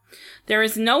 There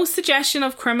is no suggestion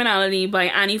of criminality by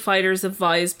any fighters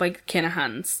advised by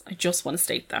Kinahans. I just want to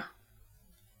state that.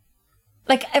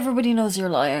 Like, everybody knows you're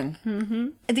lying. Mm-hmm.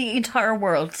 The entire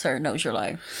world, sir, knows you're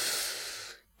lying.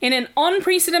 In an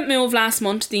unprecedented move last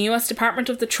month, the US Department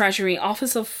of the Treasury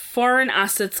Office of Foreign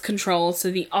Assets Control,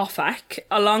 so the OFAC,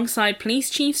 alongside police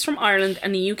chiefs from Ireland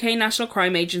and the UK National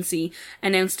Crime Agency,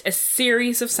 announced a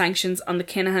series of sanctions on the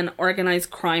Kinahan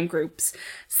organised crime groups.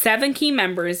 7 key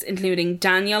members, including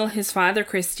Daniel, his father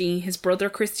Christy, his brother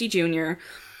Christy Jr.,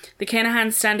 the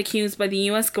Kinahans stand accused by the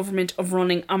US government of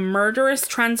running a murderous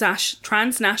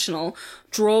transnational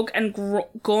drug and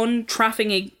gun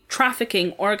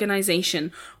trafficking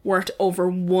organisation worth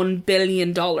over $1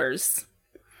 billion.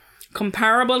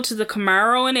 Comparable to the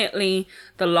Camaro in Italy,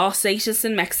 the Los Zetas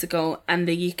in Mexico, and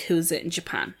the Yakuza in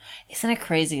Japan. Isn't it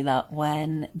crazy that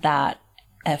when that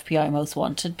FBI Most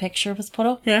Wanted picture was put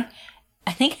up, Yeah.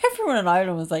 I think everyone in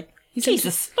Ireland was like,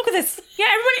 Jesus, look at this. Yeah,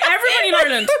 everybody in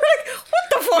Ireland. They were like, what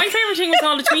the fuck? My favourite thing was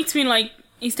all the tweets being like,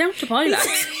 he's down to buy that.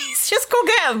 He's just go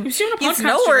get him. He's doing a He's podcast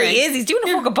know where today. he is. He's doing a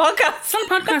fucking podcast. He's on a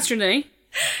podcast today.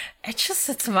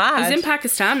 It's mad. He's in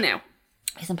Pakistan now.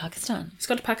 He's in Pakistan. He's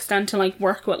got to Pakistan to like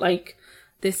work with like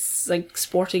this like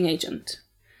sporting agent.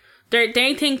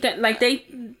 They think that like So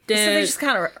they just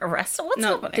can't arrest him? What's the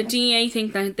happening? DEA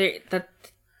think that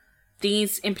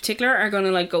these in particular are going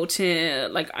to like go to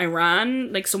like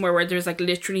Iran, like somewhere where there's like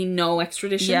literally no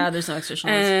extradition. Yeah, there's no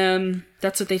extradition.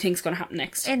 That's what they think is going to happen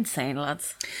next. Insane,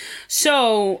 lads.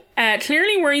 So,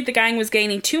 clearly worried the gang was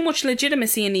gaining too much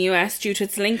legitimacy in the US due to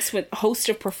its links with a host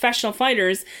of professional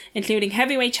fighters, including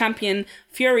heavyweight champion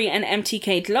Fury and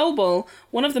MTK Global,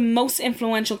 one of the most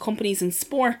influential companies in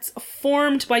sports,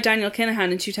 formed by Daniel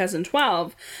Kinahan in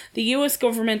 2012. The US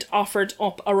government offered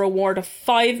up a reward of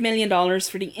 $5 million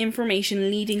for the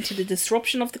information leading to the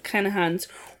disruption of the Kinahans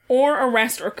or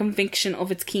arrest or conviction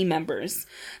of its key members.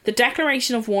 The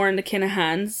declaration of war on the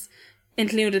Kinahans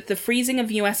included the freezing of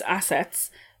US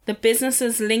assets, the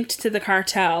businesses linked to the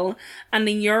cartel, and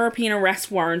the European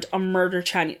arrest warrant on murder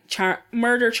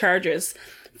charges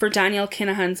for Daniel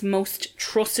Kinahan's most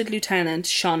trusted lieutenant,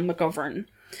 Sean McGovern.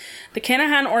 The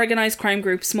Kinahan organised crime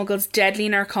group smuggles deadly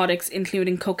narcotics,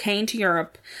 including cocaine, to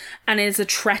Europe, and is a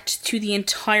threat to the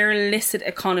entire illicit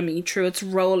economy through its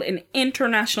role in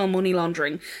international money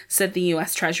laundering, said the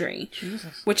US Treasury,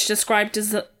 which described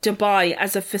Dubai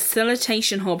as a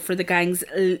facilitation hub for the gang's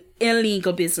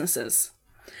illegal businesses.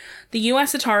 The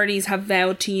US authorities have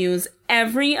vowed to use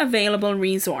every available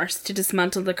resource to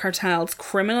dismantle the cartel's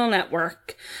criminal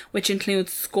network, which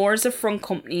includes scores of front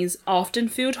companies, often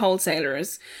food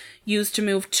wholesalers, used to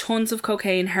move tons of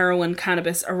cocaine, heroin,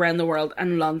 cannabis around the world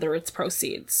and launder its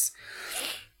proceeds.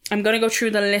 I'm going to go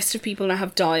through the list of people that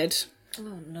have died.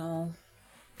 Oh, no.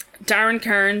 Darren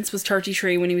Cairns was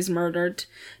 33 when he was murdered.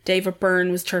 David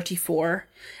Byrne was 34.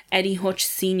 Eddie Hutch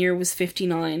Sr. was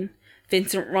 59.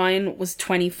 Vincent Ryan was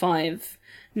 25.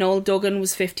 Noel Duggan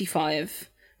was 55.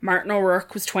 Martin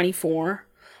O'Rourke was 24.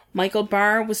 Michael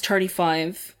Barr was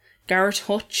 35. Garrett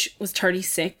Hutch was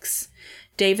 36.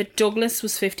 David Douglas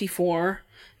was 54.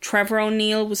 Trevor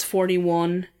O'Neill was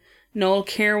 41. Noel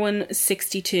Kirwan is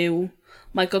 62.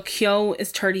 Michael Keogh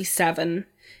is 37.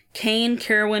 Kane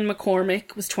Kirwan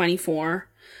McCormick was 24.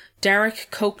 Derek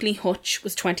Coakley Hutch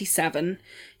was 27.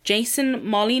 Jason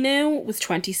Molyneux was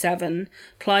 27.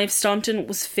 Clive Staunton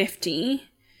was 50.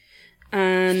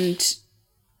 And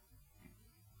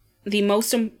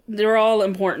they're all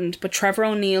important, but Trevor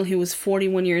O'Neill, who was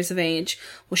 41 years of age,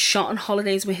 was shot on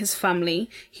holidays with his family.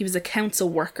 He was a council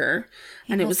worker,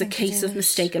 and it was a case of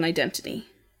mistaken identity.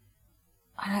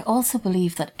 And I also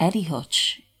believe that Eddie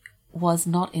Hutch was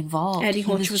not involved. Eddie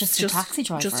Hutch was just a taxi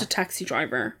driver. Just a taxi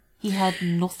driver. He had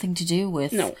nothing to do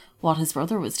with what his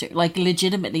brother was doing. Like,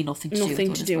 legitimately nothing to do with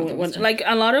what his brother was doing. Like,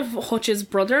 a lot of Hutch's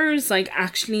brothers, like,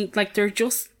 actually, like, they're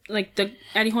just, like,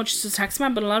 Eddie Hutch is a taxi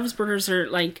man, but a lot of his brothers are,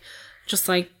 like, just,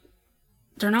 like,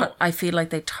 they're not... But I feel like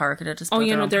they targeted his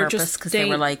brother on purpose, because they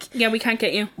were like... Yeah, we can't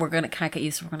get you. Can't get you,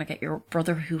 so we're going to get your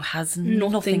brother who has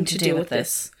nothing to do with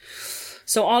this.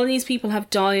 So all of these people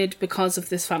have died because of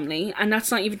this family, and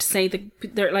that's not even to say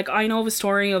that they're, like, I know of a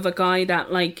story of a guy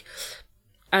that, like...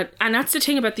 and that's the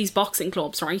thing about these boxing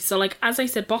clubs, right? So, like, as I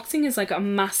said, boxing is, like, a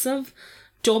massive...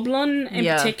 Dublin in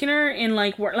particular, in,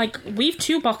 like, we're, like, we've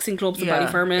 2 boxing clubs in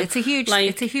Ballyfermot. It's a huge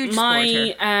sport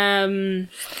here.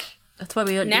 That's why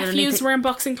we nephews were in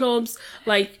boxing clubs.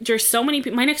 Like, there's so many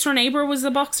people. My next door neighbour was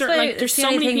a boxer. Like, there's so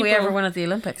many people. We ever won at the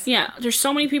Olympics. Yeah, there's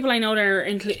so many people I know that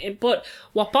are but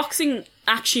what boxing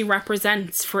actually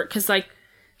represents because, like,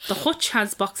 the Hutch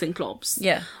has boxing clubs.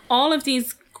 Yeah. All of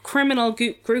these criminal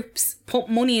groups put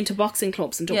money into boxing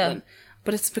clubs in Dublin. Yeah.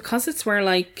 But it's because it's where,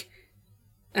 like,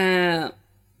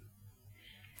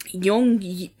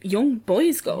 young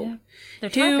boys go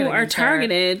who are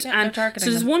targeted. And so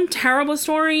there's one terrible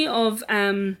story of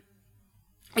a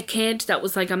kid that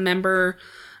was, like, a member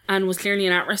and was clearly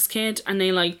an at-risk kid, and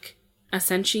they, like,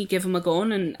 essentially give him a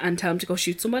gun and tell him to go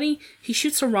shoot somebody. He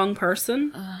shoots the wrong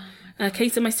person. A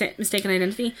case of mistaken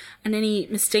identity, and then he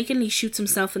mistakenly shoots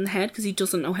himself in the head because he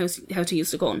doesn't know how to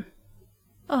use the gun.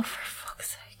 Oh, for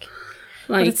fuck's sake.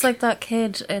 Like, but it's like that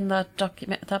kid in that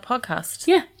that podcast.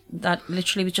 Yeah. That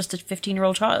literally was just a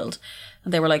 15-year-old child.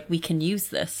 And they were like, we can use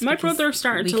this. My brother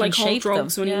started to, like, hold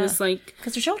drugs when he was, like,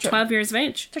 because they're children. 12 years of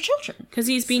age. They're children. Because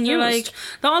he's being used. Like,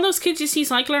 all those kids you see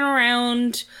cycling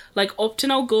around, like, up to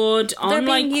no good, on,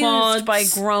 like, quads. They're being used by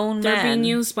grown men. They're being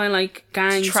used by, like,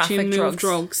 gangs to move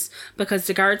drugs. Because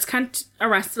the guards can't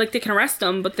arrest, like, they can arrest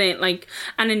them, but they, like,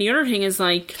 and then the other thing is,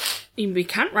 like, we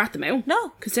can't rat them out.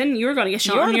 No. Because then you're going to get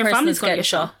shot and your family's going to get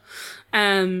shot.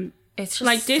 It's just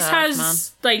like, this sad,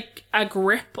 has man. Like, a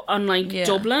grip on, like,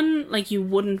 Dublin, like, you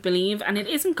wouldn't believe, and it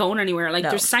isn't going anywhere. Like,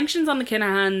 there's sanctions on the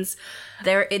Kinahans.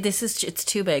 It's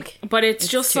too big. But it's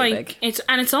just, like,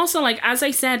 it's also, like, as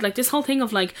I said, like, this whole thing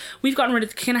of, like, we've gotten rid of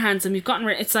the Kinahans and we've gotten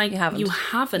rid, it's like, you haven't.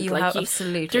 You like, have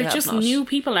absolutely they're just new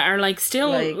people that are, like,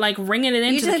 still, like ringing it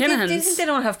into the Kinahans. Do you think they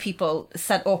don't have people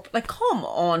set up? Like, come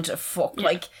on to fuck. Yeah.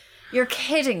 Like, you're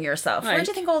kidding yourself. Like, where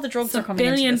do you think all the drugs are coming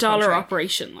into this $1 billion country?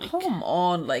 operation. Like. Come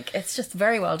on, like, it's just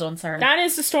very well done, Sarah. That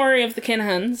is the story of the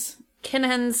Kinahans.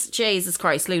 Kinahans, Jesus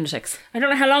Christ, lunatics. I don't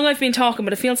know how long I've been talking,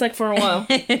 but it feels like for a while.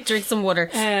 Drink some water.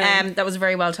 That was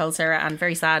very well told, Sarah, and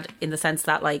very sad in the sense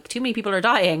that, like, too many people are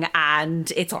dying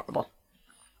and it's horrible.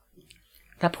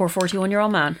 That poor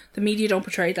 41-year-old man. The media don't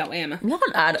portray it that way, Emma. Not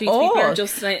at These all. people are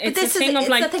just like, it's a thing of,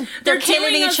 like, they're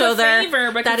killing each other.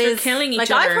 They're killing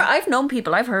each other. I've known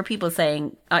people, I've heard people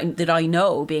saying, that I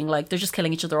know, being like, they're just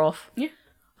killing each other off. Yeah.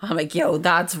 I'm like, yo,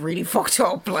 that's really fucked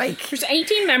up. Like, there's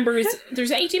 18 members, there's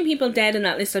 18 people dead in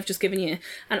that list I've just given you.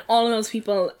 And all of those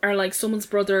people are, like, someone's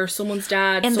brother, someone's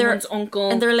dad, someone's uncle.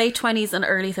 In their late 20s and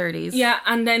early 30s. Yeah,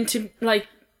 and then to, like,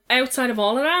 outside of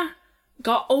all of that,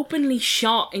 got openly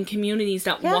shot in communities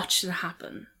that watched it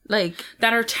happen. Like,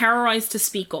 that are terrorized to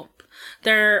speak up.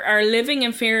 They are living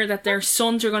in fear that their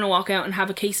sons are going to walk out and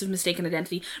have a case of mistaken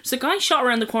identity. There's a guy shot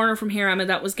around the corner from here, Emma,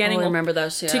 that was getting I remember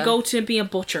that, to go to be a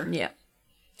butcher. Yeah.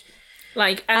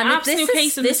 Like, an absolute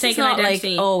case of mistaken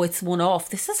identity. Like, oh, it's one off.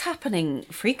 This is happening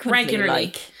frequently. Regularly.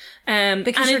 Like,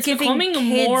 because and you're it's giving becoming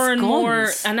kids more and guns. more,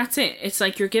 and that's it. It's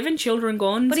like you're giving children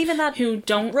guns. But even that who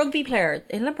don't rugby player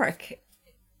in Limerick,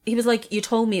 he was like, you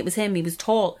told me it was him. He was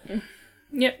tall.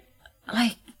 Yep.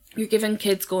 Like, you're giving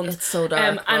kids guns. It's so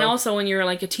dark. And also when you're,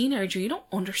 like, a teenager, you don't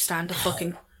understand the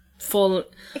fucking full.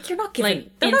 Like, you're not giving.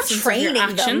 Like, they're not instance of your training them,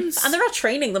 actions. and they're not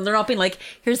training them. They're not being like,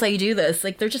 "Here's how you do this."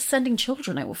 Like, they're just sending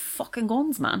children out with fucking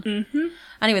guns, man. Mm-hmm.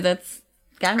 Anyway, that's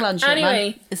gangland shit. Anyway,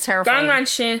 man. It's terrifying. Gangland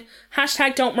shit.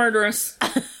 Hashtag don't murder us.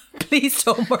 Please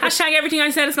don't worry. Hashtag everything I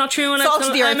said is not true. And Salt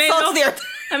to the earth. Salt to the earth.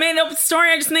 I made up a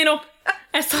story. I just made up.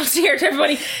 Salt to the earth,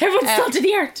 everybody. Everyone's salt to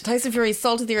the earth. Tyson Fury,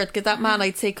 salt to the earth. Because that man,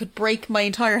 I'd say, could break my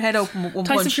entire head open with one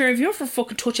Tyson punch. Fury, if you ever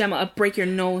fucking touch Emma, I'd break your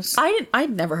nose. I'd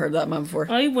never heard of that man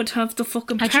before. I would have the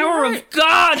fucking Had you power heard- of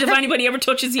God if anybody ever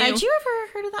touches you. Had you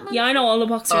ever heard of that man? Yeah, I know all the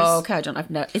boxers. Oh, okay, I don't. I've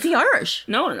never. Is he Irish?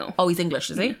 No. Oh, he's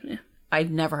English, is he? Yeah. I'd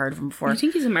never heard of him before I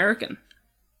think he's American.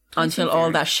 until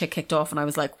all that shit kicked off, and I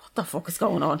was like, "What the fuck is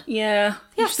going on?" Yeah.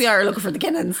 The FBI are looking for the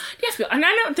Kinnans. Yes, but and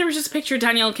I know there was just a picture of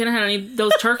Danielle Kinahan and he had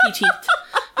those turkey teeth.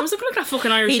 I was like, look at that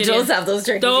fucking Irish He idiot. does have those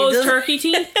turkey teeth. Those turkey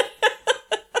teeth.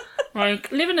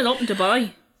 Like, living it up in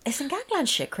Dubai. Isn't gangland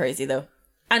shit crazy though?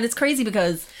 And it's crazy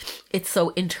because it's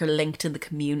so interlinked in the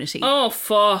community. Oh,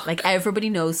 fuck. Like, everybody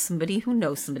knows somebody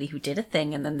who did a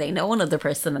thing, and then they know another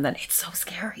person, and then it's so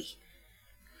scary.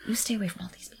 You stay away from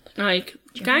all these people. Like,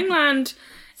 gangland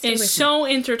with is so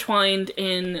intertwined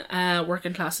in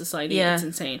working class society. Yeah. It's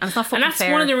insane. And it's not fucking that's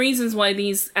fair. one of the reasons why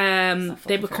these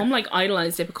they become like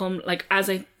idolized. They become like, as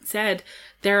I said,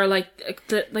 they're like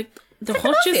the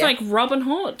Hutch is mafia. like Robin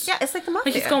Hood. Yeah, it's like the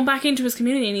mafia. Like, he's going back into his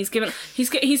community and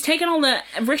he's taken all the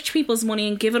rich people's money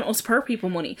and given us poor people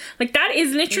money. Like, that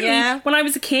is literally, Yeah. when I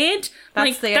was a kid,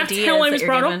 That's the that's ideas how I that was you're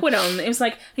brought given. up with him. It was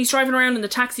like, he's driving around in the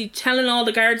taxi telling all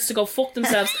the guards to go fuck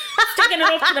themselves, sticking it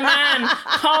up to the man,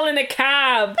 calling a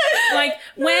cab. Like,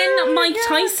 when Mike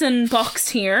Tyson boxed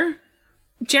here,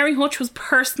 Jerry Hutch was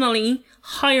personally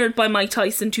hired by Mike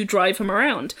Tyson to drive him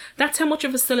around. That's how much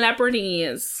of a celebrity he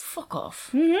is. Fuck off.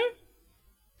 Mm-hmm.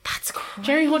 That's crazy.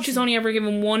 Jerry Hutch has only ever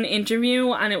given one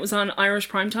interview, and it was on Irish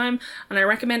Primetime, and I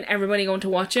recommend everybody going to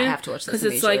watch it. I have to watch this because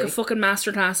it's like a immediately. fucking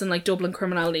masterclass in like Dublin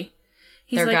criminality.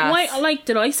 He's They're like, gas. why? Like,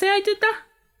 did I say I did that?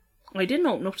 I didn't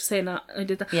open up to say that I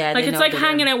did that. Yeah, like, they it's know like they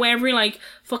hanging do. out with every like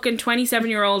fucking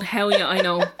 27-year-old. Hell yeah, I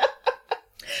know.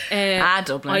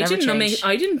 Dublin I never didn't changed.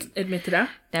 I didn't admit to that.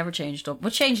 Never changed up.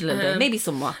 But changed a little bit. Maybe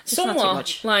somewhat. Just not too Somewhat,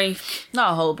 much. like,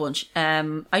 Not a whole bunch. I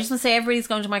just want to say everybody's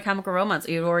going to My Chemical Romance.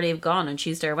 You already have gone on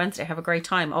Tuesday or Wednesday. Have a great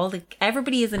time.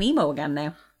 Everybody is an emo again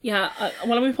now. yeah.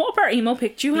 Well, we put up our emo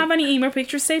pic. Do you have any emo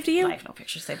pictures saved to you? I have no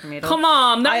pictures saved for me at all. Come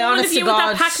on, that I one of honest to you with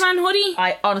that God- Pac-Man hoodie.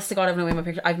 I honest to God have no emo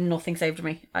pictures. I have nothing saved to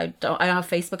me. I don't have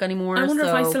Facebook anymore. I wonder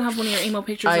if I so still have one of your emo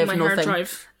pictures I on have my hard nothing.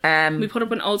 drive. Um, We put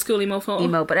up an old school emo photo.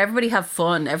 emo, but everybody have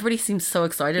fun. Everybody seems so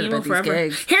excited Emo about forever.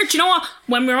 these gigs. Here, do you know what?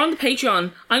 When we're on the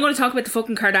Patreon, I'm going to talk about the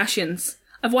fucking Kardashians.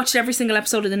 I've watched every single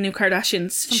episode of the new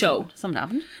Kardashians show. Something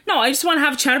happened. No, I just want to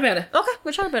have a chat about it. Okay,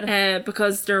 we'll chat about it.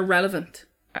 Because they're relevant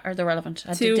Are they relevant?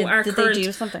 to our did current, they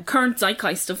do something? current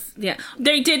zeitgeist of, yeah.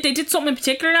 They did something in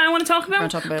particular that I want to talk about. Wanna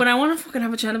talk about but it? I want to fucking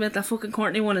have a chat about that fucking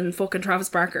Courtney one and fucking Travis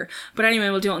Barker. But anyway,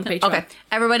 we'll do it on the Patreon. Okay,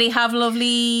 everybody have a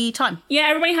lovely time. Yeah,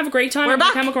 everybody have a great time. We're on My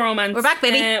back. Chemical Romance. We're back,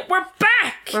 baby. We're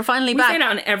back. We're finally we back. say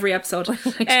that on every episode. We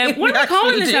What are we actually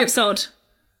calling this do. episode?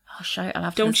 Oh, shite, I'll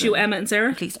have to Don't listen. shoot Emma and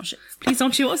Sarah. Please don't shoot. Please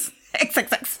don't shoot us.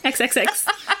 XXX. XXX.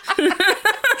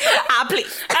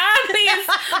 Please. Please.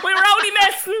 We were only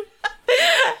messing.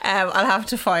 I'll have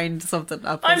to find something.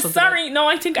 I'll put I'm something sorry. No,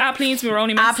 I think please. We were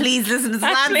only messing. Please listen to the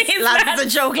lads. please, Lads, lads.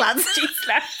 it's a joke, lads. Jeez,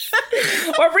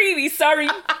 lads. We're really sorry.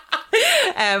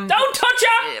 Don't touch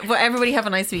her. But everybody have a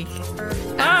nice week.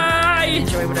 Bye.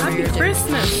 Enjoy whatever Happy you're doing.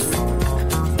 Christmas.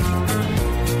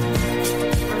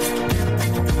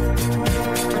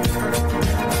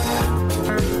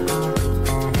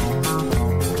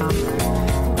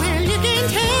 Well, you can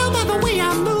tell by the way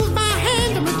I move my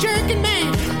hand. I'm a jerking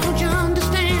man. Don't you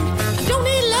understand? I don't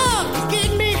need love to get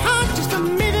me hot. Just a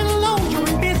minute alone. You're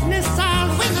in business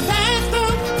hours. In the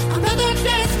bathroom, under the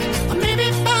desk, or maybe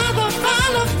by the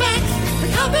file of facts. The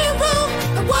coffee room,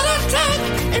 the water tank,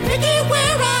 and picky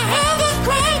where I have a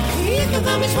crack. He's the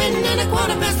thumb is sweating at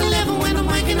 11:15 when I'm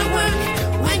wanking at work.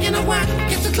 Wanking at work.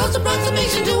 It's a close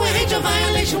approximation to a HR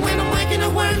violation when I'm wanking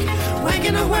at work.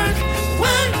 Wanking at work.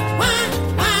 Why,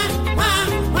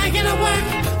 wanking at work,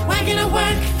 wanking at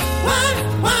work, why,